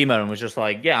saw Kojima and was just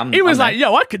like, yeah, He was I'm like,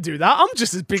 yo, I could do that. I'm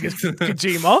just as big as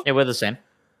Kojima. yeah, we're the same.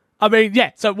 I mean, yeah,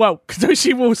 so, well,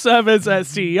 Kadoshi will serve as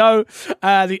CEO.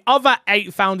 The other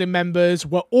 8 founding members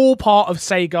were all part of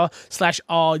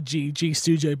Sega/RGG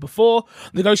Studio before.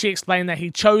 Nagoshi explained that he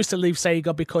chose to leave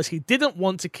Sega because he didn't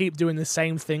want to keep doing the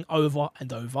same thing over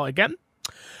and over again.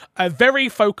 Very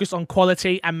focused on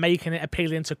quality and making it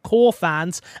appealing to core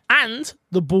fans and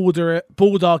the broader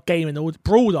gaming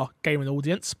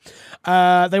audience.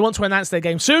 They want to announce their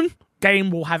game soon. Game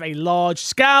will have a large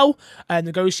scale.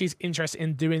 Nagoshi's interested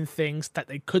in doing things that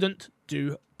they couldn't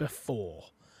do before.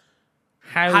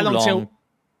 How long till?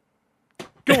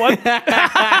 Go on.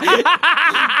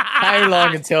 How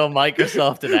long until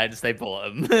Microsoft announced they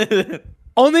bought them?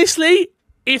 Honestly,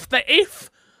 if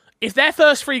their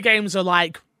first 3 games are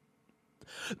like,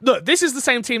 look, this is the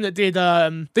same team that did.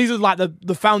 These are like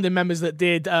the founding members that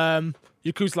did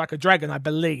Yakuza Like a Dragon, I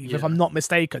believe, if I'm not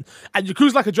mistaken. And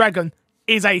Yakuza Like a Dragon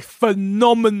is a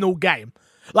phenomenal game.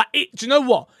 Like, do you know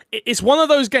what? It's one of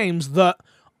those games that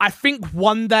I think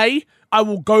one day I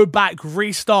will go back,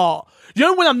 restart. You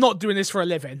know, when I'm not doing this for a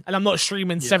living and I'm not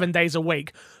streaming 7 days a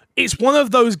week, it's one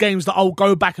of those games that I'll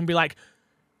go back and be like,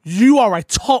 you are a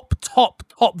top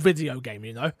video game,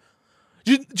 you know?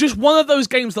 Just one of those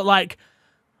games that, like,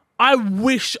 I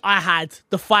wish I had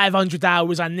the 500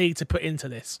 hours I need to put into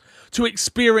this to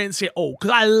experience it all,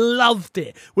 because I loved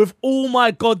it with all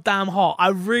my goddamn heart. I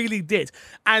really did.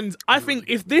 And I think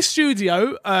if this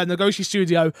studio, Nagoshi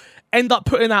Studio, end up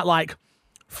putting out like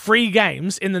 3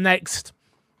 games in the next,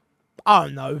 I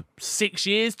don't know, 6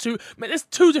 years, there's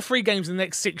 2 to 3 games in the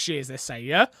next 6 years, let's say,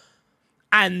 yeah?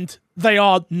 And they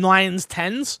are 9s,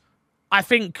 10s, I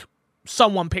think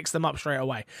someone picks them up straight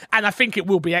away. And I think it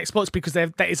will be Xbox, because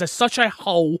there is such a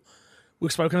hole.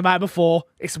 We've spoken about it before.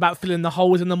 It's about filling the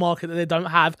holes in the market that they don't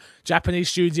have. Japanese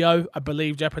studio, I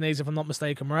believe Japanese, if I'm not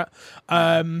mistaken, right?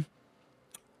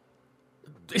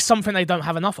 It's something they don't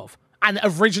have enough of. And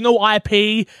original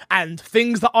IP and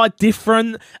things that are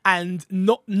different and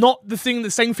not the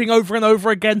same thing over and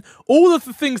over again. All of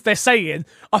the things they're saying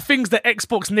are things that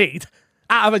Xbox need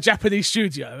out of a Japanese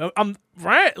studio.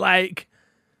 Right? Like,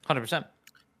 100%.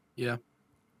 Yeah.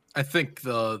 I think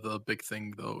the big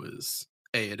thing though is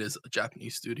it is a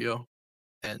Japanese studio,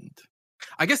 and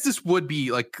I guess this would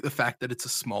be like the fact that it's a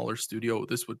smaller studio.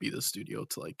 This would be the studio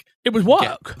to like it would work.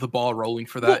 Get the ball rolling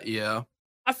for that. Well, yeah.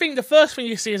 I think the first thing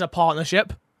you see is a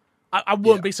partnership. I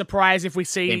wouldn't be surprised if we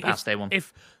see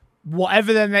if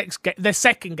whatever their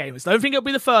second game is. I don't think it'll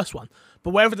be the first one, but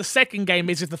whatever the second game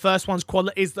is, if the first one's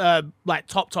quality is like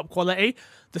top quality,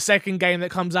 the second game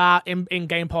that comes out in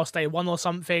Game Pass Day 1 or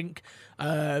something.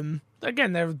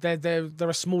 Again, they're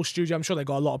a small studio. I'm sure they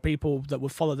got a lot of people that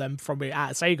would follow them from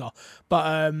at Sega,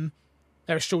 but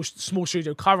they're a small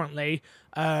studio currently,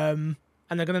 and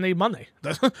they're gonna need money.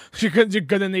 You're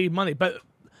gonna need money, but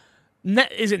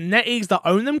is it NetEase that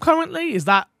own them currently? Is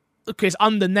that okay? It's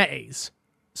under NetEase,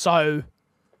 so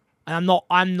and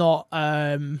I'm not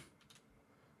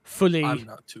fully. I'm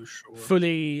not too sure.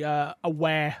 Fully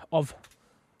aware of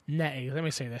NetEase. Let me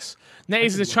see this.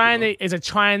 NetEase is a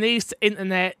Chinese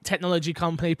internet technology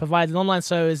company providing online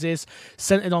services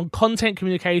centered on content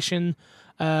communication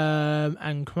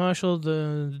and commercial.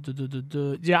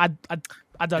 Yeah,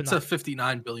 I don't know. It's a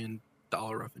 $59 billion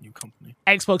revenue company.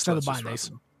 Xbox never buying these.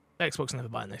 Xbox never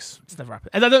buying this. It's never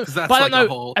happened. And I don't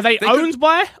know. Are they owned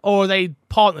by or are they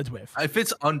partnered with? If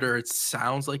it's under, it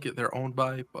sounds like they're owned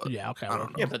by. But yeah, okay. I don't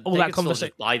know. Yeah, but all that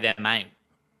conversation. Buy them out.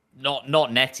 Not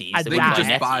NetEase. They could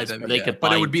just buy them.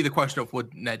 But it would be the question of would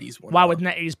NetEase want. Why would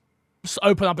NetEase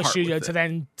open up a studio to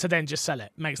then just sell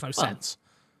it? Makes no sense.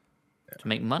 To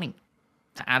make money.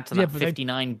 To add to that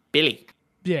 59 billion.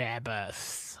 Yeah, but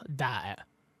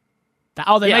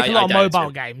they make a lot of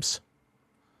mobile games.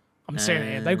 I'm seeing it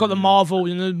here. They've got the Marvel,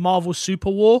 Marvel Super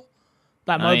War.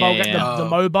 That mobile game,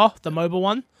 the MOBA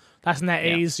one. That's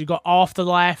NetEase. You've got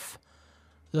Afterlife,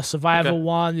 the survival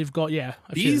one. You've got a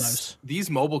few of those. These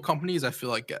mobile companies, I feel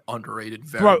like get underrated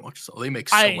very much. So they make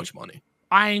so much money.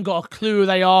 I ain't got a clue who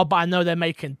they are, but I know they're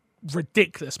making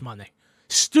ridiculous money,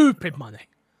 stupid money.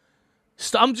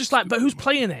 I'm just like, but who's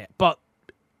playing it? But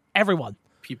everyone.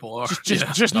 People are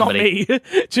Just not me.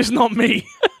 Just not me.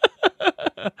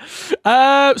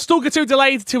 Stalker 2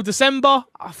 delayed till December.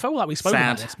 I feel like we spoke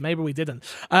about this. Maybe we didn't.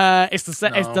 It's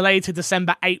delayed to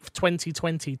December 8th,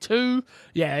 2022.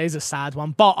 Yeah, it is a sad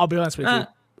one, but I'll be honest with you,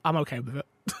 I'm okay with it.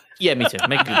 Yeah, me too.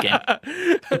 Make a good game.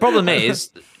 The problem is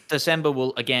December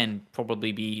will again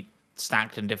probably be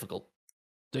stacked and difficult.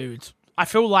 Dude, I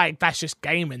feel like that's just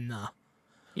gaming now.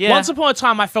 Yeah. Once upon a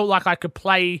time, I felt like I could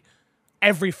play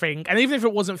everything, and even if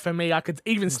it wasn't for me, I could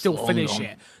even still finish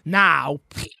it. Now,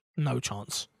 no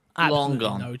chance. Absolutely Long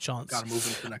gone. No chance. Gotta move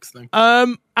into the next thing.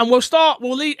 And we'll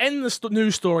end the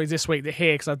news stories this week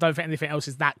here because I don't think anything else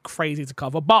is that crazy to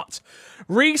cover. But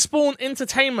Respawn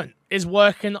Entertainment is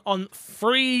working on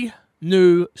 3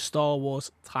 new Star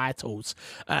Wars titles.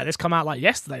 This come out like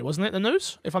yesterday, wasn't it? The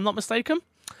news, if I'm not mistaken.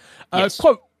 Yes.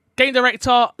 Quote: Game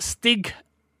director Stig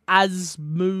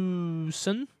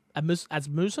Asmussen.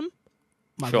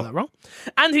 Might have got that wrong.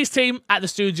 And his team at the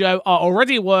studio are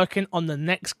already working on the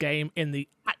next game in the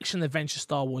action-adventure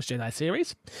Star Wars Jedi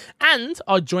series, and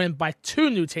are joined by 2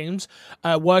 new teams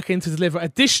working to deliver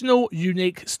additional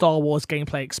unique Star Wars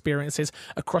gameplay experiences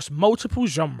across multiple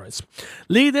genres.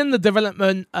 Leading the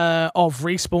development of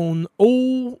Respawn's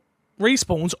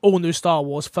all-new Star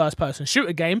Wars first-person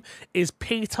shooter game is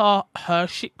Peter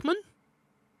Hirschman.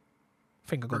 I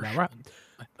think I got that right.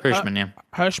 Hirschman, yeah.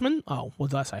 Hirschman? Oh, what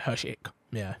did I say? Hirschik.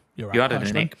 Yeah, you're right. You added Hirschman.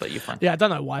 an ick, but you're fine. Yeah, I don't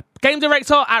know why. Game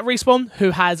director at Respawn,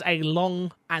 who has a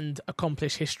long and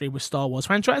accomplished history with Star Wars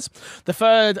franchise. The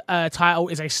third title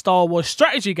is a Star Wars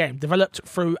strategy game developed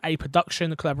through a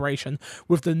production collaboration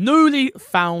with the newly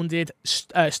founded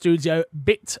studio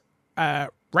Bit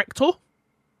Reactor.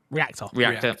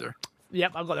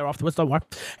 Yep, I got there afterwards, don't worry.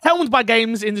 Helmed by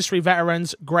games industry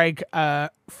veterans Greg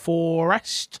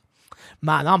Forrest.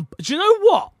 Man, do you know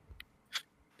what?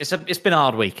 It's been a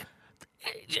hard week.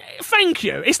 Thank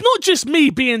you. It's not just me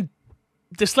being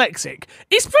dyslexic.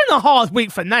 It's been a hard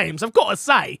week for names, I've got to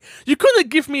say. You couldn't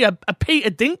give me a Peter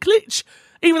Dinklage,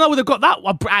 even though I would have got that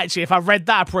one. Actually, if I read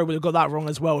that, I probably would have got that wrong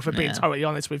as well, if I'm being totally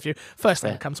honest with you. First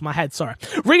thing that comes to my head, sorry.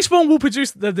 Respawn will produce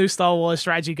the new Star Wars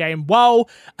strategy game, while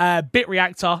Bit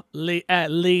Reactor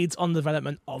leads on the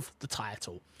development of the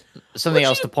title. Something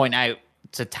else to point out,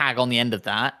 to tag on the end of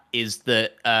that, is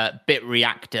that Bit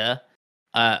Reactor,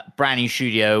 brand new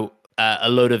studio, a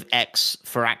load of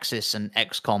Firaxis and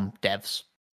XCOM devs.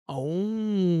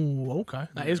 Oh, okay.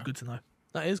 That is good to know.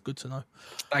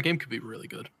 That game could be really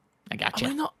good. I gotcha.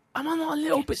 Am I not a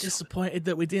little bit disappointed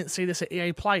that we didn't see this at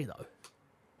EA Play, though?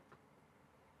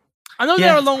 I know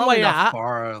they're a long way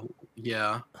out.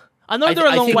 Yeah. I know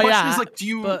they're a long way out. Like,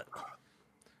 but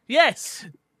yes.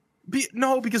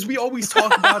 No, because we always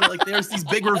talk about it like there's these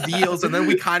big reveals, and then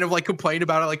we kind of like complain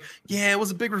about it like, yeah, it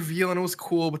was a big reveal and it was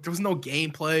cool, but there was no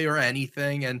gameplay or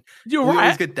anything, and we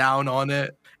always get down on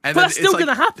it. And but that's still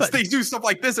gonna happen. They do stuff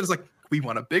like this, and it's like, we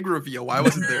want a big reveal. Why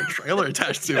wasn't there a trailer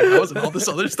attached to it? Why wasn't all this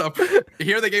other stuff?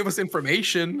 Here they gave us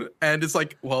information, and it's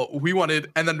like, well, we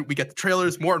wanted, and then we get the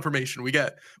trailers, more information. We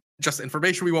get just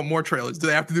information. We want more trailers. Do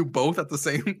they have to do both at the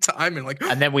same time?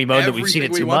 And then we moan that we've seen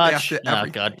it too much. Oh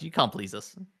god, you can't please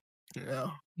us. Yeah,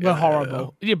 we're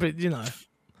horrible. Yeah, but you know.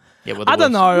 Yeah, I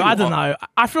don't know.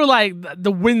 I feel like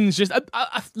the wins just.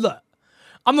 Look,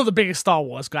 I'm not the biggest Star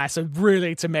Wars guy, so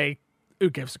really, to me, who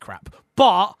gives a crap?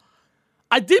 But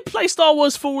I did play Star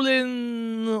Wars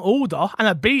Fallen Order, and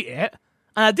I beat it,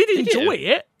 and I did enjoy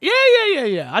it.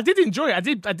 Yeah. I did enjoy it. I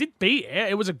did beat it.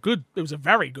 It was a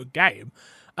very good game.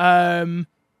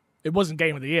 It wasn't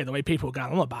Game of the Year the way people were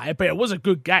going on about it, but it was a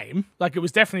good game. Like, it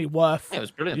was definitely worth. Yeah, it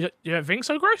was brilliant. You don't think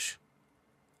so, Grish?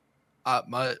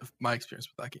 My experience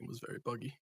with that game was very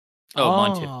buggy. Oh,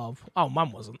 mine too. Oh,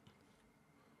 mine wasn't.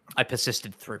 I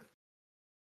persisted through.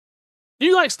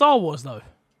 You like Star Wars, though?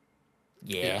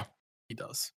 Yeah. He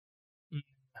does.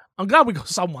 I'm glad we got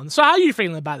someone. So how are you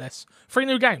feeling about this? 3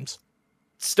 new games?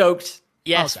 Stoked.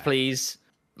 Yes, please.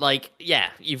 Like, yeah,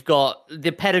 you've got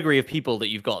the pedigree of people that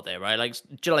you've got there, right? Like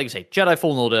you say, Jedi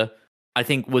Fallen Order, I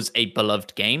think, was a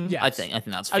beloved game. Yes. I think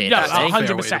that's fair. No,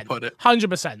 100%.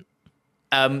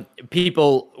 100%.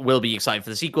 People will be excited for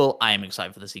the sequel. I am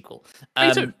excited for the sequel.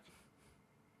 Me too.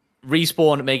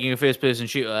 Respawn making a first-person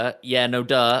shooter. Yeah, no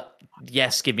duh.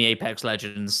 Yes, give me Apex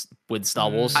Legends with Star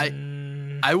Wars.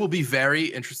 I will be very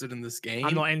interested in this game.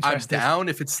 I'm not interested. I'm down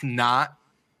if it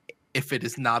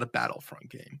is not a Battlefront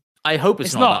game. I hope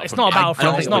it's not. It's not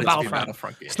Battlefront. It's not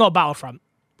Battlefront. It's not Battlefront.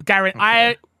 Garrett, okay.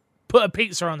 I put a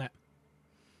pizza on it.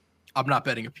 I'm not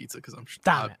betting a pizza because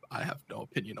Damn it. I have no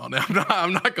opinion on it.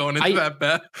 I'm not going into that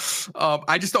bet.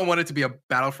 I just don't want it to be a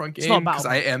Battlefront It's not game because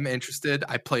I Battlefront. am interested.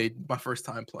 I played my first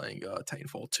time playing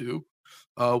Titanfall 2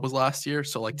 was last year.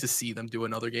 So like to see them do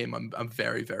another game, I'm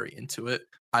very, very into it.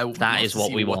 I would That love is to what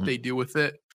see we what want. they do with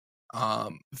it.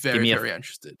 Very, me a- very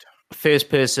interested. First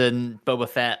person Boba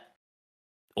Fett,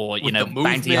 or you With know, the bounty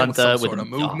movement, with hunter some sort the- of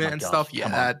movement oh my and God, stuff. come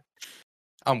on. Yeah,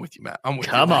 I'm with you, Matt. I'm with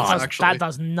Come you. on. That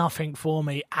does nothing for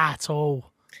me at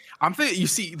all. I'm thinking. You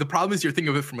see, the problem is you're thinking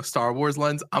of it from a Star Wars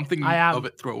lens. I'm thinking I am. of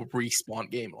it through a Respawn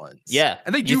game lens. Yeah,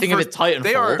 and they you do think of it Titanfall.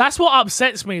 They are. That's what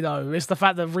upsets me though, is the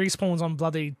fact that Respawn's on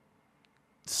bloody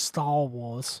Star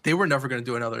Wars. They were never going to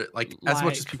do another as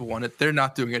much as Like- people wanted. They're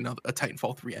not doing a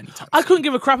Titanfall 3 anytime. I soon. couldn't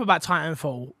give a crap about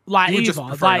Titanfall, like You would just either.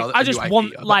 prefer Like another- I a just new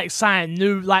want IP, like something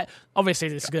new. Like obviously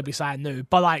this is gonna be something new,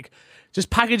 but like just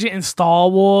package it in Star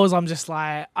Wars. I'm just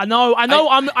like I know I'm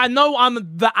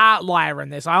the outlier in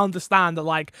this. I understand that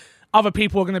like other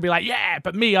people are gonna be like yeah,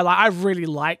 but me I really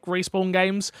like Respawn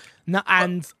games,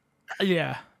 and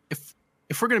yeah.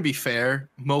 If we're going to be fair,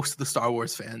 most of the Star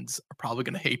Wars fans are probably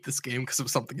going to hate this game because of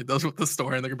something it does with the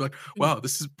story, and they're going to be like, "Wow,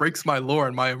 this breaks my lore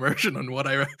and my immersion on what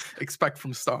I expect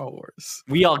from Star Wars."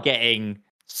 We are getting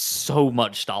so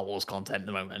much Star Wars content at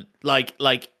the moment. Like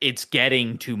it's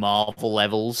getting to Marvel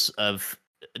levels of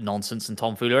nonsense and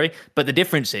tomfoolery. But the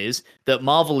difference is that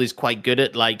Marvel is quite good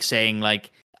at like saying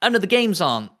like, "Oh no, the games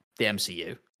aren't the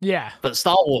MCU." Yeah. But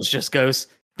Star Wars just goes,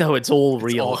 "No, it's all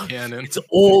real. It's all canon. It's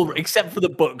all except for the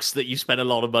books that you spent a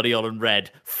lot of money on and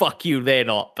read. Fuck you, they're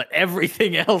not. But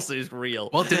everything else is real."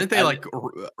 Well, didn't they And- like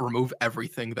remove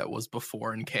everything that was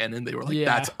before in canon? They were like, Yeah.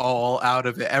 "That's all out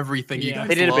of it. Everything you Yeah. guys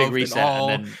They did a big loved reset, and and all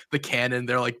then- the canon."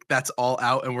 They're like, "That's all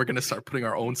out, and we're gonna start putting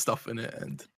our own stuff in it."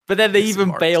 And But then they It's even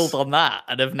smart. bailed on that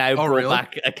and have now brought really?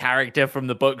 back a character from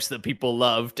the books that people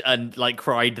loved and like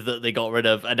cried that they got rid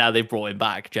of, and now they've brought him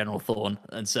back, General Thorne.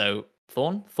 And so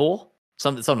Thor,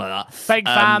 something like that. Fake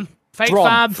fam. Fake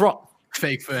Thrawn, fam.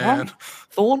 fake fan.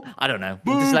 Thorn? I don't know. I'm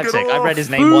Boo, get dyslexic. I read off. his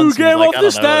name Boo, once. get And was him like,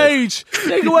 off the I don't know what it is. stage!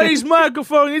 Take away his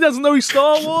microphone. He doesn't know he's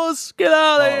Star Wars. Get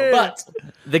out of here. But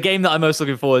the game that I'm most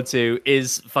looking forward to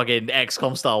is fucking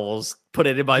XCOM Star Wars. Put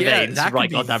it in my Yeah, veins that right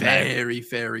could be goddamn now. very,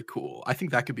 very cool. I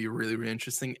think that could be really, really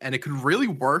interesting, and it could really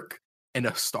work in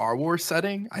a Star Wars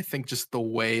setting. I think just the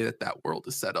way that world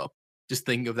is set up, just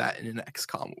thinking of that in an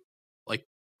XCOM, like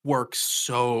works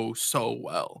so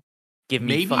well. Give me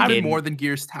Maybe fucking even more than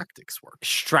Gears Tactics work.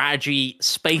 strategy,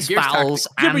 space Gears battles,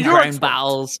 Tactics- Yeah, but and you're ground expert.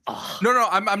 battles. Oh. No,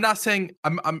 I'm not saying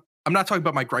I'm not talking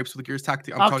about my gripes with Gears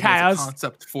Tactics. I'm talking Okay, about I the was-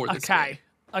 concept for this Okay. game.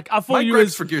 Like I thought My you gripes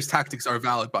was. for Gears Tactics are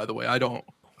valid, by the way. I don't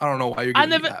know why you're I giving me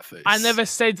never. that face. I never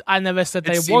said. It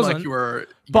they seemed wasn't. like you were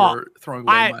but throwing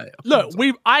away I my look.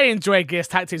 opinions on I enjoy Gears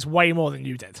Tactics way more than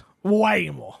you did. Way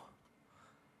more.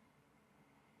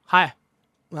 Hi.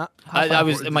 High I five.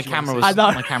 was Did my you wanna camera say was I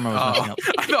know. my camera was messing Oh, up.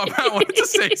 I thought Matt wanted to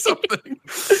say something.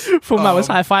 Thought Matt was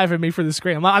Um, high fiving me through the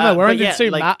screen. I'm like, I know we're but ending yeah,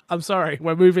 soon, like- Matt. I'm sorry.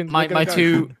 We're moving. My we're gonna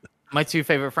go. my two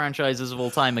favorite franchises of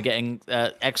all time are getting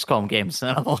XCOM games,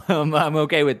 and I'm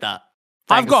okay with that.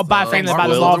 I've got a bad Thanks, feeling Marvel. about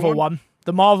the Will. Marvel Other one.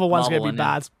 The Marvel one's Marvel gonna be one,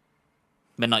 yeah. bad.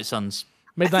 Midnight Suns.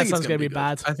 I Midnight think it's Sun's gonna be good.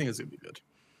 bad. I think it's gonna be good.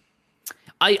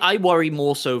 I worry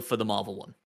more so for the Marvel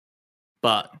one,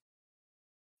 but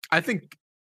I think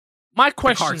My the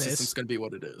question card system's is, gonna be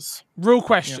what it is. real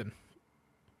question: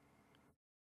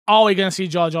 are we gonna see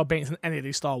Jar Jar Binks in any of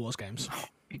these Star Wars games?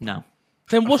 no.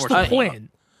 Then what's the Unfortunately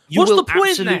point? You What's will the point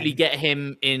absolutely then? get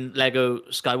him in Lego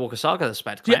Skywalker Saga the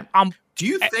spectacle. Yeah, Do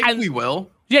you think and- we will?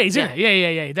 yeah, he's in Yeah.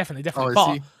 it. Yeah, definitely. Oh, is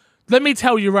But he? let me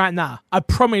tell you right now, I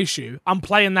promise you, I'm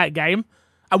playing that game,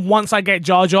 and once I get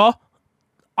Jar Jar,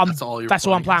 That's all you're that's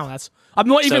all I'm playing. playing with. I'm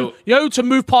not even, So- to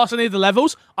move past any of the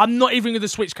levels, I'm not even going to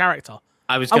switch character.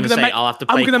 I was going to say I'll have to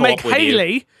play I'm gonna co-op make with you.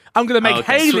 Haley. I'm gonna make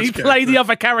okay. Haley Switch play the character.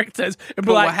 other characters and be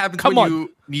But like, what happens "Come when on,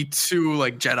 you need two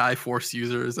like Jedi Force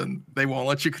users and they won't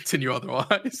let you continue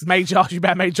otherwise? make Jar. You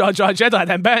better make Jar Jar Jedi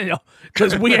then, better you?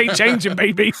 Because we ain't changing,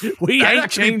 baby. We That'd ain't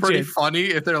actually be pretty changing. funny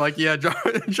if they're like, yeah, Jar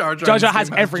Jar Jar Jar has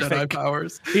has everything. Jedi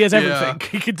powers. He has Yeah. everything.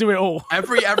 He can do it all.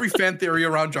 Every fan theory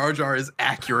around Jar Jar is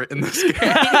accurate in this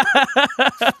game.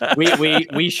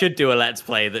 we should do a let's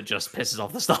play that just pisses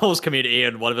off the Star Wars community,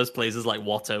 and one of us plays as like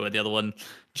Watto, and the other one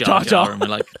Jar Jar Jar. Jar, and we're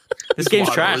like, this game's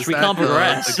Watto, trash. is We that can't the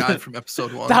progress. guy from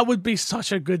episode 1. That would be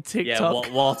such a good Yeah, TikTok.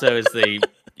 Watto is the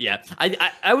yeah.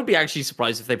 I would be actually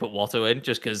surprised if they put Watto in,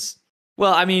 just because.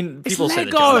 Well, I mean, It's people say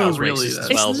that Lego. Jar Jar's Really, racist as that's-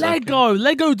 It's well. so- Lego.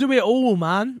 Lego do it all,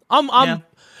 man. Yeah.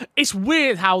 It's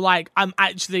weird how like I'm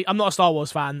not a Star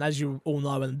Wars fan, as you all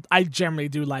know, and I generally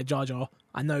do like Jar Jar.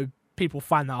 I know people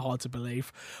find that hard to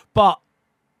believe, but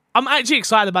I'm actually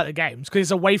excited about the games because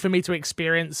it's a way for me to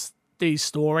experience these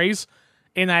stories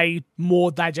in a more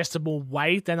digestible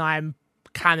way than I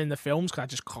can in the films, because I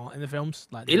just can't in the films.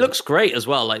 Like, it looks great as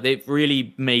well. Like they've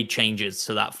really made changes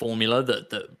to that formula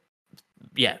that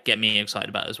get me excited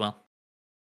about it as well.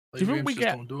 Do you think we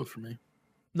don't do it for me?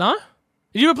 No?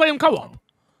 Did you ever play them co-op?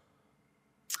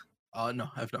 No,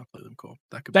 I've not played them co-op.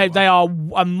 That could they are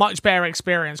a much better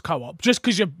experience co-op, just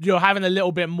because you're having a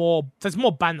little bit more. There's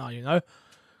more banter, you know.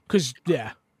 Because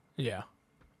yeah.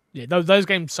 Those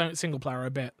games single player are a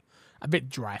bit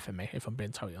dry for me, if I'm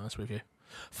being totally honest with you.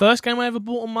 First game I ever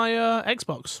bought on my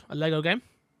Xbox, a Lego game.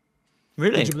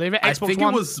 Really? Did you believe it? Xbox I think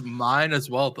One. it was mine as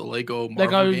well. The Lego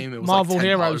Marvel game. It was Marvel like $10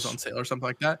 Heroes on sale or something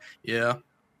like that. Yeah.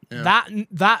 That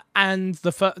and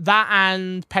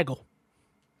Peggle.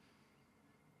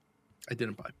 I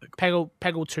didn't buy Peggle.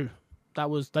 Peggle 2.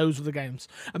 Those were the games.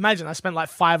 Imagine I spent like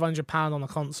 £500 on a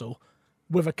console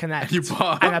with a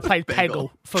Kinect, and I played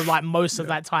Peggle for like most of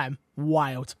that time.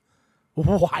 Wild. Could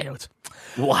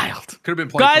have been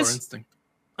Play Guys, Instinct.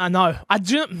 I know.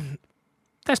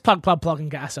 Let's plug and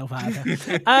get ourselves out of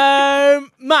here.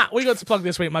 Matt, what you got to plug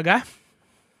this week, my guy?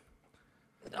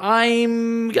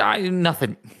 I'm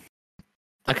nothing.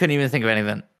 I couldn't even think of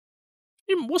anything.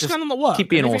 What's going on at work? Keep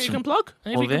being Anything awesome. you can plug?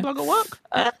 Anything you can plug at work?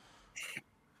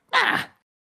 Nah.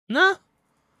 No?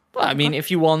 Well, I mean, if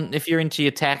you're into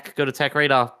your tech, go to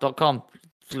techradar.com.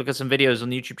 Look at some videos on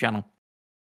the YouTube channel.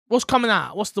 What's coming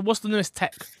out? What's the newest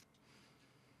tech?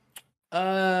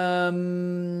 Not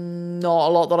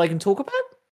a lot that I can talk about.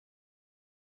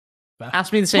 Fair.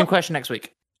 Ask me the same question next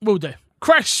week. Will do.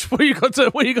 Crash, what you got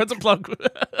to plug?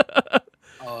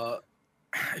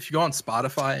 If you go on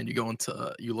Spotify and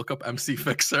you look up MC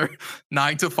Fixer,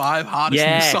 9 to 5, hottest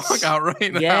new song out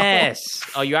right now. Yes.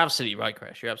 Oh, you're absolutely right,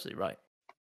 Crash. You're absolutely right.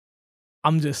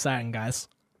 I'm just saying, guys,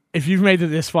 if you've made it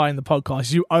this far in the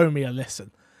podcast, you owe me a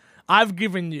listen. I've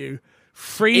given you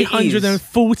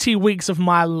 340 weeks of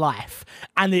my life,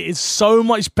 and it is so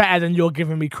much better than you're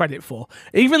giving me credit for.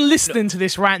 Even listening to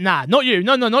this right now, not you,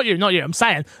 not you. I'm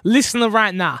saying, listener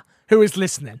right now who is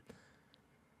listening,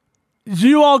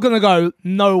 you are going to go,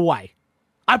 no way.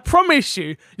 I promise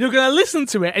you, you're going to listen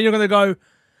to it and you're going to go,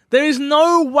 there is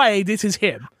no way this is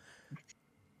him.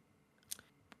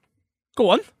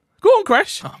 Go on,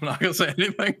 Crash. I'm not going to say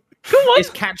anything. Go on. It's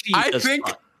catchy.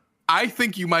 I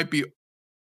think you might be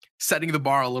setting the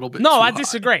bar a little bit. No, too I high.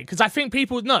 disagree, because I think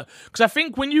because I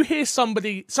think when you hear someone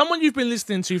you've been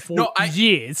listening to for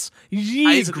years at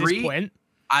this point.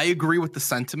 I agree with the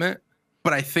sentiment,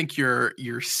 but I think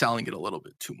you're selling it a little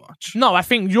bit too much. No, I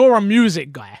think you're a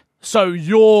music guy, so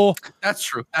That's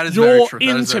true. That is you're very true.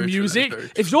 into music.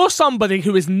 If you're somebody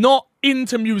who is not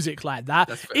into music like that,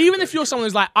 even if you're someone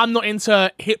who's like, I'm not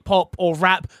into hip hop or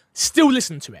rap, still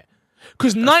listen to it,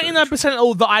 because 99% of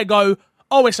all that I go,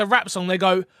 oh, it's a rap song, they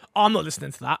go, oh, I'm not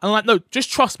listening to that. And I'm like, no,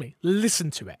 just trust me,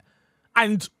 listen to it,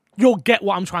 and you'll get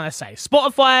what I'm trying to say.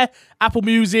 Spotify, Apple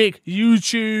Music,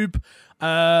 YouTube,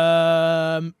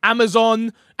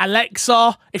 Amazon,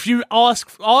 Alexa. If you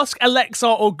ask Alexa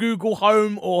or Google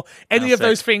Home or any of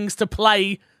those things to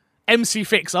play MC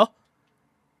Fixer,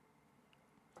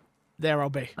 there I'll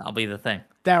be. That'll be the thing.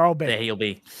 There I'll be. There he'll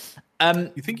be.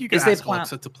 You think you could ask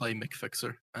Alexa to play Mick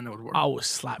Fixer? I know it would work. I will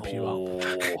slap you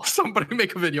up. Somebody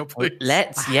make a video, please.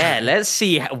 Let's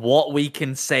see what we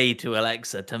can say to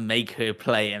Alexa to make her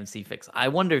play MC Fixer. I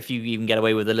wonder if you even get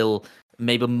away with a little,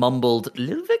 maybe mumbled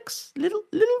little Vix, little.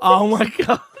 Oh my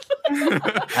god!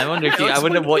 I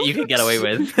wonder what you could get away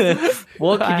with.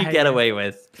 What could you get away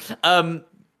with?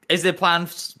 Is there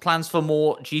plans for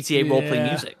more GTA roleplay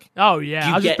music? Oh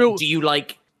yeah, do you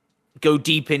like go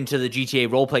deep into the GTA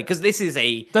roleplay? Because this is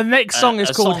the next song is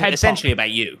called Head Pop. Essentially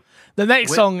about you. The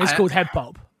next song is called Head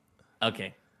Pop.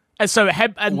 Okay. And so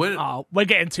we're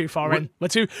getting too far in. We're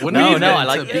too. No, I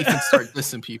like beef and start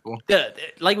dissing people.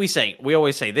 Like we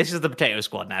always say, this is the Potato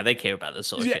Squad. Now they care about this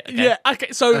sort of shit. Okay? Yeah.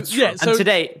 Okay. So and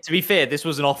today, to be fair, this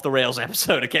was an off the rails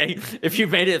episode. Okay, if you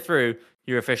made it through,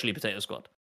 you're officially Potato Squad.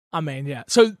 I mean, yeah.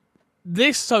 So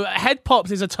head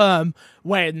pops is a term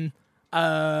when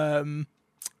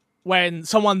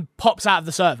someone pops out of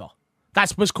the server.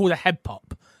 That's what's called a head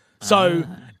pop. So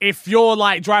if you're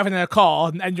like driving in a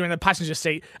car and you're in the passenger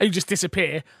seat and you just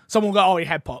disappear, someone will go, oh, he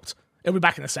head popped. It'll be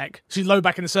back in a sec. So you load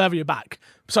back in the server, you're back.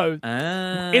 So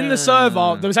in the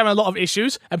server, they was having a lot of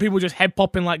issues and people just head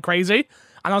popping like crazy.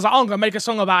 And I was like, oh, I'm going to make a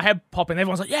song about head popping.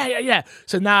 Everyone's like, yeah.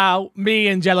 So now me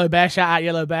and Yellow Bear, shout out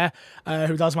Yellow Bear,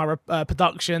 who does my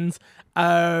productions,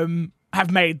 have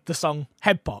made the song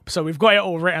Head Pop. So we've got it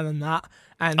all written and that.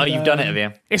 And, Oh, you've done it, have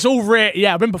you? It's all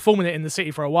yeah, I've been performing it in the city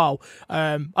for a while.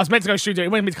 I was meant to go to studio. It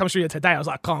wanted me to come to studio today. I was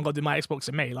like, I can't go do my Xbox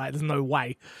and me. Like, there's no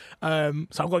way. So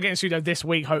I've got to get in studio this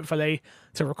week, hopefully,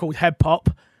 to record Head Pop.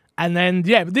 And then,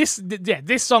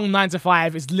 this song 9 to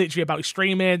 5 is literally about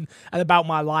streaming and about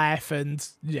my life. And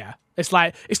yeah, it's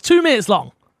like, it's 2 minutes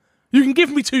long. You can give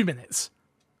me 2 minutes.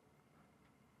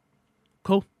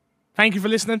 Cool. Thank you for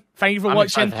listening. Thank you for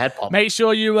watching. Make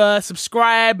sure you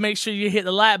subscribe. Make sure you hit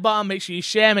the like button. Make sure you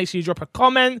share. Make sure you drop a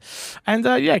comment. And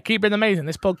keep it amazing.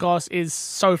 This podcast is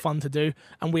so fun to do.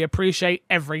 And we appreciate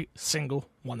every single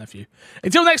one of you.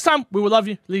 Until next time, we will love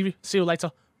you, leave you. See you later.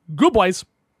 Good boys.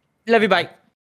 Love you, bye.